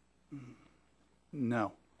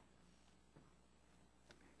 No.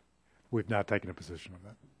 We've not taken a position on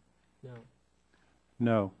that. No.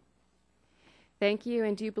 No. Thank you.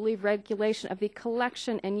 And do you believe regulation of the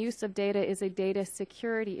collection and use of data is a data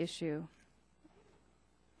security issue?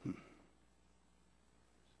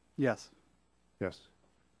 Yes. Yes.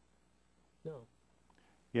 No.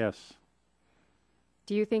 Yes.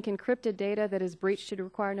 Do you think encrypted data that is breached should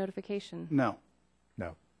require notification? No.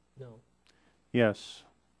 No. No. Yes.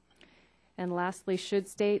 And lastly, should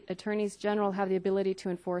state attorneys general have the ability to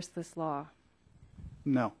enforce this law?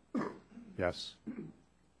 No. Yes.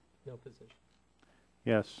 No position.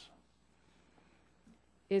 Yes.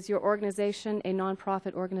 Is your organization a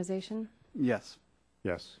nonprofit organization? Yes.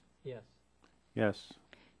 Yes. Yes. Yes.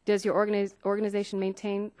 Does your organization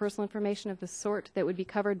maintain personal information of the sort that would be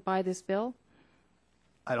covered by this bill?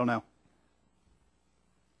 I don't know.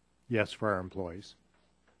 Yes for our employees.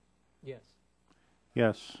 Yes.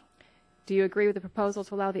 Yes. Do you agree with the proposal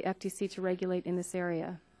to allow the FTC to regulate in this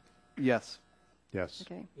area? Yes. Yes.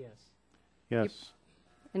 Okay. Yes. Yes.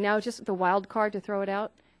 And now just the wild card to throw it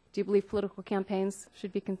out. Do you believe political campaigns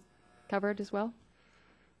should be covered as well?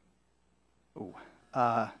 Ooh.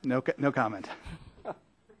 No comment.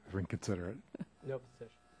 Reconsider it. No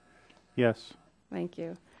position. Yes. Thank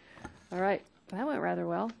you. All right. That went rather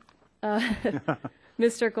well.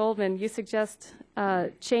 Mr. Goldman, you suggest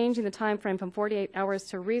changing the time frame from 48 hours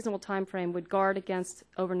to a reasonable time frame would guard against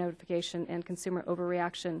over-notification and consumer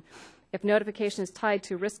overreaction. If notification is tied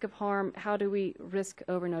to risk of harm, how do we risk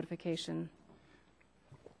over-notification?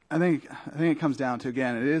 I think it comes down to,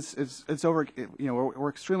 again, it's over. We're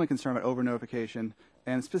extremely concerned about over-notification,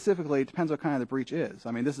 and specifically, it depends what kind of the breach is.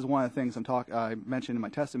 I mean, this is one of the things I mentioned in my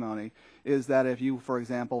testimony, is that if you, for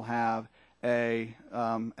example, have an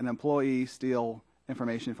employee steal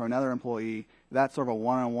information from another employee, that's sort of a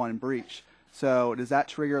one-on-one breach. So does that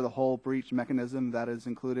trigger the whole breach mechanism that is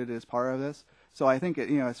included as part of this? So I think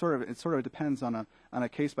it sort of depends on a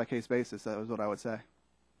case-by-case basis. That was what I would say.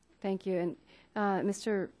 Thank you. And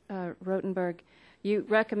Mr. Rotenberg, you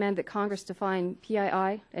recommend that Congress define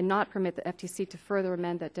PII and not permit the FTC to further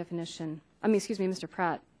amend that definition. Excuse me, Mr.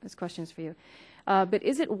 Pratt, this question is for you. But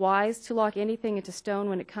is it wise to lock anything into stone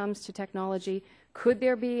when it comes to technology? Could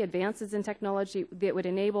there be advances in technology that would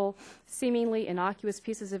enable seemingly innocuous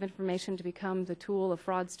pieces of information to become the tool of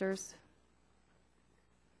fraudsters?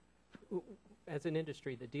 As an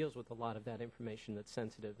industry that deals with a lot of that information that's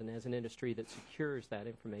sensitive, and as an industry that secures that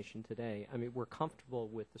information today, I mean, we're comfortable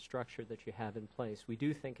with the structure that you have in place. We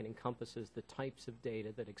do think it encompasses the types of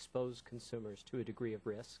data that expose consumers to a degree of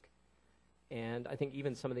risk. And I think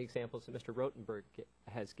even some of the examples that Mr. Rotenberg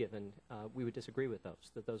has given, we would disagree with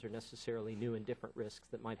those, that those are necessarily new and different risks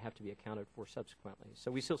that might have to be accounted for subsequently. So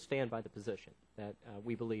we still stand by the position that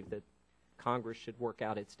we believe that Congress should work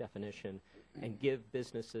out its definition and give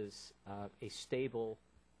businesses a stable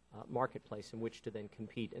marketplace in which to then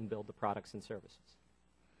compete and build the products and services.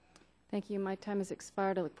 Thank you. My time has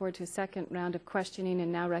expired. I look forward to a second round of questioning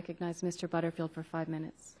and now recognize Mr. Butterfield for 5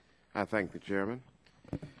 minutes. I thank the chairman.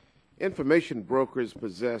 Information brokers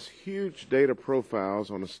possess huge data profiles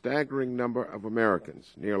on a staggering number of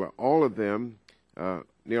Americans, nearly all of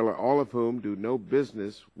whom do no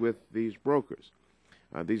business with these brokers.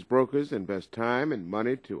 These brokers invest time and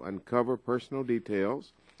money to uncover personal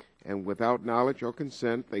details, and without knowledge or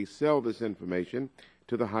consent, they sell this information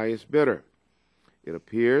to the highest bidder. It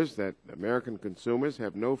appears that American consumers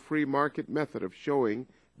have no free market method of showing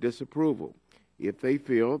disapproval if they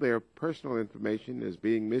feel their personal information is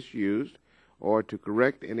being misused or to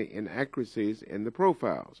correct any inaccuracies in the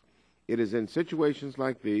profiles. It is in situations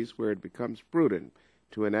like these where it becomes prudent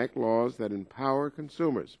to enact laws that empower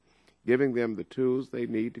consumers, giving them the tools they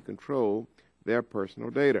need to control their personal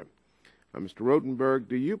data. Mr. Rotenberg,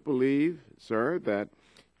 do you believe, sir, that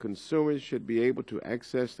consumers should be able to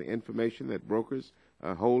access the information that brokers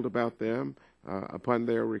hold about them upon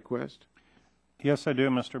their request? Yes, I do,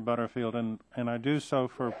 Mr. Butterfield, and I do so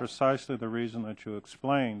for precisely the reason that you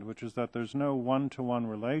explained, which is that there's no one-to-one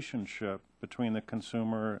relationship between the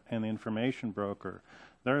consumer and the information broker.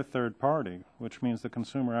 They're a third party, which means the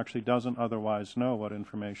consumer actually doesn't otherwise know what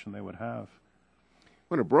information they would have.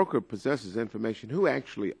 When a broker possesses information, who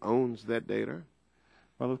actually owns that data?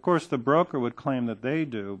 Well, of course, the broker would claim that they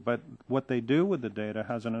do, but what they do with the data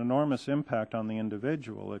has an enormous impact on the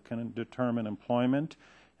individual. It can determine employment.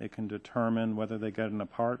 It can determine whether they get an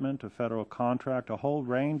apartment, a federal contract. A whole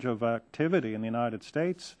range of activity in the United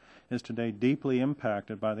States is today deeply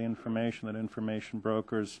impacted by the information that information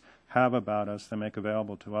brokers have about us they make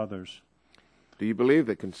available to others. Do you believe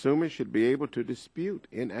that consumers should be able to dispute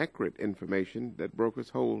inaccurate information that brokers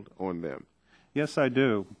hold on them? Yes, I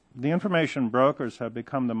do. The information brokers have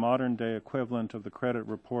become the modern-day equivalent of the credit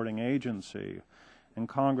reporting agency. And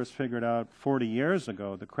Congress figured out 40 years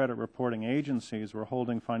ago the credit reporting agencies were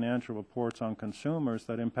holding financial reports on consumers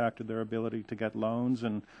that impacted their ability to get loans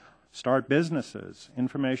and start businesses.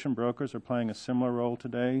 Information brokers are playing a similar role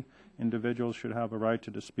today. Individuals should have a right to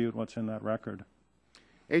dispute what's in that record.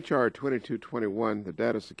 H.R. 2221, the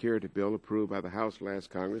data security bill approved by the House last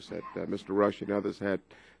Congress that Mr. Rush and others had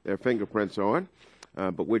their fingerprints on,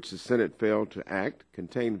 but which the Senate failed to act,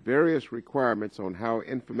 contained various requirements on how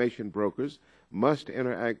information brokers must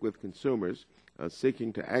interact with consumers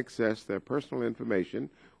seeking to access their personal information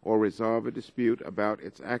or resolve a dispute about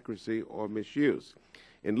its accuracy or misuse.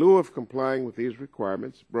 In lieu of complying with these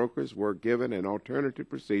requirements, brokers were given an alternative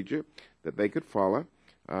procedure that they could follow,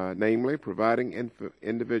 namely providing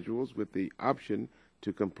individuals with the option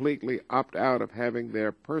to completely opt out of having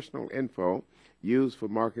their personal info used for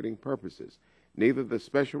marketing purposes. Neither the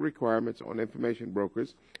special requirements on information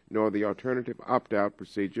brokers nor the alternative opt-out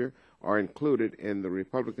procedure are included in the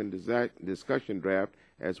Republican discussion draft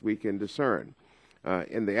as we can discern.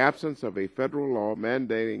 In the absence of a federal law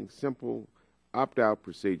mandating simple opt-out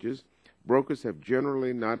procedures, brokers have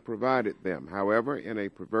generally not provided them. However, in a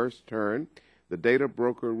perverse turn, the data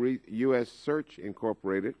broker U.S. Search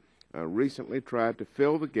Incorporated recently tried to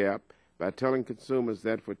fill the gap by telling consumers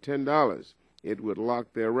that for $10 it would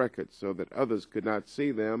lock their records so that others could not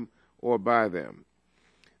see them or buy them.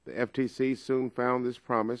 The FTC soon found this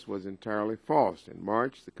promise was entirely false. In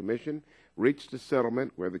March, the Commission reached a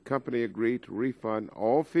settlement where the company agreed to refund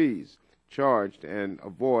all fees charged and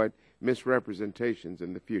avoid misrepresentations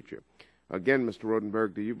in the future. Again, Mr.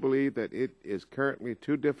 Rodenberg, do you believe that it is currently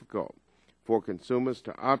too difficult for consumers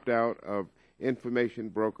to opt out of information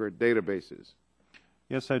broker databases?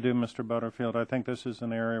 Yes, I do, Mr. Butterfield. I think this is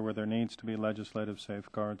an area where there needs to be legislative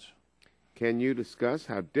safeguards. Can you discuss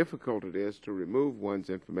how difficult it is to remove one's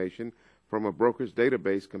information from a broker's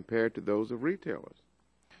database compared to those of retailers?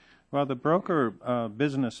 Well, the broker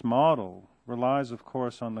business model relies, of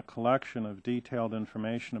course, on the collection of detailed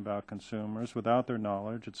information about consumers without their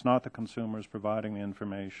knowledge. It's not the consumers providing the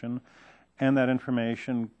information, and that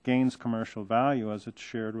information gains commercial value as it's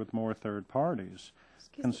shared with more third parties.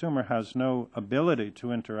 Consumer has no ability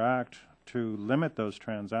to interact to limit those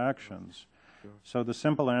transactions. So the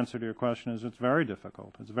simple answer to your question is it's very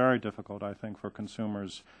difficult. It's very difficult, I think, for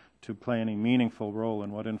consumers to play any meaningful role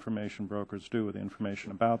in what information brokers do with the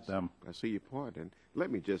information about them. I see your point, and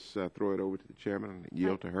let me just throw it over to the chairman and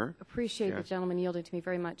yield to her. Appreciate the gentleman yielding to me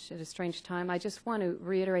very much at a strange time. I just want to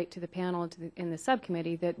reiterate to the panel and in the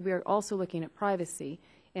subcommittee that we're also looking at privacy,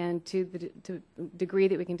 and to the degree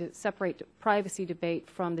that we can separate privacy debate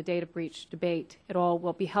from the data breach debate at all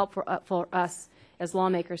will be helpful for us as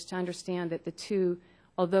lawmakers to understand that the two,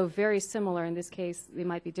 although very similar in this case, they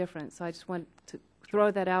might be different. So I just want to throw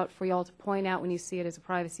that out for you all to point out when you see it as a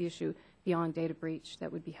privacy issue beyond data breach.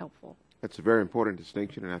 That would be helpful. That's a very important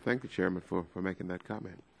distinction, and I thank the chairman for making that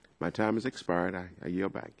comment. My time has expired. I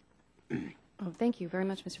yield back. Oh, thank you very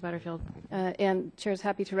much, Mr. Butterfield. And Chair is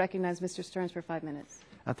happy to recognize Mr. Stearns for 5 minutes.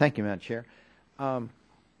 Thank you, Madam Chair.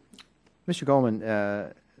 Mr. Goldman,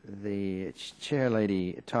 the chair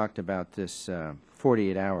lady talked about this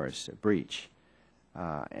 48 hours breach.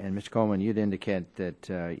 And Mr. Goldman, you'd indicate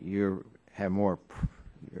that you have more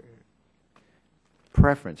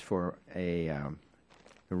preference for a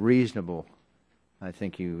reasonable, I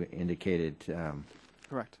think you indicated.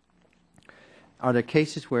 Correct. Are there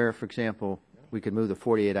cases where, for example, we could move the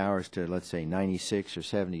 48 hours to, let's say, 96 or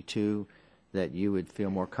 72 that you would feel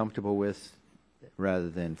more comfortable with rather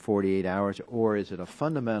than 48 hours? Or is it a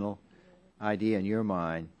fundamental idea in your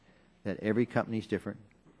mind that every company is different?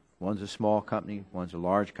 One's a small company, one's a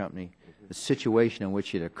large company. The situation in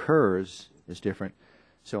which it occurs is different.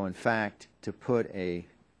 So, in fact, to put a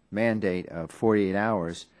mandate of 48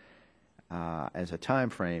 hours as a time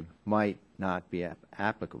frame might not be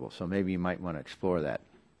applicable. So maybe you might want to explore that.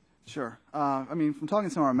 Sure. I mean, from talking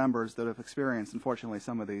to some of our members that have experienced, unfortunately,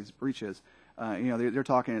 some of these breaches, they're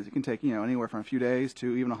talking it can take, anywhere from a few days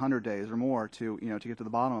to even 100 days or more to get to the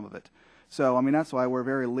bottom of it. So, I mean, that's why we're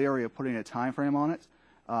very leery of putting a time frame on it.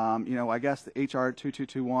 I guess the HR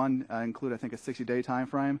 2221 include, I think, a 60-day time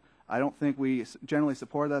frame. I don't think we generally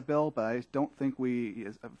support that bill, but I don't think we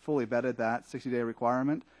fully vetted that 60-day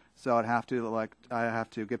requirement. So I have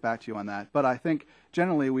to get back to you on that. But I think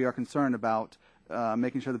generally we are concerned about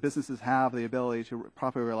making sure the businesses have the ability to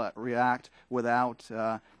properly react without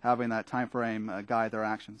having that time frame guide their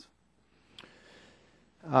actions.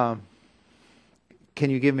 Can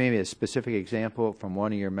you give maybe a specific example from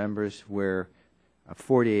one of your members where a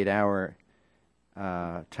 48-hour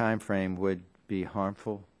time frame would be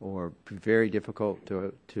harmful or very difficult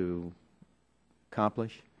to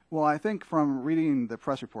accomplish? Well, I think from reading the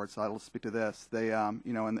press reports, I'll speak to this. They,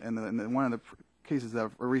 in one of the cases that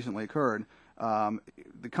have recently occurred,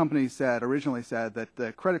 the company originally said that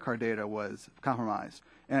the credit card data was compromised,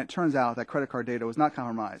 and it turns out that credit card data was not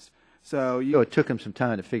compromised. So it took them some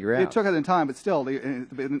time to figure out. It took them time, but still, in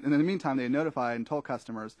the meantime, they notified and told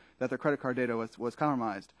customers that their credit card data was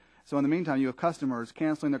compromised. So in the meantime, you have customers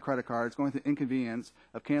canceling their credit cards, going through the inconvenience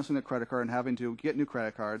of canceling their credit card and having to get new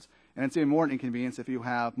credit cards. And it's even more an inconvenience if you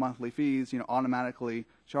have monthly fees, automatically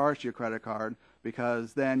charged to your credit card,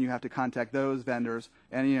 because then you have to contact those vendors,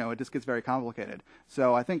 and it just gets very complicated.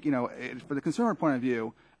 So I think for the consumer point of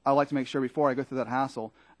view, I'd like to make sure before I go through that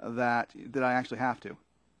hassle that I actually have to.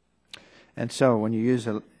 And so when you use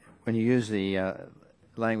the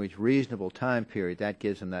language reasonable time period, that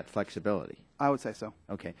gives them that flexibility. I would say so.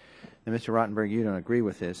 Okay. Now, Mr. Rottenberg, you don't agree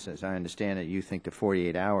with this. As I understand it, you think the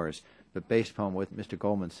 48 hours. But based upon what Mr.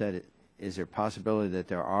 Goldman said, is there a possibility that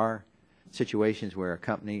there are situations where a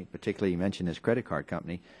company, particularly you mentioned this credit card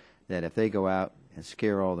company, that if they go out and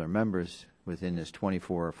scare all their members within this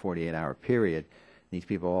 24 or 48-hour period, these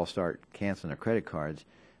people all start canceling their credit cards,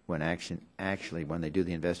 when actually when they do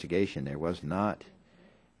the investigation, there was not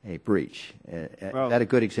a breach. Is that a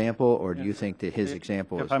good example, or do you think that his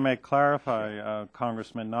example is... If I may clarify,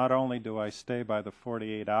 Congressman, not only do I stay by the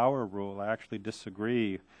 48-hour rule, I actually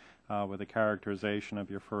disagree with the characterization of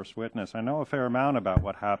your first witness. I know a fair amount about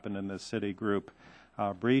what happened in the Citigroup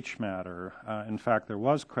breach matter. In fact, there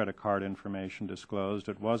was credit card information disclosed,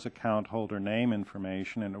 it was account holder name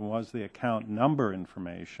information, and it was the account number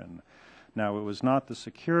information. Now, it was not the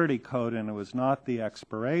security code and it was not the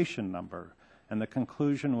expiration number. And the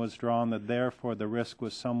conclusion was drawn that therefore the risk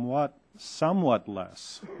was somewhat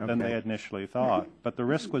less than they initially thought. But the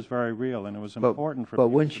risk was very real, and it was important for people to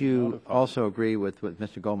be notified. But wouldn't you also agree with what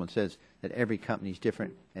Mr. Goldman says, that every company is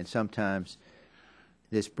different, and sometimes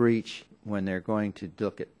this breach, when they're going to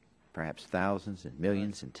look at perhaps thousands and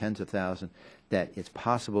millions and tens of thousands, that it's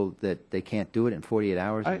possible that they can't do it in 48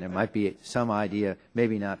 hours, and there might be some idea,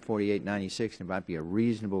 maybe not 48, 96, there might be a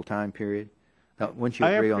reasonable time period? Wouldn't you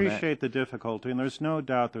agree on that? I appreciate the difficulty, and there's no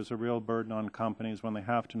doubt there's a real burden on companies when they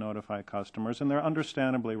have to notify customers, and they're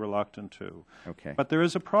understandably reluctant to. Okay. But there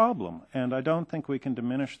is a problem, and I don't think we can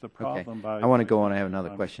diminish the problem by... I want to go on. I have another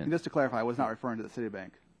question. And just to clarify, I was not referring to the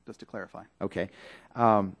Citibank, just to clarify. Okay.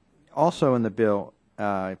 Also in the bill,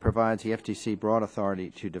 it provides the FTC broad authority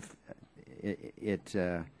to... It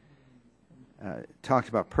talks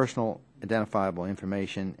about personal identifiable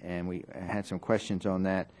information, and we had some questions on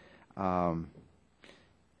that.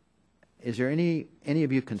 Is there any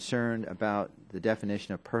of you concerned about the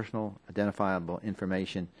definition of personal identifiable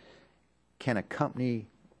information? Can a company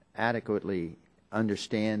adequately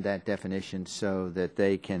understand that definition so that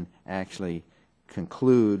they can actually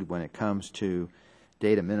conclude when it comes to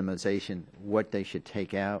data minimization what they should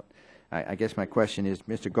take out? I guess my question is,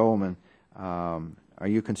 Mr. Goldman, are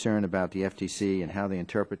you concerned about the FTC and how they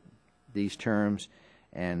interpret these terms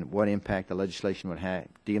and what impact the legislation would have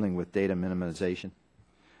dealing with data minimization?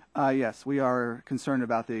 Yes, we are concerned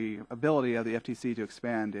about the ability of the FTC to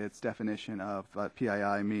expand its definition of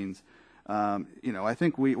PII means. I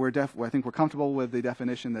think we're comfortable with the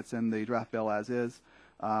definition that's in the draft bill as is.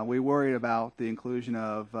 We worried about the inclusion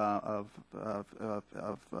of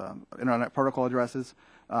Internet Protocol addresses.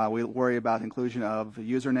 We worry about the inclusion of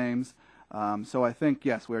usernames. So I think,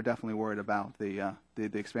 yes, we're definitely worried about the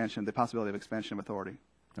expansion, the possibility of expansion of authority.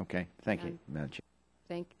 Okay. Thank you, Madam Chair.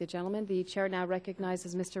 Thank the gentleman. The chair now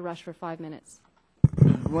recognizes Mr. Rush for 5 minutes.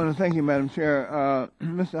 I want to thank you, Madam Chair.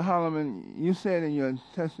 Mr. Holloman, you said in your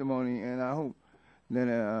testimony, and I hope that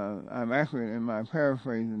I'm accurate in my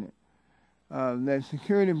paraphrasing it, that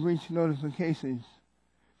security breach notifications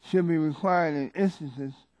should be required in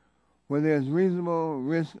instances where there's reasonable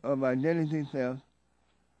risk of identity theft,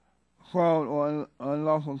 fraud, or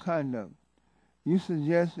unlawful conduct. You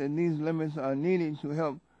suggest that these limits are needed to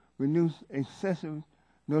help reduce excessive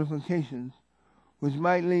notifications, which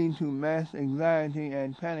might lead to mass anxiety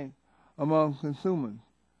and panic among consumers.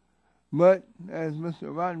 But, as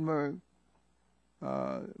Mr. Rottenberg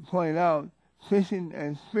pointed out, phishing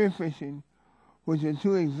and spear phishing, which are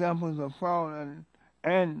two examples of fraud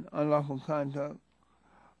and unlawful conduct,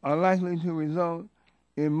 are likely to result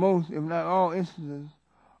in most, if not all, instances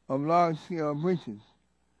of large-scale breaches.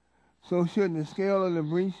 So should the scale of the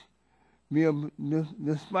breach be a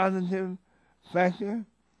dispositive factor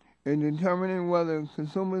in determining whether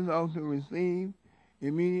consumers ought to receive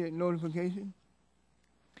immediate notification?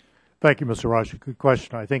 Thank you, Mr. Rush. Good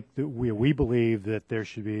question. I think that we believe that there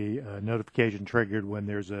should be a notification triggered when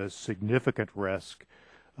there's a significant risk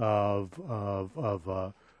of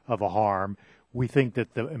a harm. We think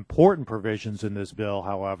that the important provisions in this bill,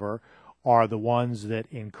 however, are the ones that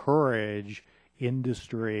encourage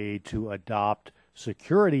industry to adopt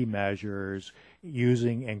security measures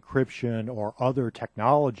using encryption or other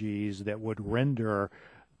technologies that would render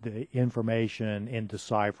the information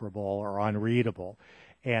indecipherable or unreadable.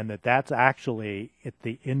 And that's actually, at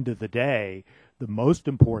the end of the day, the most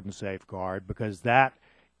important safeguard, because that,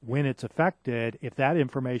 when it's affected, if that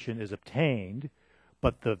information is obtained,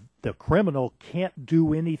 but the criminal can't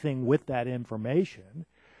do anything with that information,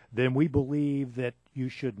 then we believe that you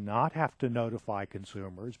should not have to notify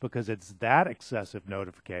consumers, because it's that excessive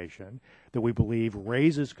notification that we believe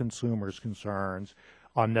raises consumers' concerns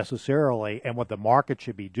unnecessarily, and what the market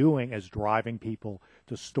should be doing is driving people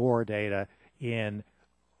to store data in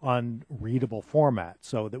unreadable format,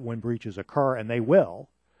 so that when breaches occur, and they will,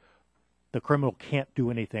 the criminal can't do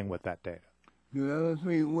anything with that data. Do the other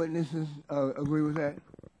three witnesses agree with that?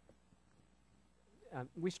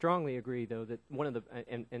 We strongly agree, though, that one of the,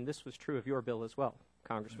 and this was true of your bill as well,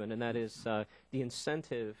 Congressman, and that is the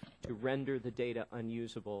incentive to render the data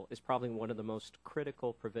unusable is probably one of the most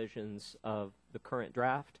critical provisions of the current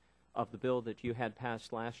draft of the bill that you had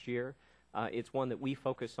passed last year. It's one that we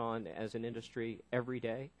focus on as an industry every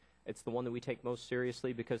day. It's the one that we take most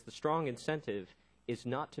seriously, because the strong incentive is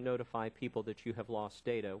not to notify people that you have lost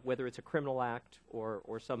data, whether it's a criminal act or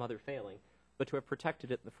some other failing, but to have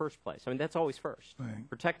protected it in the first place. I mean, that's always first. Right.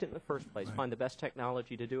 Protect it in the first place. Right. Find the best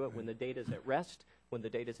technology to do it when the data is at rest, when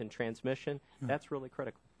the data is in transmission. That's really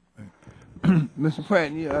critical. Mr.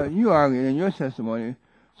 Pratt, you argued in your testimony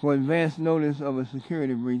for advance notice of a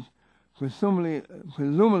security breach,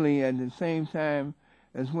 presumably at the same time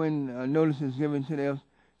as when notice is given to the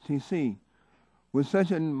FTC. Would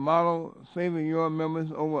such a model favor your members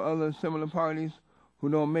over other similar parties who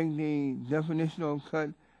don't make the definitional cut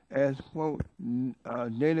as, quote,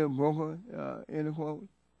 data broker, end quote?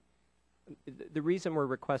 The reason we're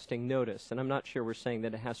requesting notice, and I'm not sure we're saying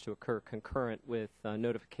that it has to occur concurrent with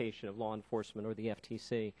notification of law enforcement or the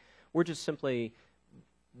FTC, we're just simply,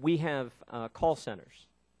 we have call centers,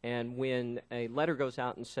 and when a letter goes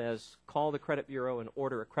out and says, call the credit bureau and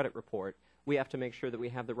order a credit report, we have to make sure that we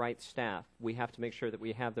have the right staff. We have to make sure that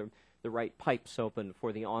we have the right pipes open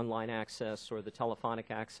for the online access or the telephonic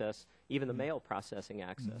access, even the mail processing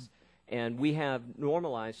access. And we have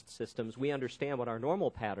normalized systems. We understand what our normal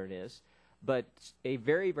pattern is, but a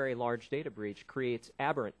very, very large data breach creates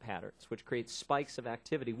aberrant patterns, which creates spikes of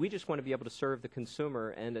activity. We just want to be able to serve the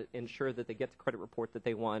consumer and ensure that they get the credit report that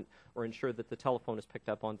they want, or ensure that the telephone is picked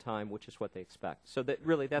up on time, which is what they expect. So that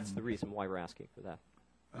really, that's the reason why we're asking for that.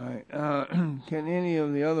 All right. Can any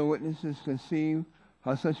of the other witnesses conceive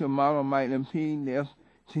how such a model might impede the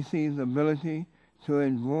FTC's ability to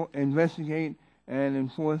investigate and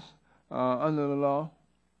enforce under the law?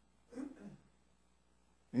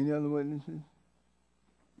 Any other witnesses?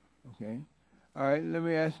 Okay. All right. Let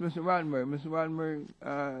me ask Mr. Rottenberg. Mr. Rottenberg,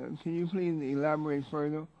 can you please elaborate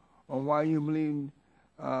further on why you believe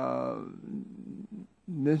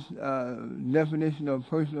this definition of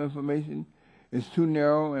personal information is too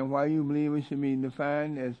narrow, and why you believe it should be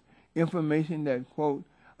defined as information that, quote,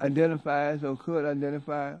 identifies or could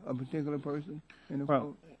identify a particular person, end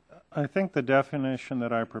quote? I think the definition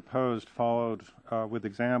that I proposed, followed with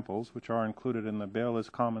examples, which are included in the bill, is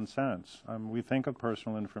common sense. We think of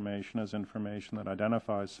personal information as information that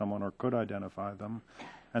identifies someone or could identify them,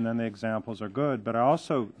 and then the examples are good. But I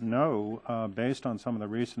also know, based on some of the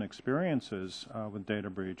recent experiences with data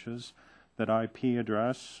breaches, that IP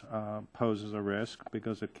address poses a risk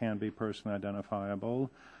because it can be personally identifiable.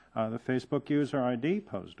 The Facebook user ID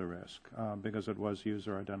posed a risk because it was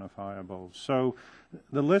user identifiable. So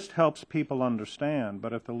the list helps people understand,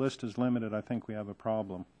 but if the list is limited, I think we have a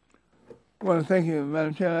problem. Well, thank you,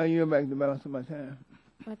 Madam Chair. I yield back the balance of my time.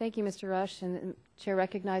 Well, thank you, Mr. Rush. And the Chair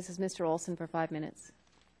recognizes Mr. Olson for 5 minutes.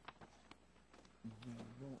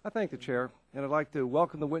 I thank the Chair, and I'd like to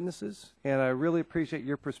welcome the witnesses, and I really appreciate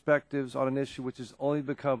your perspectives on an issue which has only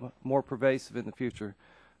become more pervasive in the future,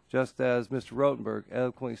 just as Mr. Rothenberg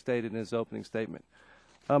eloquently stated in his opening statement.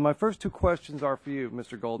 My first two questions are for you,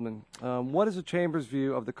 Mr. Goldman. What is the Chamber's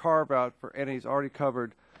view of the carve-out for entities already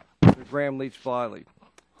covered under Gramm-Leach-Bliley?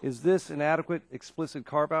 Is this an adequate, explicit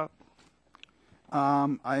carve-out?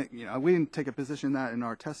 We didn't take a position in that in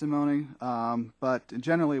our testimony, but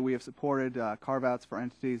generally we have supported carve-outs for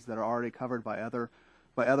entities that are already covered by other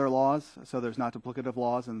laws. So there's not duplicative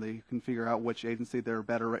laws, and they can figure out which agency they're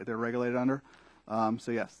regulated under.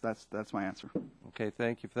 So yes, that's my answer. Okay,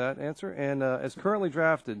 thank you for that answer. And as currently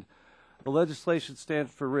drafted, the legislation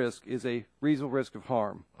stands for risk is a reasonable risk of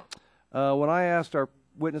harm. When I asked our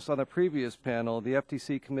witness on the previous panel, the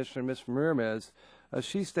FTC Commissioner, Ms. Ramirez,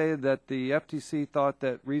 she stated that the FTC thought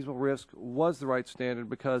that reasonable risk was the right standard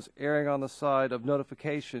because erring on the side of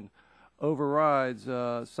notification overrides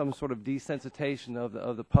some sort of desensitization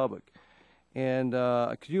of the public. And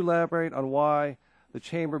could you elaborate on why the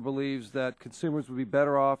Chamber believes that consumers would be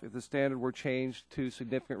better off if the standard were changed to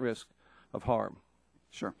significant risk of harm?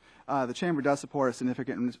 Sure. The Chamber does support a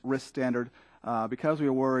significant risk standard because we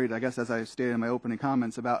are worried, I guess as I stated in my opening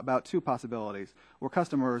comments, about two possibilities where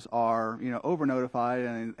customers are, over-notified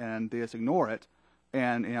and they just ignore it,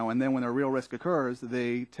 and then when a real risk occurs,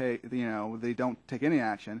 they they don't take any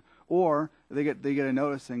action, or they get a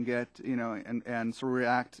notice and get, and sort of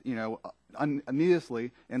react,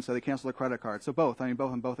 needlessly, and so they cancel their credit card. So both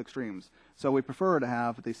on both extremes. So we prefer to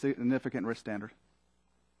have the significant risk standard.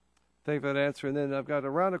 Thank you for that answer. And then I've got a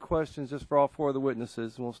round of questions just for all four of the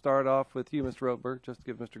witnesses. And we'll start off with you, Mr. Rotenberg, just to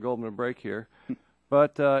give Mr. Goldman a break here.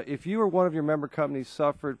 But if you or one of your member companies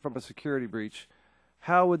suffered from a security breach,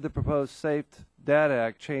 how would the proposed Safe Data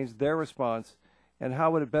Act change their response, and how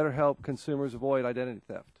would it better help consumers avoid identity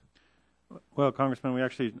theft? Well, Congressman, we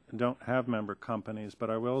actually don't have member companies, but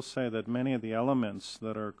I will say that many of the elements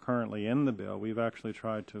that are currently in the bill, we've actually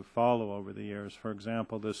tried to follow over the years. For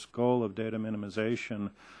example, this goal of data minimization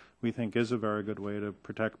we think is a very good way to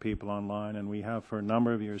protect people online, and we have for a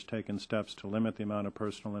number of years taken steps to limit the amount of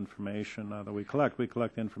personal information that we collect. We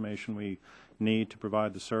collect the information we need to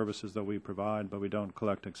provide the services that we provide, but we don't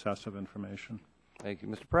collect excessive information. Thank you.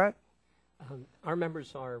 Mr. Pratt? Our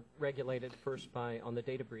members are regulated first on the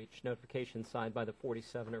data breach notification side by the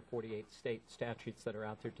 47 or 48 state statutes that are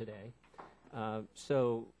out there today.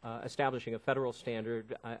 So establishing a federal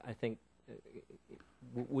standard, I think,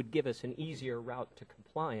 would give us an easier route to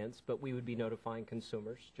compliance, but we would be notifying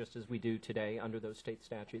consumers just as we do today under those state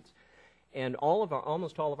statutes. And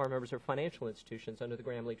almost all of our members are financial institutions under the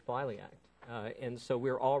Gramm-Leach-Bliley Act. And so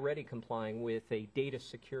we're already complying with a data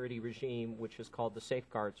security regime, which is called the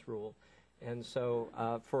Safeguards Rule. And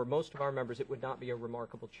so for most of our members, it would not be a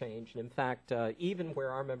remarkable change. And in fact, even where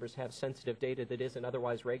our members have sensitive data that isn't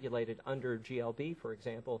otherwise regulated under GLB, for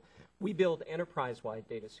example, we build enterprise-wide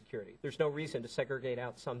data security. There's no reason to segregate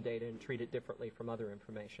out some data and treat it differently from other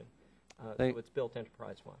information. So it's built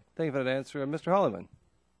enterprise-wide. Thank you for that answer. Mr. Holliman.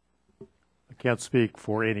 I can't speak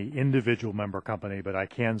for any individual member company, but I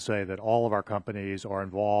can say that all of our companies are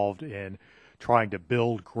involved in trying to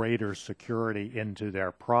build greater security into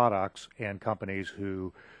their products, and companies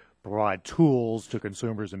who provide tools to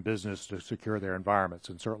consumers and business to secure their environments.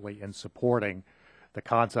 And certainly in supporting the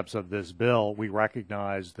concepts of this bill, we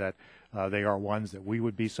recognize that they are ones that we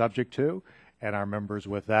would be subject to, and our members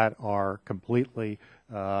with that are completely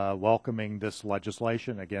welcoming this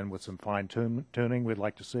legislation, again with some fine-tuning we'd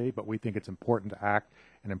like to see, but we think it's important to act,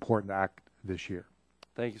 and important to act this year.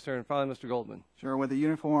 Thank you, sir. And finally, Mr. Goldman. Sure. With a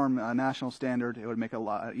uniform national standard, it would make it a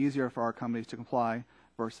lot easier for our companies to comply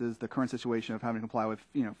versus the current situation of having to comply with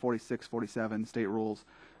 46, 47 state rules.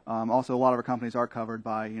 Also, a lot of our companies are covered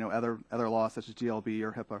by other laws such as GLB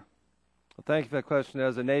or HIPAA. Well, thank you for that question.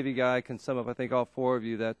 As a Navy guy, I can sum up, I think, all four of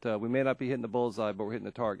you that we may not be hitting the bullseye, but we're hitting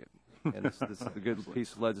the target. And this is a good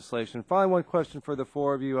piece of legislation. Finally, one question for the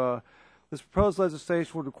four of you. This proposed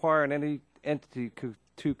legislation would require any entity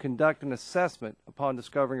to conduct an assessment upon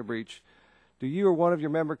discovering a breach. Do you or one of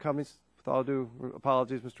your member companies, with all due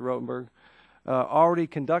apologies, Mr. Rotenberg, already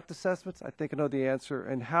conduct assessments? I think I know the answer.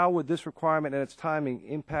 And how would this requirement and its timing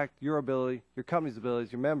impact your ability, your company's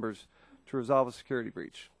abilities, your members, to resolve a security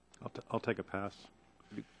breach? I'll take a pass.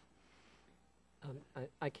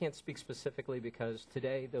 I can't speak specifically because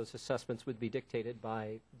today those assessments would be dictated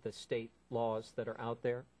by the state laws that are out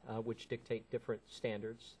there, which dictate different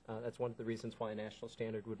standards. That's one of the reasons why a national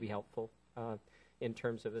standard would be helpful in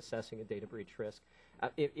terms of assessing a data breach risk.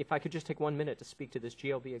 If I could just take 1 minute to speak to this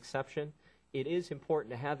GLB exception, it is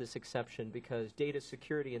important to have this exception because data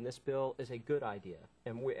security in this bill is a good idea,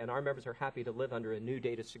 and our members are happy to live under a new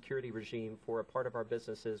data security regime for a part of our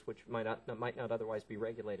businesses which might not otherwise be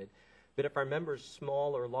regulated. But if our members,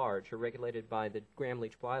 small or large, are regulated by the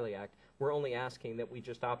Gramm-Leach-Bliley Act, we're only asking that we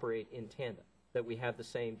just operate in tandem, that we have the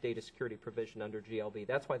same data security provision under GLB.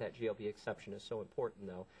 That's why that GLB exception is so important,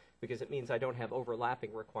 though, because it means I don't have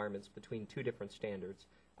overlapping requirements between two different standards.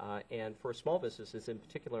 And for small businesses, in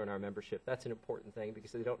particular in our membership, that's an important thing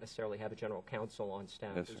because they don't necessarily have a general counsel on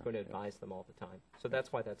staff who's going to advise them all the time. So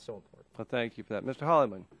that's why that's so important. Well, thank you for that. Mr.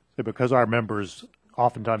 Holliman. Because our members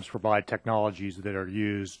oftentimes provide technologies that are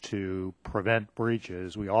used to prevent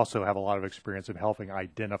breaches, we also have a lot of experience in helping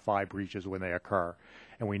identify breaches when they occur.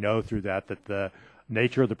 And we know through that the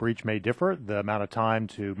nature of the breach may differ, the amount of time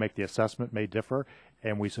to make the assessment may differ,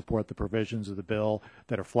 and we support the provisions of the bill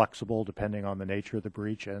that are flexible depending on the nature of the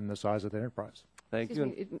breach and the size of the enterprise. Thank you.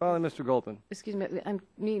 And finally, Mr. Goldman. Excuse me, I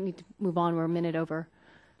need to move on. We're a minute over.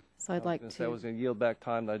 So I'd like to. I was going to yield back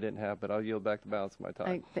time that I didn't have, but I'll yield back the balance of my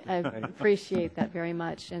time. I appreciate that very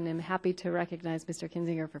much, and I'm happy to recognize Mr.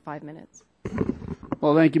 Kinzinger for 5 minutes.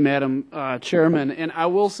 Well, thank you, Madam Chairman. And I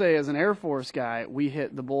will say, as an Air Force guy, we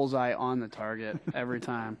hit the bullseye on the target every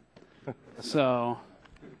time. So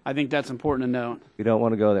I think that's important to note. You don't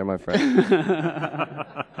want to go there, my friend.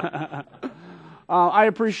 I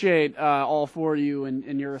appreciate all four of you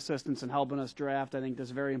and your assistance in helping us draft, I think,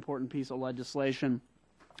 this very important piece of legislation.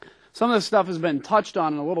 Some of this stuff has been touched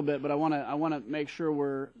on in a little bit, but I want to make sure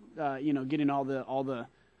we're getting all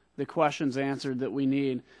the questions answered that we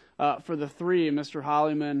need. For the three, Mr.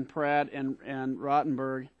 Hollyman, Pratt, and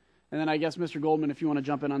Rottenberg, and then I guess Mr. Goldman, if you want to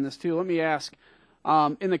jump in on this too. Let me ask,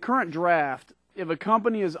 in the current draft, if a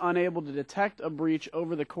company is unable to detect a breach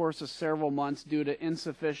over the course of several months due to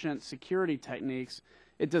insufficient security techniques,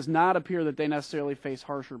 it does not appear that they necessarily face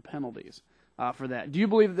harsher penalties for that. Do you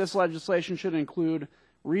believe that this legislation should include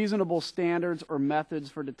reasonable standards or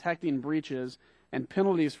methods for detecting breaches and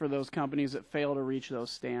penalties for those companies that fail to reach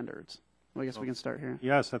those standards? Well, I guess we can start here.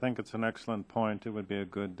 Yes, I think it's an excellent point. It would be a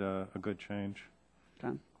good change.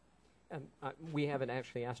 Okay. We haven't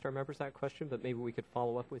actually asked our members that question, but maybe we could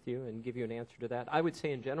follow up with you and give you an answer to that. I would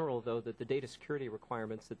say in general, though, that the data security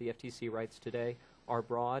requirements that the FTC writes today are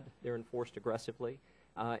broad. They're enforced aggressively,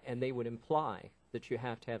 and they would imply that you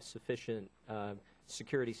have to have sufficient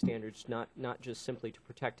security standards, not just simply to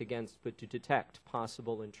protect against, but to detect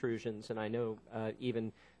possible intrusions. And I know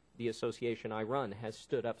even the association I run has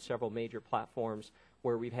stood up several major platforms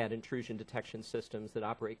where we've had intrusion detection systems that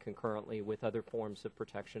operate concurrently with other forms of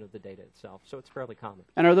protection of the data itself. So it's fairly common.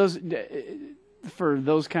 And are those, for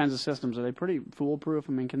those kinds of systems, are they pretty foolproof?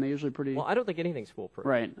 I mean, can they usually pretty... Well, I don't think anything's foolproof.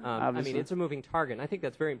 Right, I mean, it's a moving target, and I think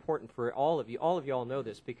that's very important for all of you. All of you all know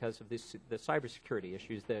this because of the cybersecurity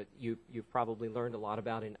issues that you've probably learned a lot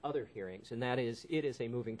about in other hearings, and that is it is a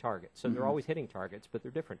moving target. So they're always hitting targets, but they're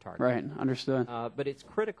different targets. Right, understood. But it's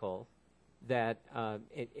critical that,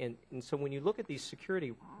 and so when you look at these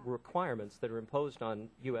security requirements that are imposed on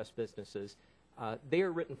U.S. businesses, they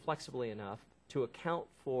are written flexibly enough to account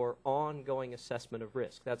for ongoing assessment of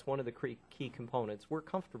risk. That's one of the key components. We're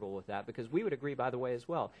comfortable with that because we would agree, by the way, as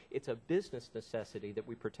well. It's a business necessity that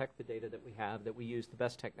we protect the data that we have, that we use the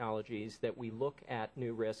best technologies, that we look at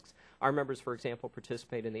new risks. Our members, for example,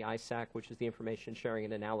 participate in the ISAC, which is the Information Sharing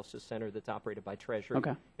and Analysis Center that's operated by Treasury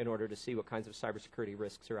in order to see what kinds of cybersecurity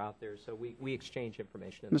risks are out there. So we exchange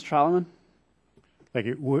information. Mr. Holloman? Thank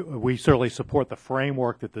you. We certainly support the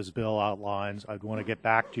framework that this bill outlines. I'd want to get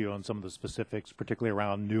back to you on some of the specifics, particularly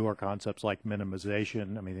around newer concepts like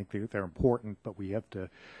minimization. I mean, I think they're important, but we have to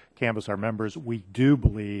canvass our members. We do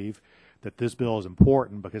believe that this bill is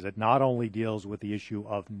important because it not only deals with the issue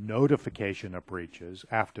of notification of breaches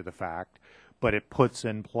after the fact, but it puts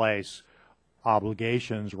in place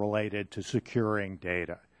obligations related to securing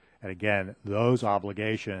data. And again, those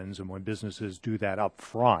obligations, and when businesses do that up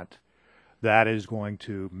front, that is going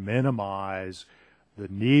to minimize the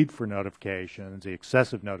need for notifications, the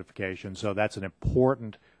excessive notifications. So that's an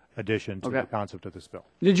important addition to the concept of this bill.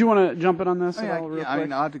 Did you want to jump in on this at all, real quick? I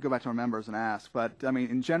mean, I'll have to go back to our members and ask, but I mean,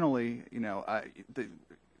 in generally,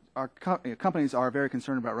 our companies are very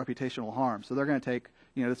concerned about reputational harm, so they're going to take,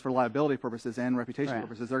 this for liability purposes and reputation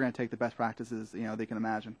purposes, they're going to take the best practices, they can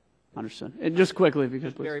imagine. Understood. And just quickly, if you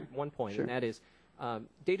could, please. One point, and that is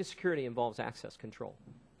data security involves access control.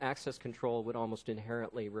 Access control would almost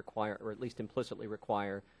inherently require, or at least implicitly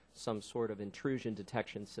require, some sort of intrusion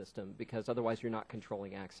detection system, because otherwise you're not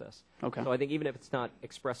controlling access. Okay. So I think even if it's not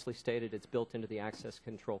expressly stated, it's built into the access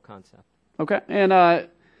control concept. Okay. And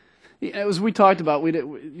as we talked about,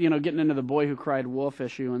 getting into the boy who cried wolf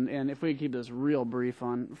issue, and if we could keep this real brief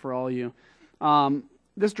for all you.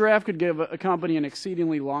 This draft could give a company an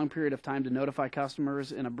exceedingly long period of time to notify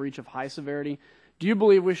customers in a breach of high severity. Do you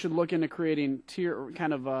believe we should look into creating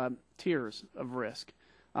tiers of risk?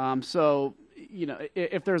 So,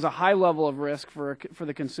 if there's a high level of risk for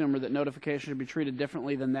the consumer, that notification should be treated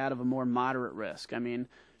differently than that of a more moderate risk. I mean,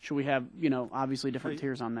 should we have, obviously different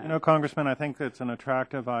tiers on that? Congressman, I think that's an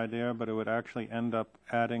attractive idea, but it would actually end up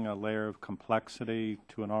adding a layer of complexity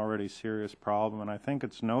to an already serious problem. And I think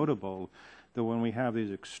it's notable that when we have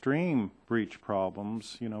these extreme breach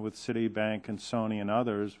problems, with Citibank and Sony and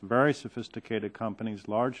others, very sophisticated companies,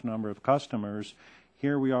 large number of customers,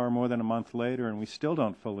 here we are more than a month later and we still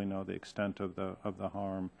don't fully know the extent of the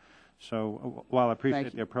harm. So while I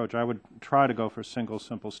appreciate the approach, I would try to go for a single,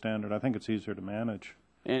 simple standard. I think it's easier to manage.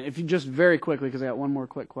 And if you just very quickly, because I got one more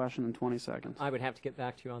quick question in 20 seconds. I would have to get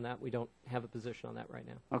back to you on that. We don't have a position on that right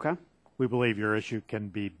now. Okay. We believe your issue can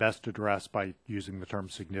be best addressed by using the term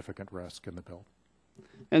significant risk in the bill.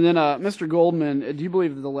 And then, Mr. Goldman, do you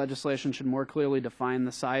believe that the legislation should more clearly define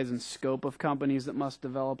the size and scope of companies that must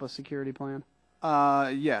develop a security plan?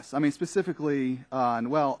 Yes. I mean, specifically,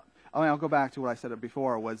 well, I mean, I'll go back to what I said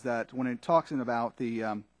before, was that when it talks about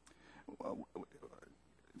the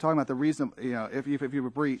talking about the reason, you know, if you have a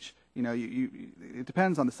breach, you know, it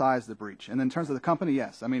depends on the size of the breach. And then in terms of the company,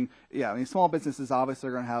 yes. I mean, yeah, I mean, small businesses obviously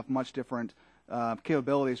are going to have much different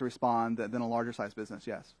capabilities to respond than a larger size business,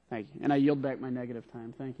 yes. Thank you. And I yield back my negative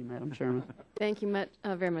time. Thank you, Madam Chairman. Thank you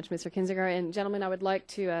very much, Mr. Kinzinger. And gentlemen, I would like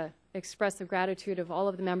to express the gratitude of all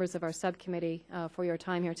of the members of our subcommittee for your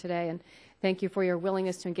time here today. And thank you for your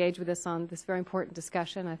willingness to engage with us on this very important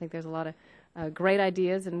discussion. I think there's a lot of great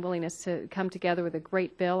ideas and willingness to come together with a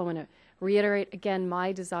great bill. I want to reiterate again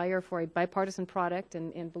my desire for a bipartisan product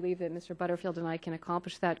and believe that Mr. Butterfield and I can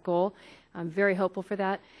accomplish that goal. I'm very hopeful for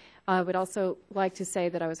that. I would also like to say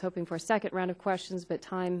that I was hoping for a second round of questions, but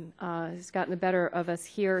time has gotten the better of us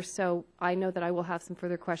here, so I know that I will have some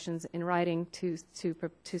further questions in writing to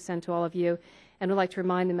send to all of you, and would like to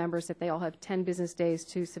remind the members that they all have 10 business days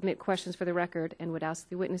to submit questions for the record, and would ask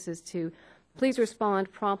the witnesses to please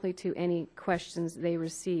respond promptly to any questions they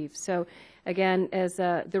receive. So again, as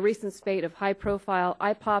the recent spate of high-profile,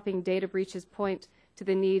 eye-popping data breaches point to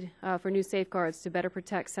the need for new safeguards to better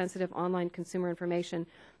protect sensitive online consumer information,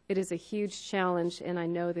 it is a huge challenge, and I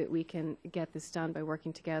know that we can get this done by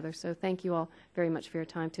working together. So thank you all very much for your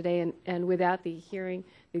time today. And with that, the hearing,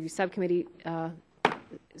 the subcommittee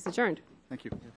is adjourned. Thank you.